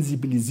der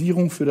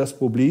Sensibilisierung für das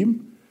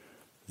Problem,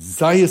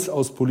 sei es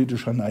aus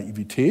politischer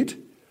Naivität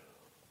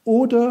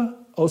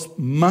oder aus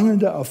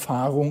mangelnder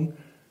Erfahrung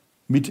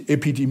mit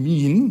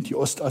Epidemien. Die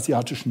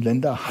ostasiatischen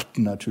Länder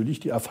hatten natürlich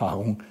die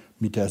Erfahrung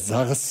mit der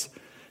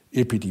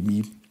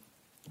SARS-Epidemie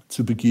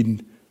zu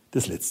Beginn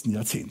des letzten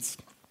Jahrzehnts.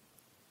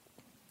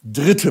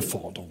 Dritte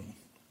Forderung.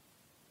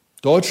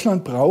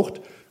 Deutschland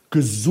braucht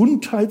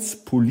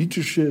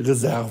gesundheitspolitische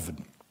Reserven.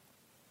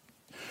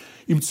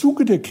 Im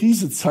Zuge der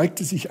Krise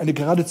zeigte sich eine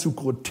geradezu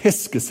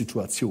groteske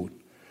Situation.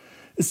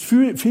 Es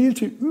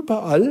fehlte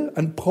überall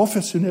an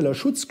professioneller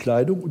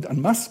Schutzkleidung und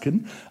an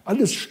Masken,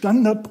 alles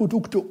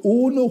Standardprodukte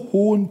ohne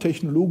hohen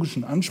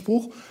technologischen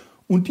Anspruch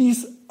und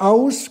dies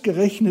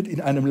ausgerechnet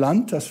in einem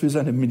Land, das für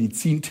seine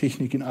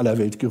Medizintechnik in aller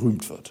Welt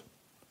gerühmt wird.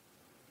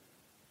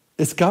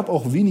 Es gab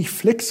auch wenig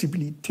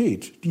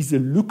Flexibilität, diese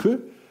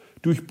Lücke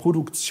durch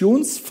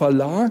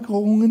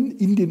Produktionsverlagerungen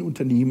in den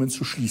Unternehmen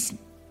zu schließen.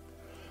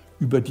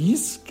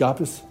 Überdies gab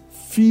es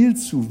viel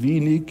zu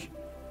wenig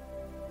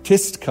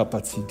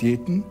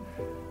Testkapazitäten,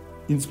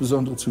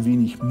 insbesondere zu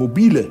wenig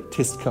mobile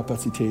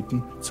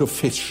Testkapazitäten zur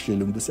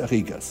Feststellung des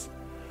Erregers.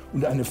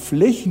 Und eine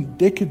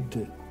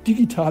flächendeckende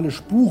digitale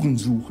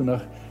Spurensuche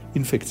nach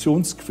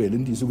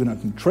Infektionsquellen, die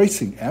sogenannten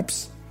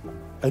Tracing-Apps,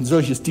 ein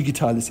solches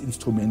digitales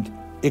Instrument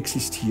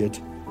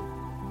existiert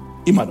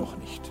immer noch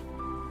nicht.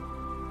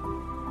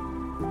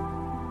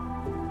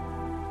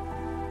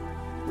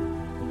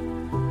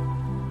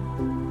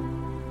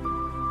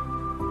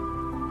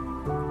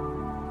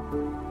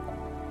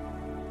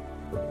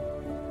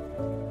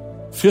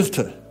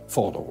 Vierte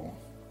Forderung.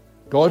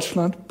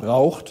 Deutschland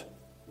braucht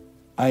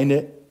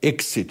eine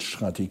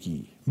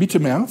Exit-Strategie.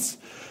 Mitte März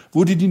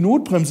wurde die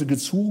Notbremse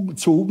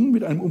gezogen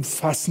mit einem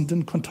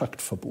umfassenden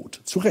Kontaktverbot.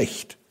 Zu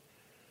Recht.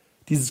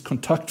 Dieses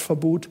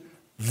Kontaktverbot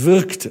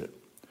wirkte.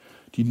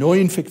 Die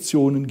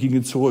Neuinfektionen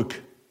gingen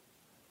zurück.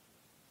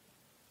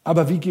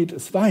 Aber wie geht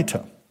es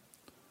weiter?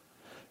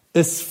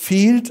 Es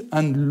fehlt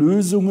an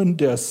Lösungen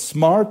der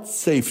Smart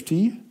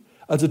Safety,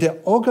 also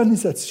der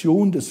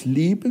Organisation des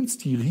Lebens,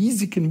 die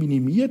Risiken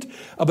minimiert,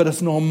 aber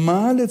das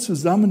normale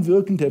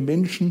Zusammenwirken der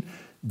Menschen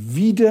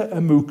wieder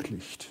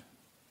ermöglicht.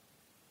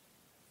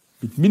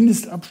 Mit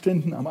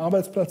Mindestabständen am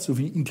Arbeitsplatz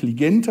sowie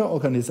intelligenter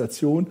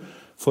Organisation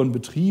von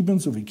Betrieben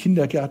sowie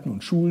Kindergärten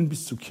und Schulen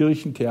bis zu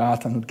Kirchen,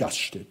 Theatern und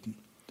Gaststätten.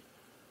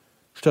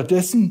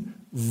 Stattdessen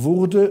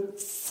wurde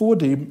vor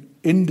dem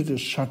Ende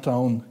des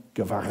Shutdown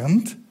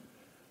gewarnt,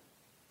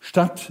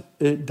 statt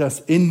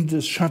das Ende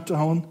des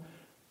Shutdown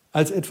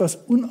als etwas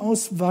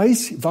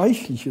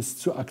Unausweichliches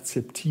zu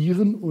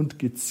akzeptieren und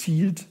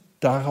gezielt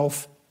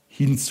darauf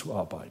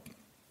hinzuarbeiten.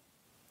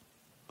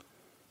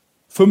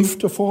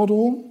 Fünfte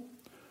Forderung.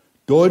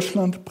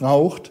 Deutschland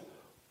braucht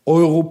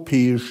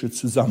europäische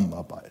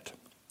Zusammenarbeit.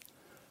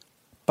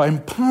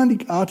 Beim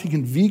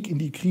panikartigen Weg in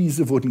die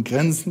Krise wurden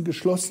Grenzen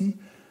geschlossen,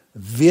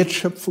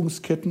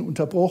 Wertschöpfungsketten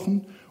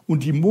unterbrochen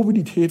und die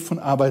Mobilität von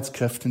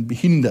Arbeitskräften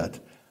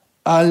behindert.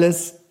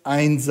 Alles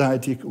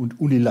einseitig und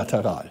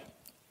unilateral.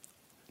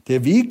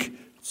 Der Weg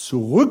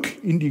zurück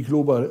in die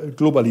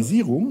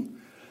Globalisierung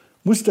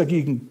muss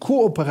dagegen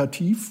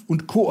kooperativ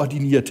und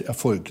koordiniert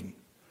erfolgen,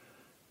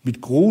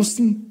 mit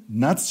großen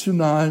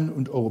nationalen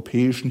und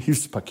europäischen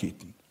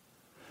Hilfspaketen.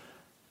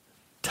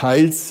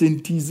 Teils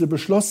sind diese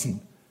beschlossen,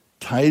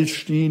 teils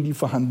stehen die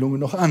Verhandlungen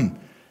noch an.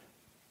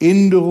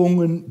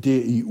 Änderungen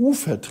der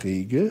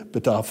EU-Verträge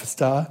bedarf es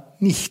da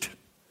nicht.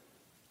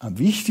 Am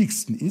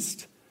wichtigsten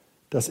ist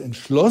das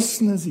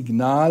entschlossene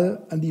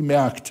Signal an die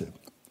Märkte.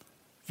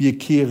 Wir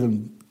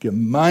kehren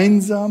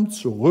gemeinsam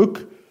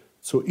zurück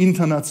zur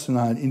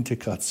internationalen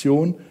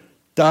Integration.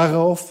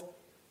 Darauf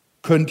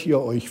könnt ihr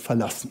euch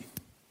verlassen.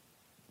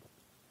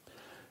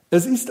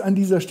 Es ist an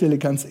dieser Stelle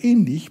ganz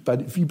ähnlich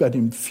wie bei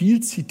dem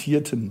viel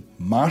zitierten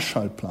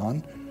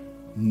Marshallplan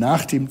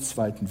nach dem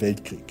Zweiten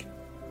Weltkrieg.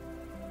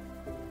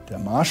 Der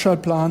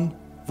Marshallplan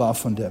war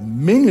von der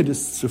Menge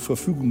des zur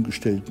Verfügung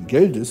gestellten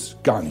Geldes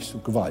gar nicht so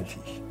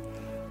gewaltig.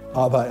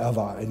 Aber er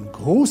war ein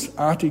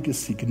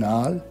großartiges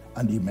Signal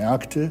an die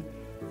Märkte,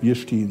 wir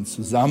stehen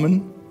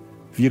zusammen,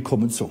 wir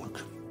kommen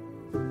zurück.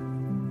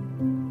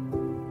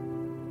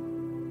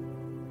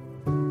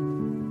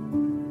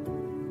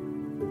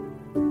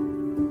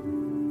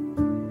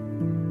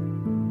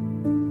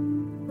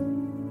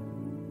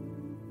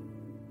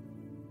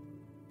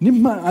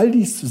 Nimmt man all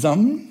dies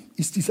zusammen,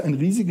 ist dies ein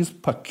riesiges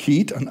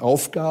Paket an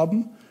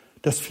Aufgaben,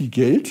 das viel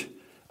Geld,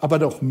 aber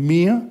doch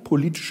mehr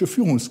politische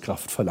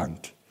Führungskraft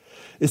verlangt.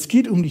 Es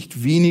geht um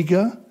nicht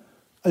weniger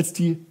als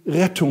die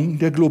Rettung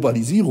der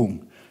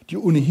Globalisierung, die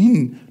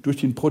ohnehin durch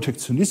den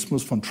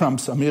Protektionismus von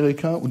Trumps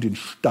Amerika und den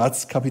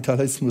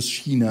Staatskapitalismus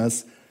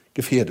Chinas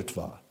gefährdet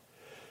war.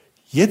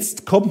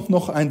 Jetzt kommt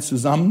noch ein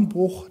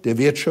Zusammenbruch der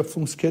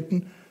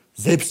Wertschöpfungsketten,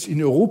 selbst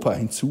in Europa,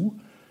 hinzu,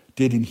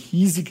 der den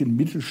hiesigen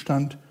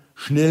Mittelstand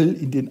schnell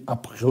in den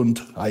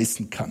Abgrund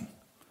reißen kann.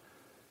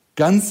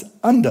 Ganz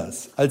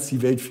anders als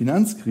die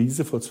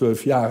Weltfinanzkrise vor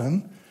 12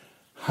 Jahren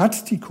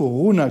hat die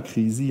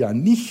Corona-Krise ja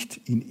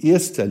nicht in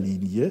erster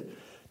Linie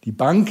die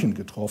Banken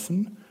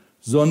getroffen,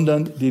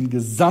 sondern den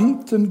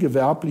gesamten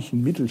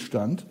gewerblichen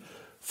Mittelstand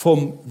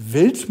vom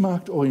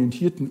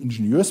weltmarktorientierten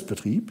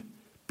Ingenieursbetrieb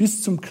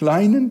bis zum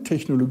kleinen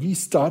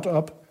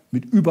Technologie-Start-up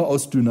mit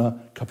überaus dünner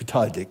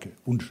Kapitaldecke.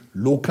 Und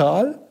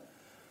lokal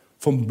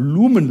vom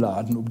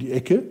Blumenladen um die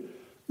Ecke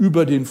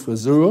über den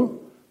Friseur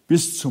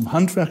bis zum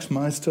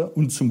Handwerksmeister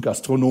und zum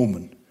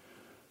Gastronomen.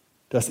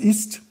 Das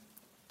ist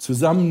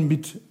zusammen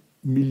mit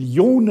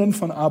Millionen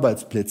von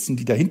Arbeitsplätzen,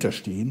 die dahinter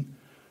stehen,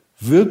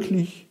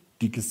 wirklich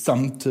die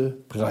gesamte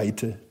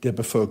Breite der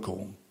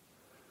Bevölkerung.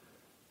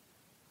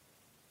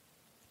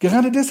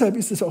 Gerade deshalb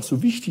ist es auch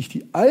so wichtig,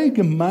 die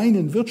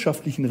allgemeinen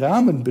wirtschaftlichen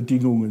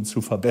Rahmenbedingungen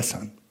zu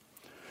verbessern.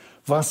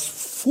 Was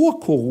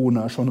vor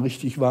Corona schon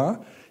richtig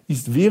war,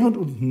 ist während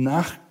und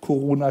nach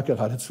Corona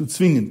geradezu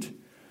zwingend.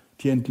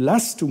 Die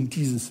Entlastung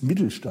dieses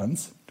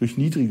Mittelstands durch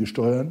niedrige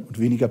Steuern und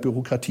weniger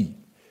Bürokratie.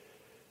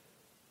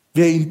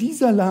 Wer in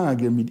dieser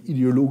Lage mit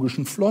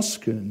ideologischen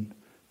Floskeln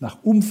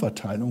nach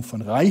Umverteilung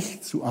von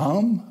reich zu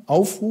arm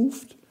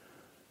aufruft,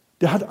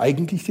 der hat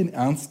eigentlich den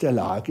Ernst der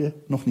Lage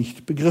noch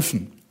nicht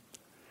begriffen.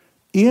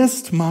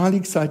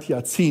 Erstmalig seit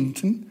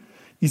Jahrzehnten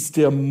ist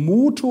der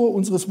Motor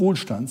unseres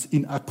Wohlstands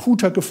in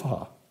akuter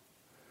Gefahr.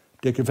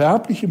 Der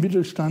gewerbliche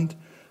Mittelstand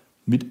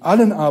mit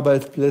allen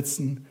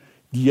Arbeitsplätzen,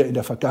 die er in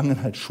der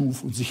Vergangenheit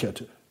schuf und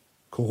sicherte.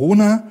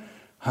 Corona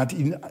hat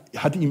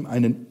ihm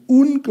einen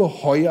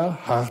ungeheuer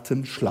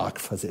harten Schlag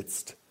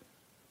versetzt.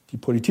 Die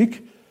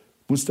Politik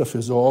muss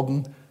dafür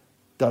sorgen,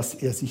 dass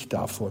er sich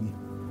davon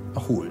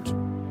erholt.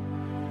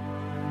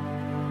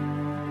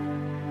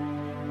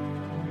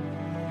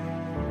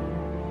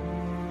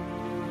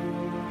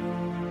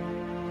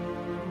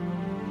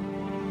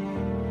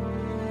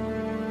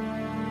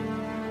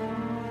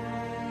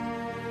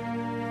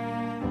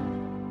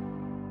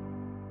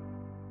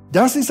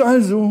 Das ist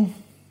also,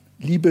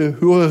 liebe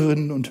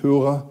Hörerinnen und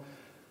Hörer,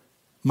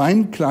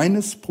 mein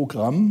kleines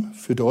Programm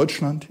für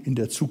Deutschland in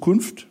der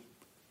Zukunft.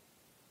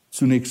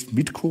 Zunächst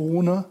mit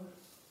Corona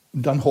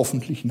und dann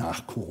hoffentlich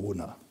nach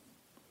Corona.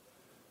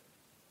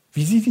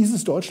 Wie sieht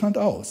dieses Deutschland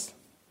aus?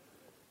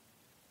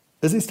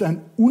 Es ist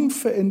ein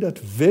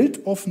unverändert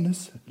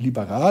weltoffenes,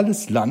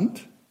 liberales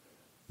Land,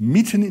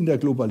 mitten in der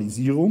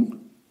Globalisierung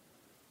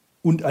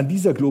und an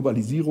dieser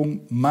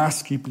Globalisierung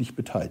maßgeblich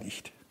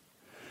beteiligt.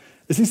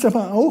 Es ist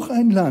aber auch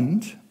ein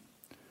Land,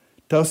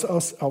 das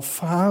aus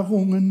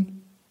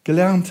Erfahrungen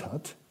gelernt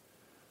hat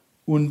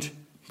und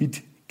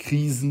mit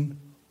Krisen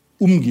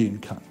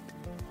umgehen kann.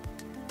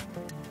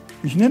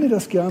 Ich nenne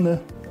das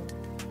gerne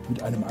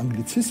mit einem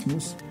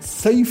Anglizismus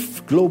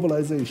Safe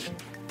Globalization.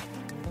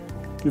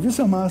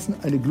 Gewissermaßen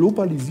eine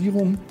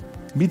Globalisierung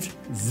mit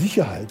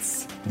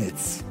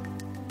Sicherheitsnetz.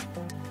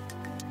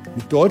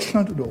 Mit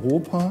Deutschland und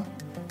Europa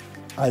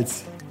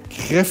als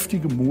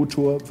kräftigem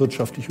Motor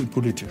wirtschaftlich und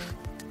politisch.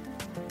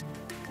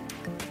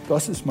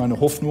 Das ist meine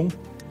Hoffnung.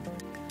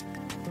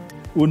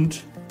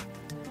 Und,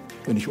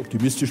 wenn ich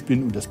optimistisch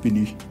bin, und das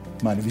bin ich,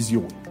 meine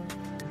Vision.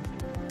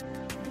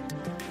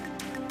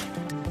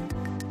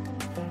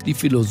 Die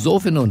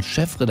Philosophin und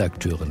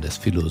Chefredakteurin des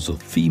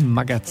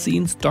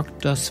Philosophie-Magazins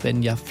Dr.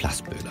 Svenja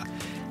Flassböhler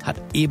hat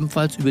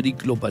ebenfalls über die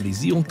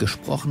Globalisierung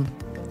gesprochen,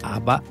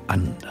 aber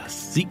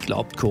anders. Sie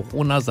glaubt,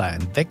 Corona sei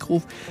ein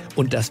Weckruf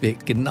und dass wir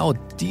genau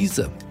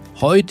diese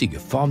heutige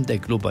Form der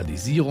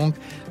Globalisierung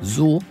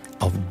so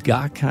auf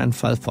gar keinen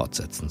Fall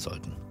fortsetzen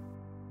sollten.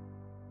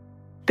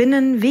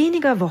 Binnen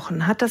weniger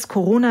Wochen hat das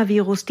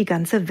Coronavirus die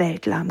ganze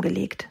Welt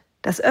lahmgelegt.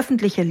 Das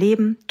öffentliche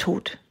Leben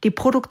tot, die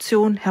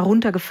Produktion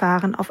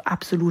heruntergefahren auf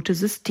absolute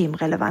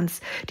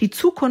Systemrelevanz, die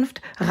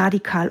Zukunft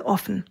radikal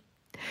offen.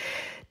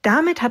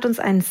 Damit hat uns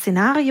ein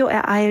Szenario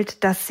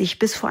ereilt, das sich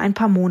bis vor ein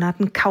paar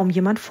Monaten kaum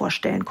jemand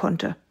vorstellen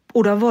konnte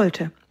oder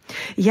wollte.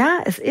 Ja,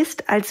 es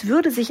ist, als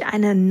würde sich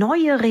eine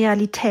neue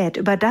Realität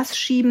über das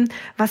schieben,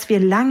 was wir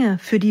lange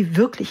für die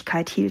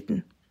Wirklichkeit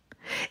hielten.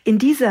 In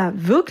dieser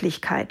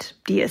Wirklichkeit,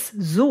 die es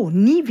so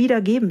nie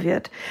wieder geben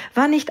wird,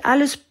 war nicht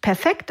alles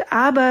perfekt,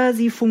 aber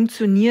sie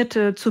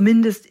funktionierte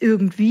zumindest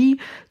irgendwie,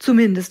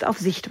 zumindest auf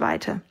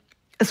Sichtweite.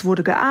 Es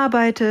wurde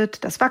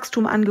gearbeitet, das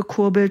Wachstum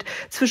angekurbelt,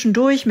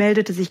 zwischendurch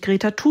meldete sich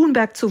Greta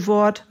Thunberg zu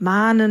Wort,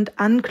 mahnend,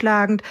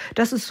 anklagend,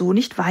 dass es so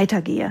nicht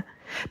weitergehe.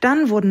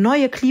 Dann wurden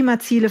neue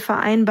Klimaziele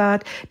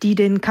vereinbart, die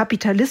den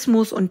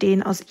Kapitalismus und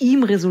den aus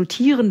ihm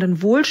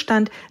resultierenden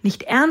Wohlstand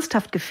nicht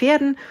ernsthaft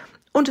gefährden,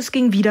 und es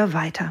ging wieder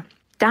weiter.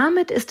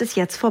 Damit ist es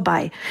jetzt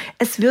vorbei.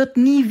 Es wird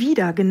nie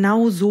wieder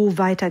genau so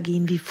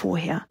weitergehen wie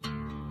vorher.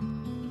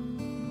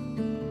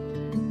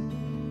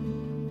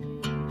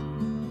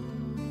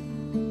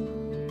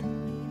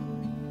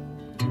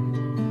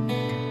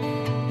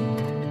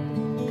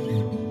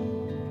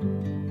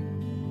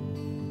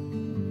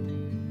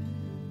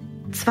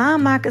 Zwar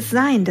mag es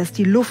sein, dass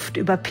die Luft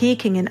über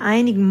Peking in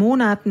einigen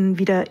Monaten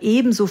wieder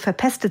ebenso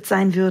verpestet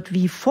sein wird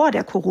wie vor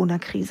der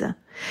Corona-Krise.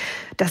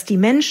 Dass die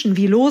Menschen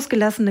wie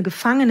losgelassene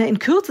Gefangene in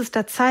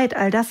kürzester Zeit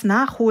all das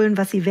nachholen,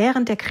 was sie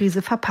während der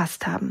Krise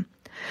verpasst haben.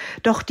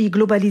 Doch die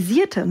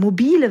globalisierte,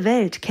 mobile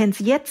Welt kennt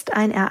jetzt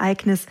ein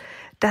Ereignis,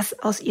 das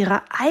aus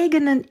ihrer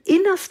eigenen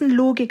innersten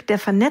Logik der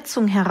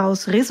Vernetzung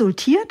heraus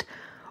resultiert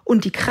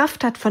und die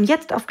Kraft hat, von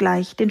jetzt auf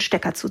gleich den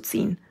Stecker zu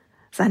ziehen.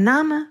 Sein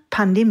Name: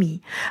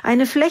 Pandemie.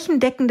 Eine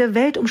flächendeckende,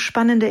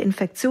 weltumspannende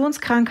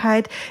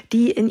Infektionskrankheit,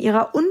 die in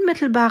ihrer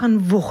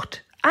unmittelbaren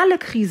Wucht alle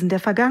Krisen der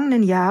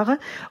vergangenen Jahre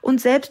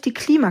und selbst die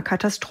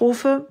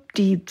Klimakatastrophe,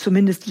 die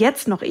zumindest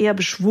jetzt noch eher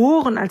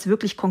beschworen als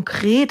wirklich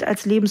konkret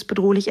als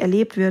lebensbedrohlich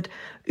erlebt wird,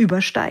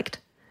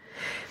 übersteigt.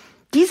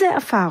 Diese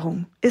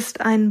Erfahrung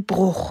ist ein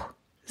Bruch.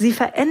 Sie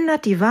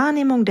verändert die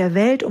Wahrnehmung der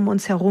Welt um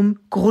uns herum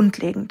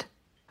grundlegend.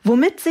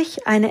 Womit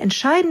sich eine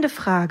entscheidende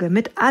Frage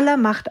mit aller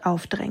Macht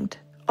aufdrängt.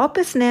 Ob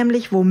es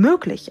nämlich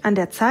womöglich an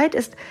der Zeit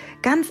ist,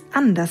 ganz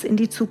anders in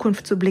die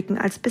Zukunft zu blicken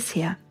als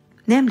bisher,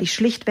 nämlich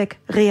schlichtweg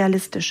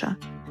realistischer.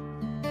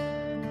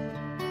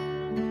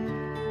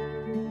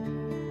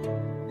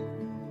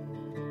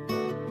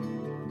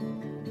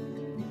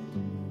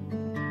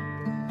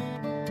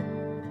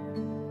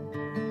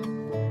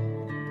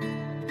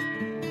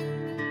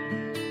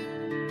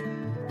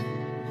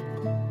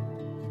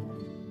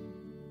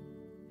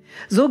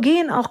 So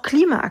gehen auch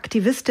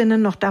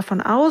Klimaaktivistinnen noch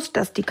davon aus,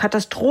 dass die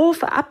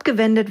Katastrophe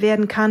abgewendet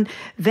werden kann,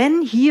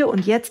 wenn hier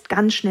und jetzt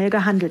ganz schnell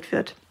gehandelt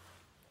wird.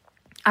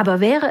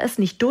 Aber wäre es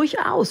nicht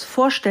durchaus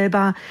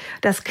vorstellbar,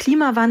 dass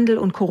Klimawandel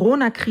und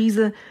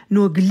Corona-Krise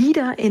nur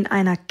Glieder in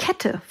einer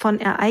Kette von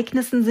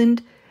Ereignissen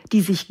sind,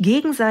 die sich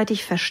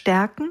gegenseitig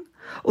verstärken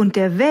und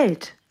der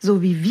Welt,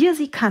 so wie wir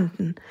sie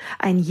kannten,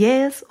 ein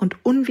jähes und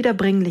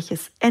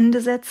unwiederbringliches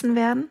Ende setzen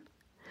werden?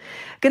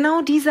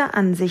 Genau dieser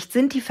Ansicht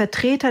sind die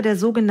Vertreter der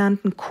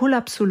sogenannten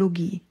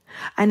Kollapsologie,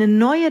 eine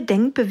neue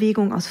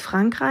Denkbewegung aus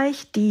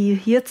Frankreich, die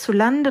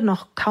hierzulande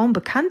noch kaum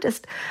bekannt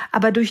ist,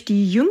 aber durch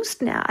die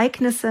jüngsten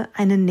Ereignisse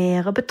eine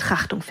nähere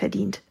Betrachtung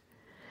verdient.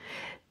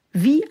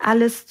 Wie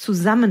alles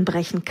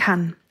zusammenbrechen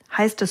kann,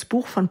 heißt das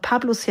Buch von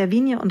Pablo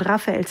Servigne und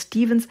Raphael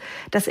Stevens,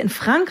 das in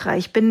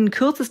Frankreich binnen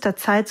kürzester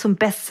Zeit zum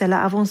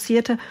Bestseller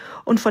avancierte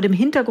und vor dem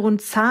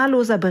Hintergrund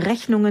zahlloser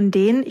Berechnungen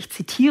den, ich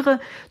zitiere,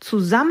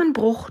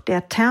 Zusammenbruch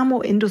der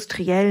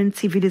thermoindustriellen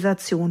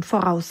Zivilisation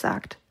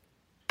voraussagt.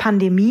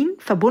 Pandemien,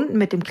 verbunden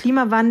mit dem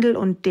Klimawandel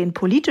und den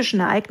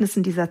politischen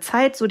Ereignissen dieser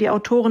Zeit, so die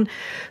Autoren,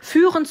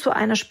 führen zu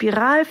einer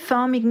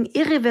spiralförmigen,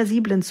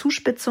 irreversiblen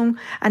Zuspitzung,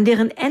 an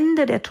deren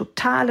Ende der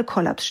totale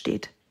Kollaps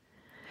steht.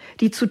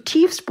 Die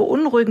zutiefst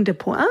beunruhigende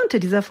Pointe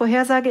dieser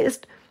Vorhersage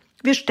ist,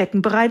 wir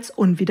stecken bereits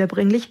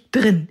unwiederbringlich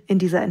drin in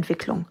dieser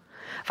Entwicklung.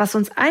 Was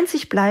uns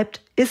einzig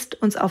bleibt, ist,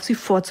 uns auf sie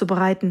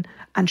vorzubereiten,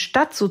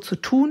 anstatt so zu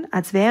tun,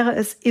 als wäre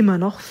es immer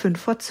noch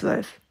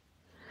 11:55.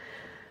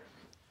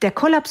 Der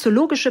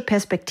kollapsologische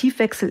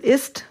Perspektivwechsel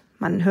ist,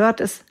 man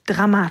hört es,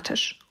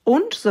 dramatisch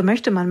und, so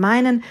möchte man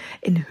meinen,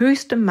 in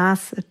höchstem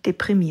Maße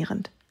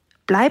deprimierend.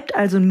 Bleibt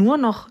also nur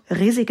noch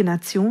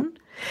Resignation?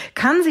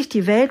 Kann sich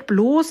die Welt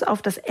bloß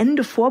auf das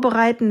Ende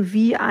vorbereiten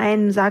wie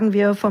ein, sagen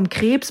wir, vom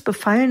Krebs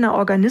befallener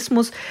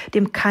Organismus,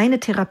 dem keine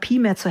Therapie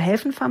mehr zu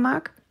helfen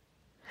vermag?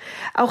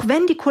 Auch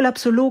wenn die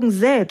Kollapsologen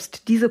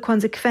selbst diese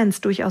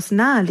Konsequenz durchaus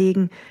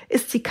nahelegen,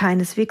 ist sie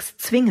keineswegs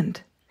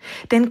zwingend.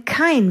 Denn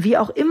kein wie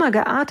auch immer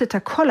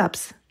gearteter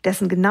Kollaps,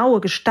 dessen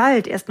genaue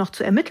Gestalt erst noch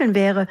zu ermitteln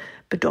wäre,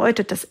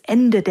 bedeutet das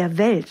Ende der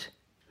Welt.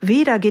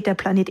 Weder geht der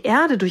Planet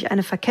Erde durch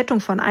eine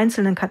Verkettung von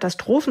einzelnen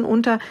Katastrophen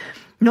unter,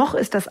 noch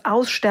ist das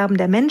Aussterben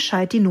der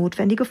Menschheit die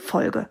notwendige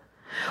Folge.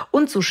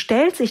 Und so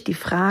stellt sich die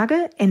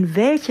Frage, in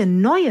welche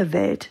neue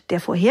Welt der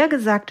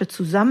vorhergesagte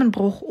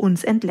Zusammenbruch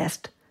uns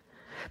entlässt.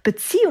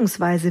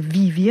 Beziehungsweise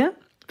wie wir,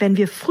 wenn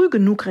wir früh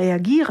genug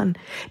reagieren,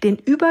 den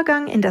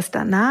Übergang in das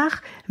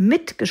Danach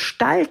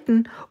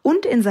mitgestalten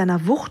und in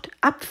seiner Wucht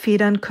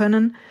abfedern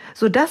können,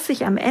 sodass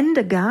sich am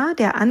Ende gar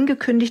der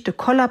angekündigte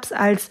Kollaps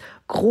als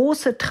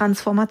große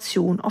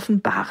Transformation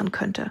offenbaren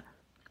könnte.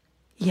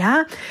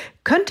 Ja,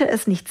 könnte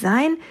es nicht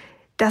sein,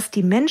 dass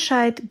die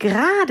Menschheit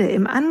gerade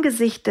im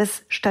Angesicht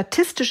des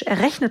statistisch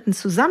errechneten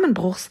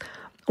Zusammenbruchs,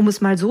 um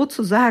es mal so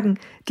zu sagen,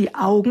 die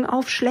Augen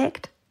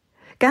aufschlägt?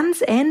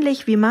 Ganz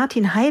ähnlich wie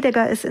Martin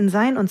Heidegger es in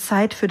Sein und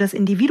Zeit für das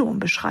Individuum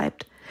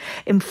beschreibt.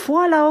 Im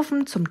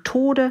Vorlaufen zum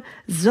Tode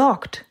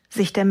sorgt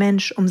sich der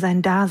Mensch um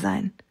sein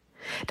Dasein.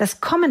 Das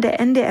kommende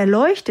Ende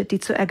erleuchtet die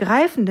zu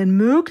ergreifenden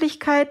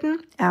Möglichkeiten,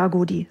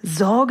 ergo die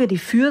Sorge, die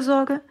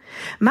Fürsorge,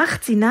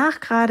 macht sie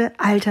nachgerade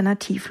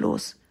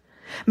alternativlos.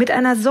 Mit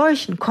einer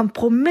solchen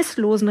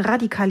kompromisslosen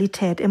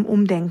Radikalität im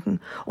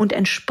Umdenken und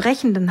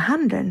entsprechenden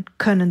Handeln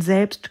können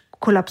selbst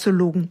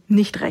Kollapsologen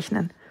nicht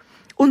rechnen.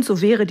 Und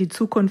so wäre die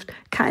Zukunft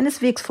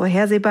keineswegs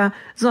vorhersehbar,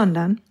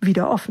 sondern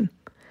wieder offen.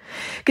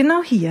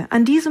 Genau hier,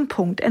 an diesem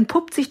Punkt,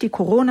 entpuppt sich die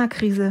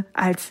Corona-Krise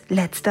als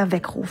letzter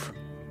Weckruf.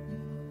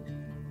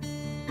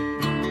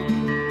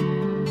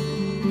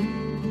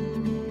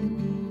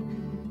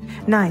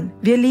 Nein,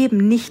 wir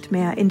leben nicht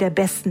mehr in der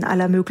besten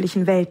aller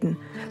möglichen Welten,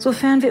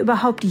 sofern wir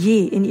überhaupt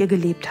je in ihr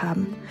gelebt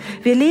haben.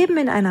 Wir leben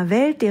in einer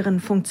Welt, deren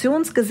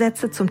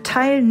Funktionsgesetze zum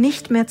Teil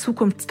nicht mehr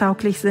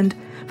zukunftstauglich sind,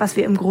 was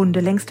wir im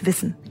Grunde längst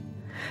wissen.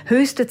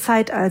 Höchste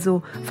Zeit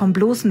also, vom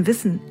bloßen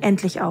Wissen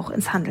endlich auch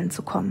ins Handeln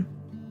zu kommen.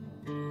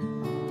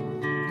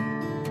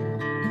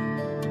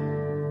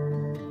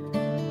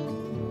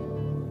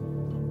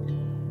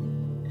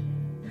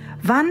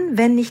 Wann,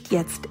 wenn nicht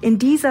jetzt, in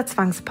dieser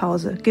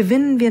Zwangspause,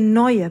 gewinnen wir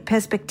neue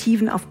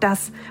Perspektiven auf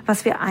das,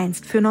 was wir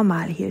einst für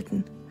normal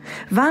hielten?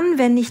 Wann,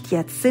 wenn nicht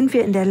jetzt, sind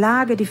wir in der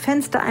Lage, die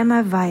Fenster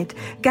einmal weit,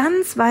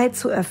 ganz weit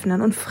zu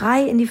öffnen und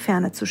frei in die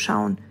Ferne zu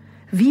schauen?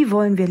 Wie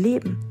wollen wir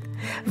leben?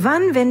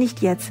 Wann, wenn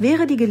nicht jetzt,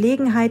 wäre die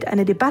Gelegenheit,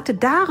 eine Debatte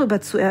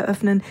darüber zu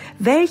eröffnen,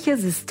 welche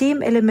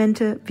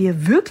Systemelemente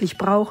wir wirklich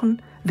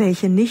brauchen,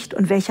 welche nicht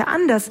und welche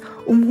anders,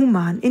 um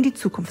human in die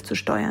Zukunft zu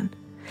steuern?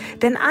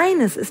 Denn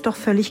eines ist doch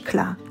völlig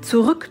klar: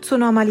 Zurück zur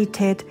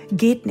Normalität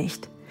geht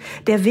nicht.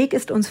 Der Weg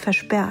ist uns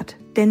versperrt,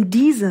 denn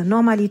diese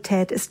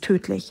Normalität ist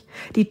tödlich.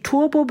 Die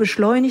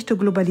turbobeschleunigte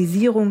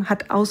Globalisierung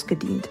hat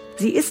ausgedient.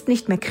 Sie ist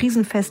nicht mehr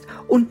krisenfest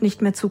und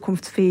nicht mehr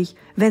zukunftsfähig,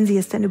 wenn sie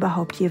es denn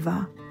überhaupt je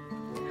war.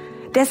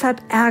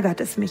 Deshalb ärgert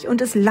es mich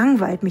und es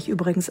langweilt mich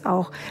übrigens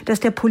auch, dass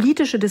der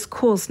politische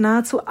Diskurs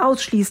nahezu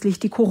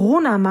ausschließlich die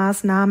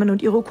Corona-Maßnahmen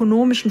und ihre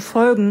ökonomischen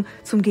Folgen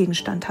zum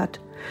Gegenstand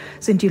hat.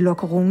 Sind die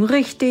Lockerungen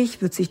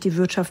richtig? Wird sich die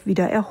Wirtschaft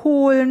wieder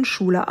erholen?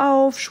 Schule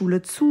auf,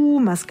 Schule zu,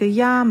 Maske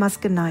ja,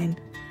 Maske nein.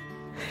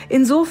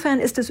 Insofern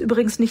ist es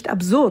übrigens nicht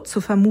absurd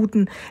zu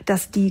vermuten,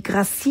 dass die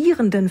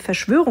grassierenden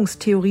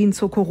Verschwörungstheorien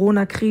zur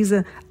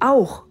Corona-Krise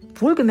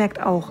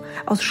wohlgemerkt auch,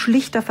 aus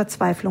schlichter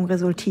Verzweiflung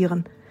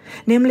resultieren.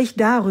 Nämlich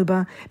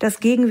darüber, dass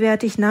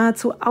gegenwärtig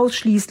nahezu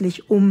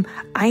ausschließlich um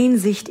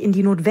Einsicht in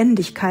die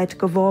Notwendigkeit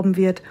geworben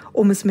wird,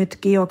 um es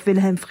mit Georg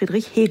Wilhelm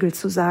Friedrich Hegel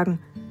zu sagen.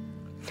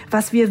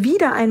 Was wir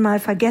wieder einmal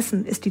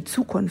vergessen, ist die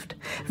Zukunft.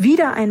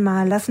 Wieder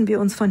einmal lassen wir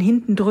uns von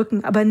hinten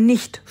drücken, aber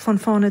nicht von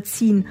vorne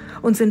ziehen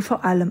und sind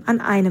vor allem an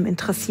einem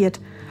interessiert,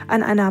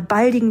 an einer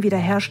baldigen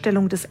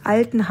Wiederherstellung des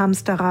alten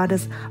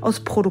Hamsterrades aus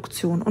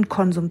Produktion und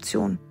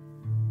Konsumtion.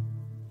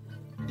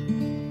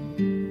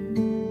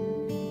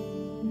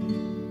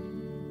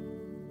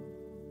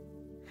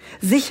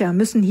 Sicher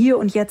müssen hier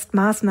und jetzt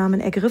Maßnahmen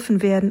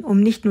ergriffen werden,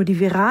 um nicht nur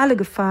die virale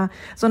Gefahr,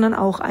 sondern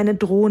auch eine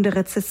drohende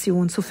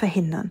Rezession zu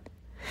verhindern.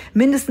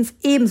 Mindestens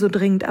ebenso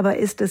dringend aber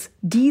ist es,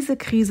 diese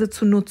Krise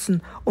zu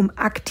nutzen, um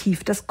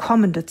aktiv das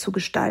Kommende zu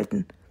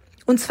gestalten.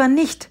 Und zwar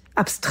nicht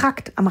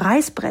abstrakt am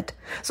Reißbrett,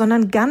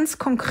 sondern ganz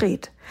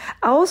konkret,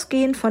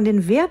 ausgehend von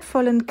den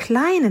wertvollen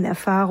kleinen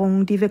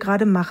Erfahrungen, die wir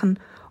gerade machen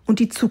und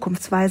die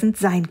zukunftsweisend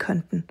sein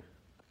könnten.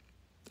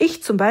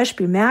 Ich zum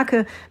Beispiel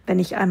merke, wenn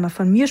ich einmal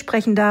von mir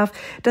sprechen darf,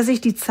 dass ich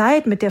die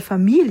Zeit mit der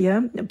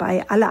Familie,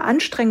 bei aller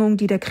Anstrengung,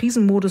 die der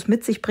Krisenmodus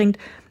mit sich bringt,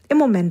 im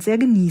Moment sehr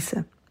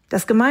genieße.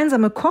 Das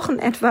gemeinsame Kochen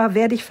etwa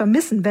werde ich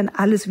vermissen, wenn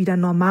alles wieder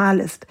normal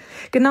ist.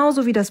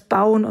 Genauso wie das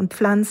Bauen und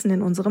Pflanzen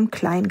in unserem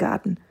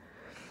Kleingarten.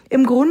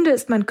 Im Grunde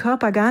ist mein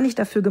Körper gar nicht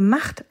dafür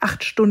gemacht,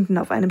 8 Stunden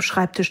auf einem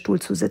Schreibtischstuhl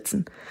zu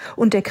sitzen.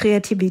 Und der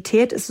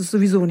Kreativität ist es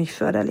sowieso nicht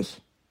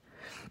förderlich.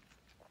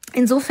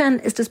 Insofern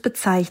ist es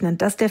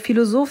bezeichnend, dass der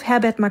Philosoph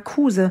Herbert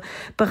Marcuse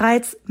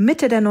bereits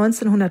Mitte der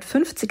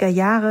 1950er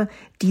Jahre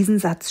diesen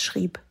Satz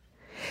schrieb: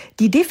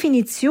 Die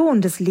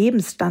Definition des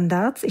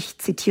Lebensstandards, ich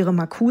zitiere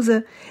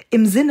Marcuse,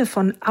 im Sinne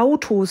von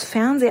Autos,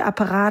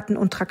 Fernsehapparaten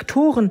und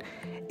Traktoren,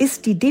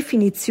 ist die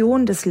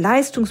Definition des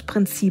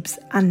Leistungsprinzips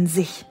an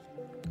sich.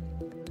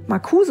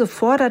 Marcuse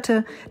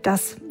forderte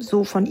das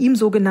so von ihm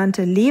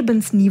sogenannte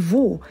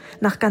Lebensniveau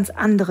nach ganz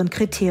anderen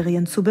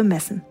Kriterien zu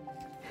bemessen.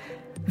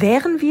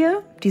 Wären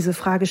wir, diese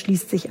Frage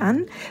schließt sich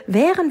an,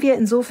 wären wir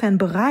insofern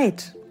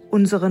bereit,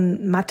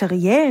 unseren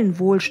materiellen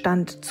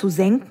Wohlstand zu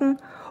senken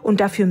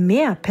und dafür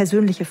mehr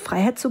persönliche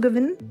Freiheit zu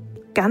gewinnen?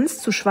 Ganz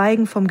zu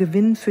schweigen vom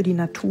Gewinn für die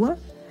Natur?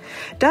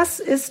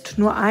 Das ist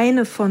nur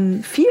eine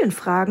von vielen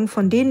Fragen,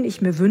 von denen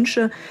ich mir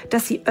wünsche,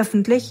 dass sie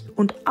öffentlich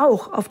und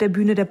auch auf der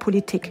Bühne der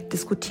Politik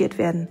diskutiert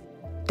werden.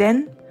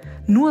 Denn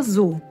nur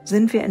so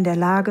sind wir in der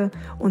Lage,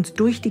 uns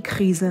durch die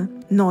Krise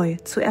neu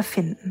zu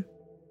erfinden.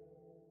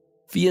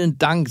 Vielen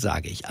Dank,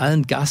 sage ich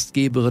allen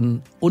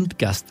Gastgeberinnen und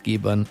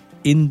Gastgebern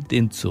in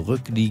den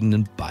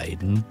zurückliegenden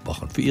beiden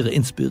Wochen für ihre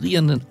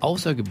inspirierenden,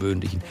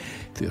 außergewöhnlichen,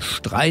 für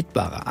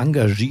streitbare,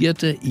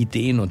 engagierte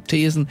Ideen und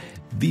Thesen,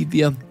 wie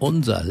wir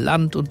unser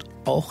Land und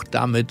auch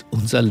damit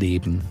unser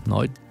Leben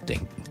neu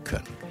denken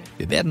können.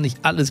 Wir werden nicht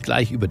alles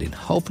gleich über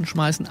den Haufen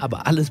schmeißen,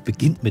 aber alles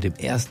beginnt mit dem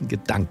ersten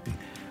Gedanken.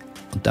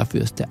 Und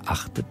dafür ist der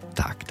 8.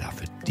 Tag da,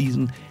 für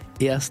diesen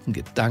ersten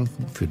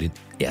Gedanken, für den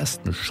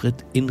ersten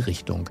Schritt in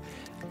Richtung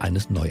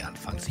eines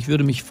Neuanfangs. Ich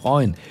würde mich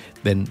freuen,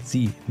 wenn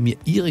Sie mir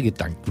Ihre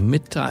Gedanken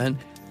mitteilen.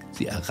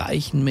 Sie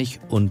erreichen mich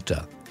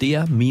unter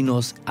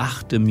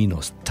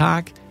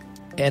der-8-tag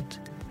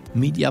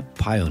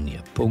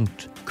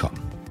mediapioneer.com.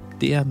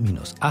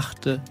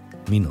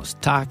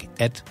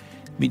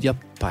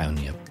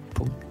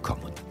 der-8.-tag@mediapioneer.com.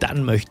 Und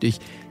dann möchte ich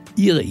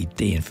Ihre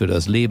Ideen für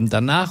das Leben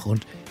danach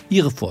und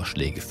Ihre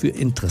Vorschläge für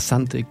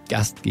interessante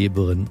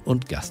Gastgeberinnen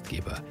und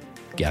Gastgeber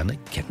gerne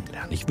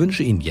kennenlernen. Ich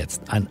wünsche Ihnen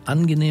jetzt ein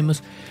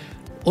angenehmes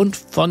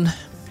und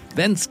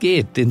wenn es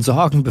geht, den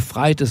Sorgen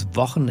befreites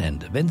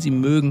Wochenende. Wenn Sie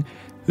mögen,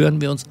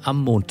 hören wir uns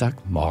am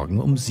Montagmorgen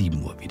um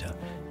 7 Uhr wieder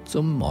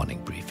zum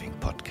Morning Briefing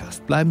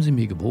Podcast. Bleiben Sie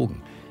mir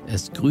gewogen.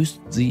 Es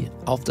grüßt Sie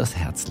auf das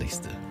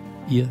Herzlichste.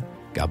 Ihr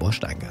Gabor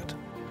Steingart.